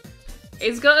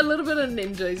 He's got a little bit of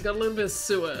ninja. He's got a little bit of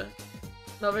sewer.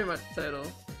 Not very much turtle.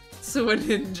 Sewer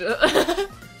ninja.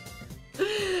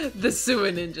 The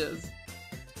sewer ninjas.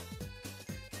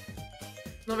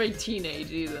 Not very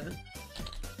teenage either.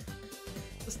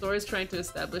 The story is trying to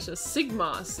establish a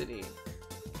Sigmar city.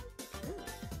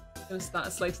 Gonna start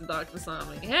a Slaves to Darkness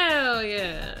army. Hell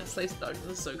yeah! Slaves to Darkness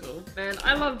is so cool. Man,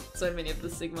 I love so many of the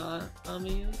Sigmar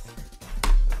armies.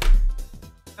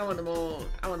 I want them all.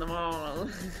 I want them all.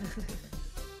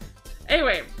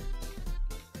 Anyway.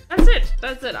 That's it!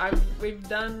 That's it. We've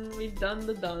done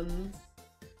the duns.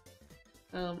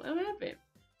 I'm happy.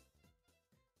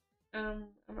 I'm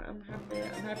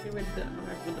happy with the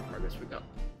progress we got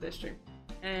this stream.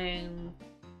 And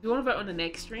if you want to vote on the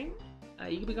next stream,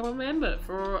 you can become a member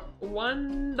for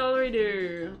 $1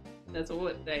 due. That's all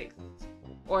it takes.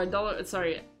 Or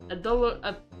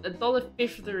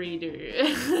 $1.53 due.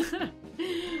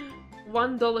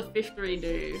 $1.53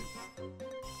 due.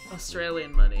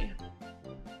 Australian money.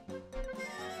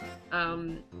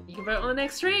 You can vote on the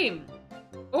next stream.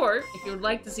 Or if you would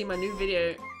like to see my new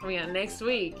video coming out next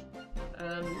week,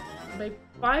 maybe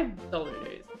 $5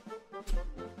 dues.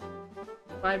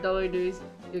 $5 dues,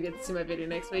 you'll get to see my video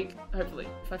next week. Hopefully,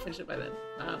 if I finish it by then.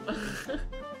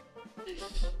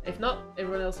 If not,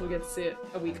 everyone else will get to see it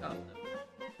a week after.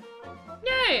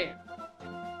 Yay!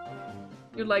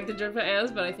 You'd like to join for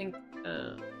hours, but I think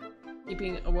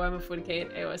keeping a Warhammer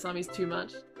 40k AOS army is too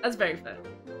much. That's very fair.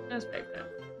 That's very fair.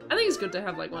 I think it's good to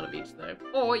have like one of each though.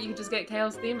 Or you can just get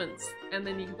Chaos Demons and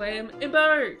then you can play them in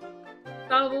both.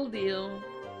 Double deal.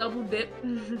 Double dip.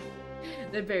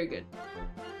 They're very good.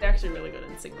 They're actually really good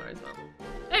in Sigmar as well.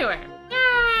 Anyway,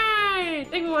 yay!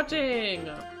 Thank you for watching.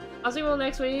 I'll see you all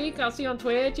next week. I'll see you on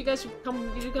Twitch. You guys should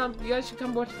come. You guys should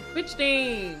come watch the Twitch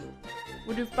stream.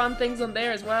 We'll do fun things on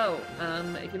there as well.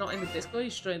 If you're not in the Discord, you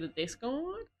should join the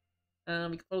Discord. You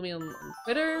can follow me on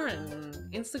Twitter and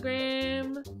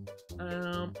Instagram.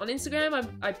 On Instagram,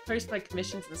 I post my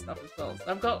commissions and stuff as well. So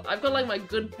I've got like my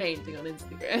good painting on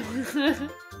Instagram.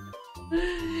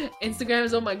 Instagram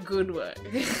is all my good work.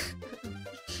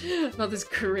 Not this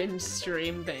cringe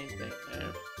stream painting.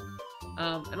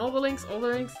 No. And all the links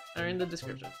are in the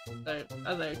description. So I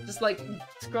don't know, just like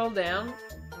scroll down,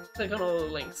 click on all the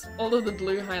links, all of the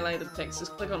blue highlighted text.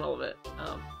 Just click on all of it.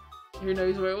 Who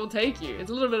knows where it will take you? It's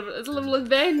a little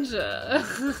adventure.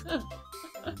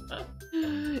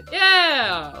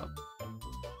 Yeah.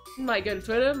 Might go to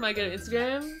Twitter, might go to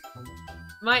Instagram,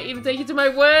 might even take you to my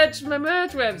merch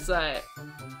website.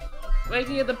 Where you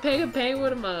can get the Pega paint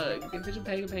water mug. The official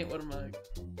Pega paint water mug.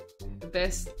 The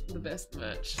best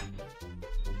merch.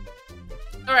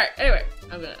 All right. Anyway,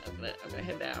 I'm gonna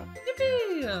head down.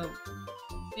 Yippee!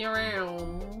 See you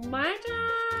around. Bye.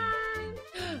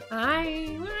 My.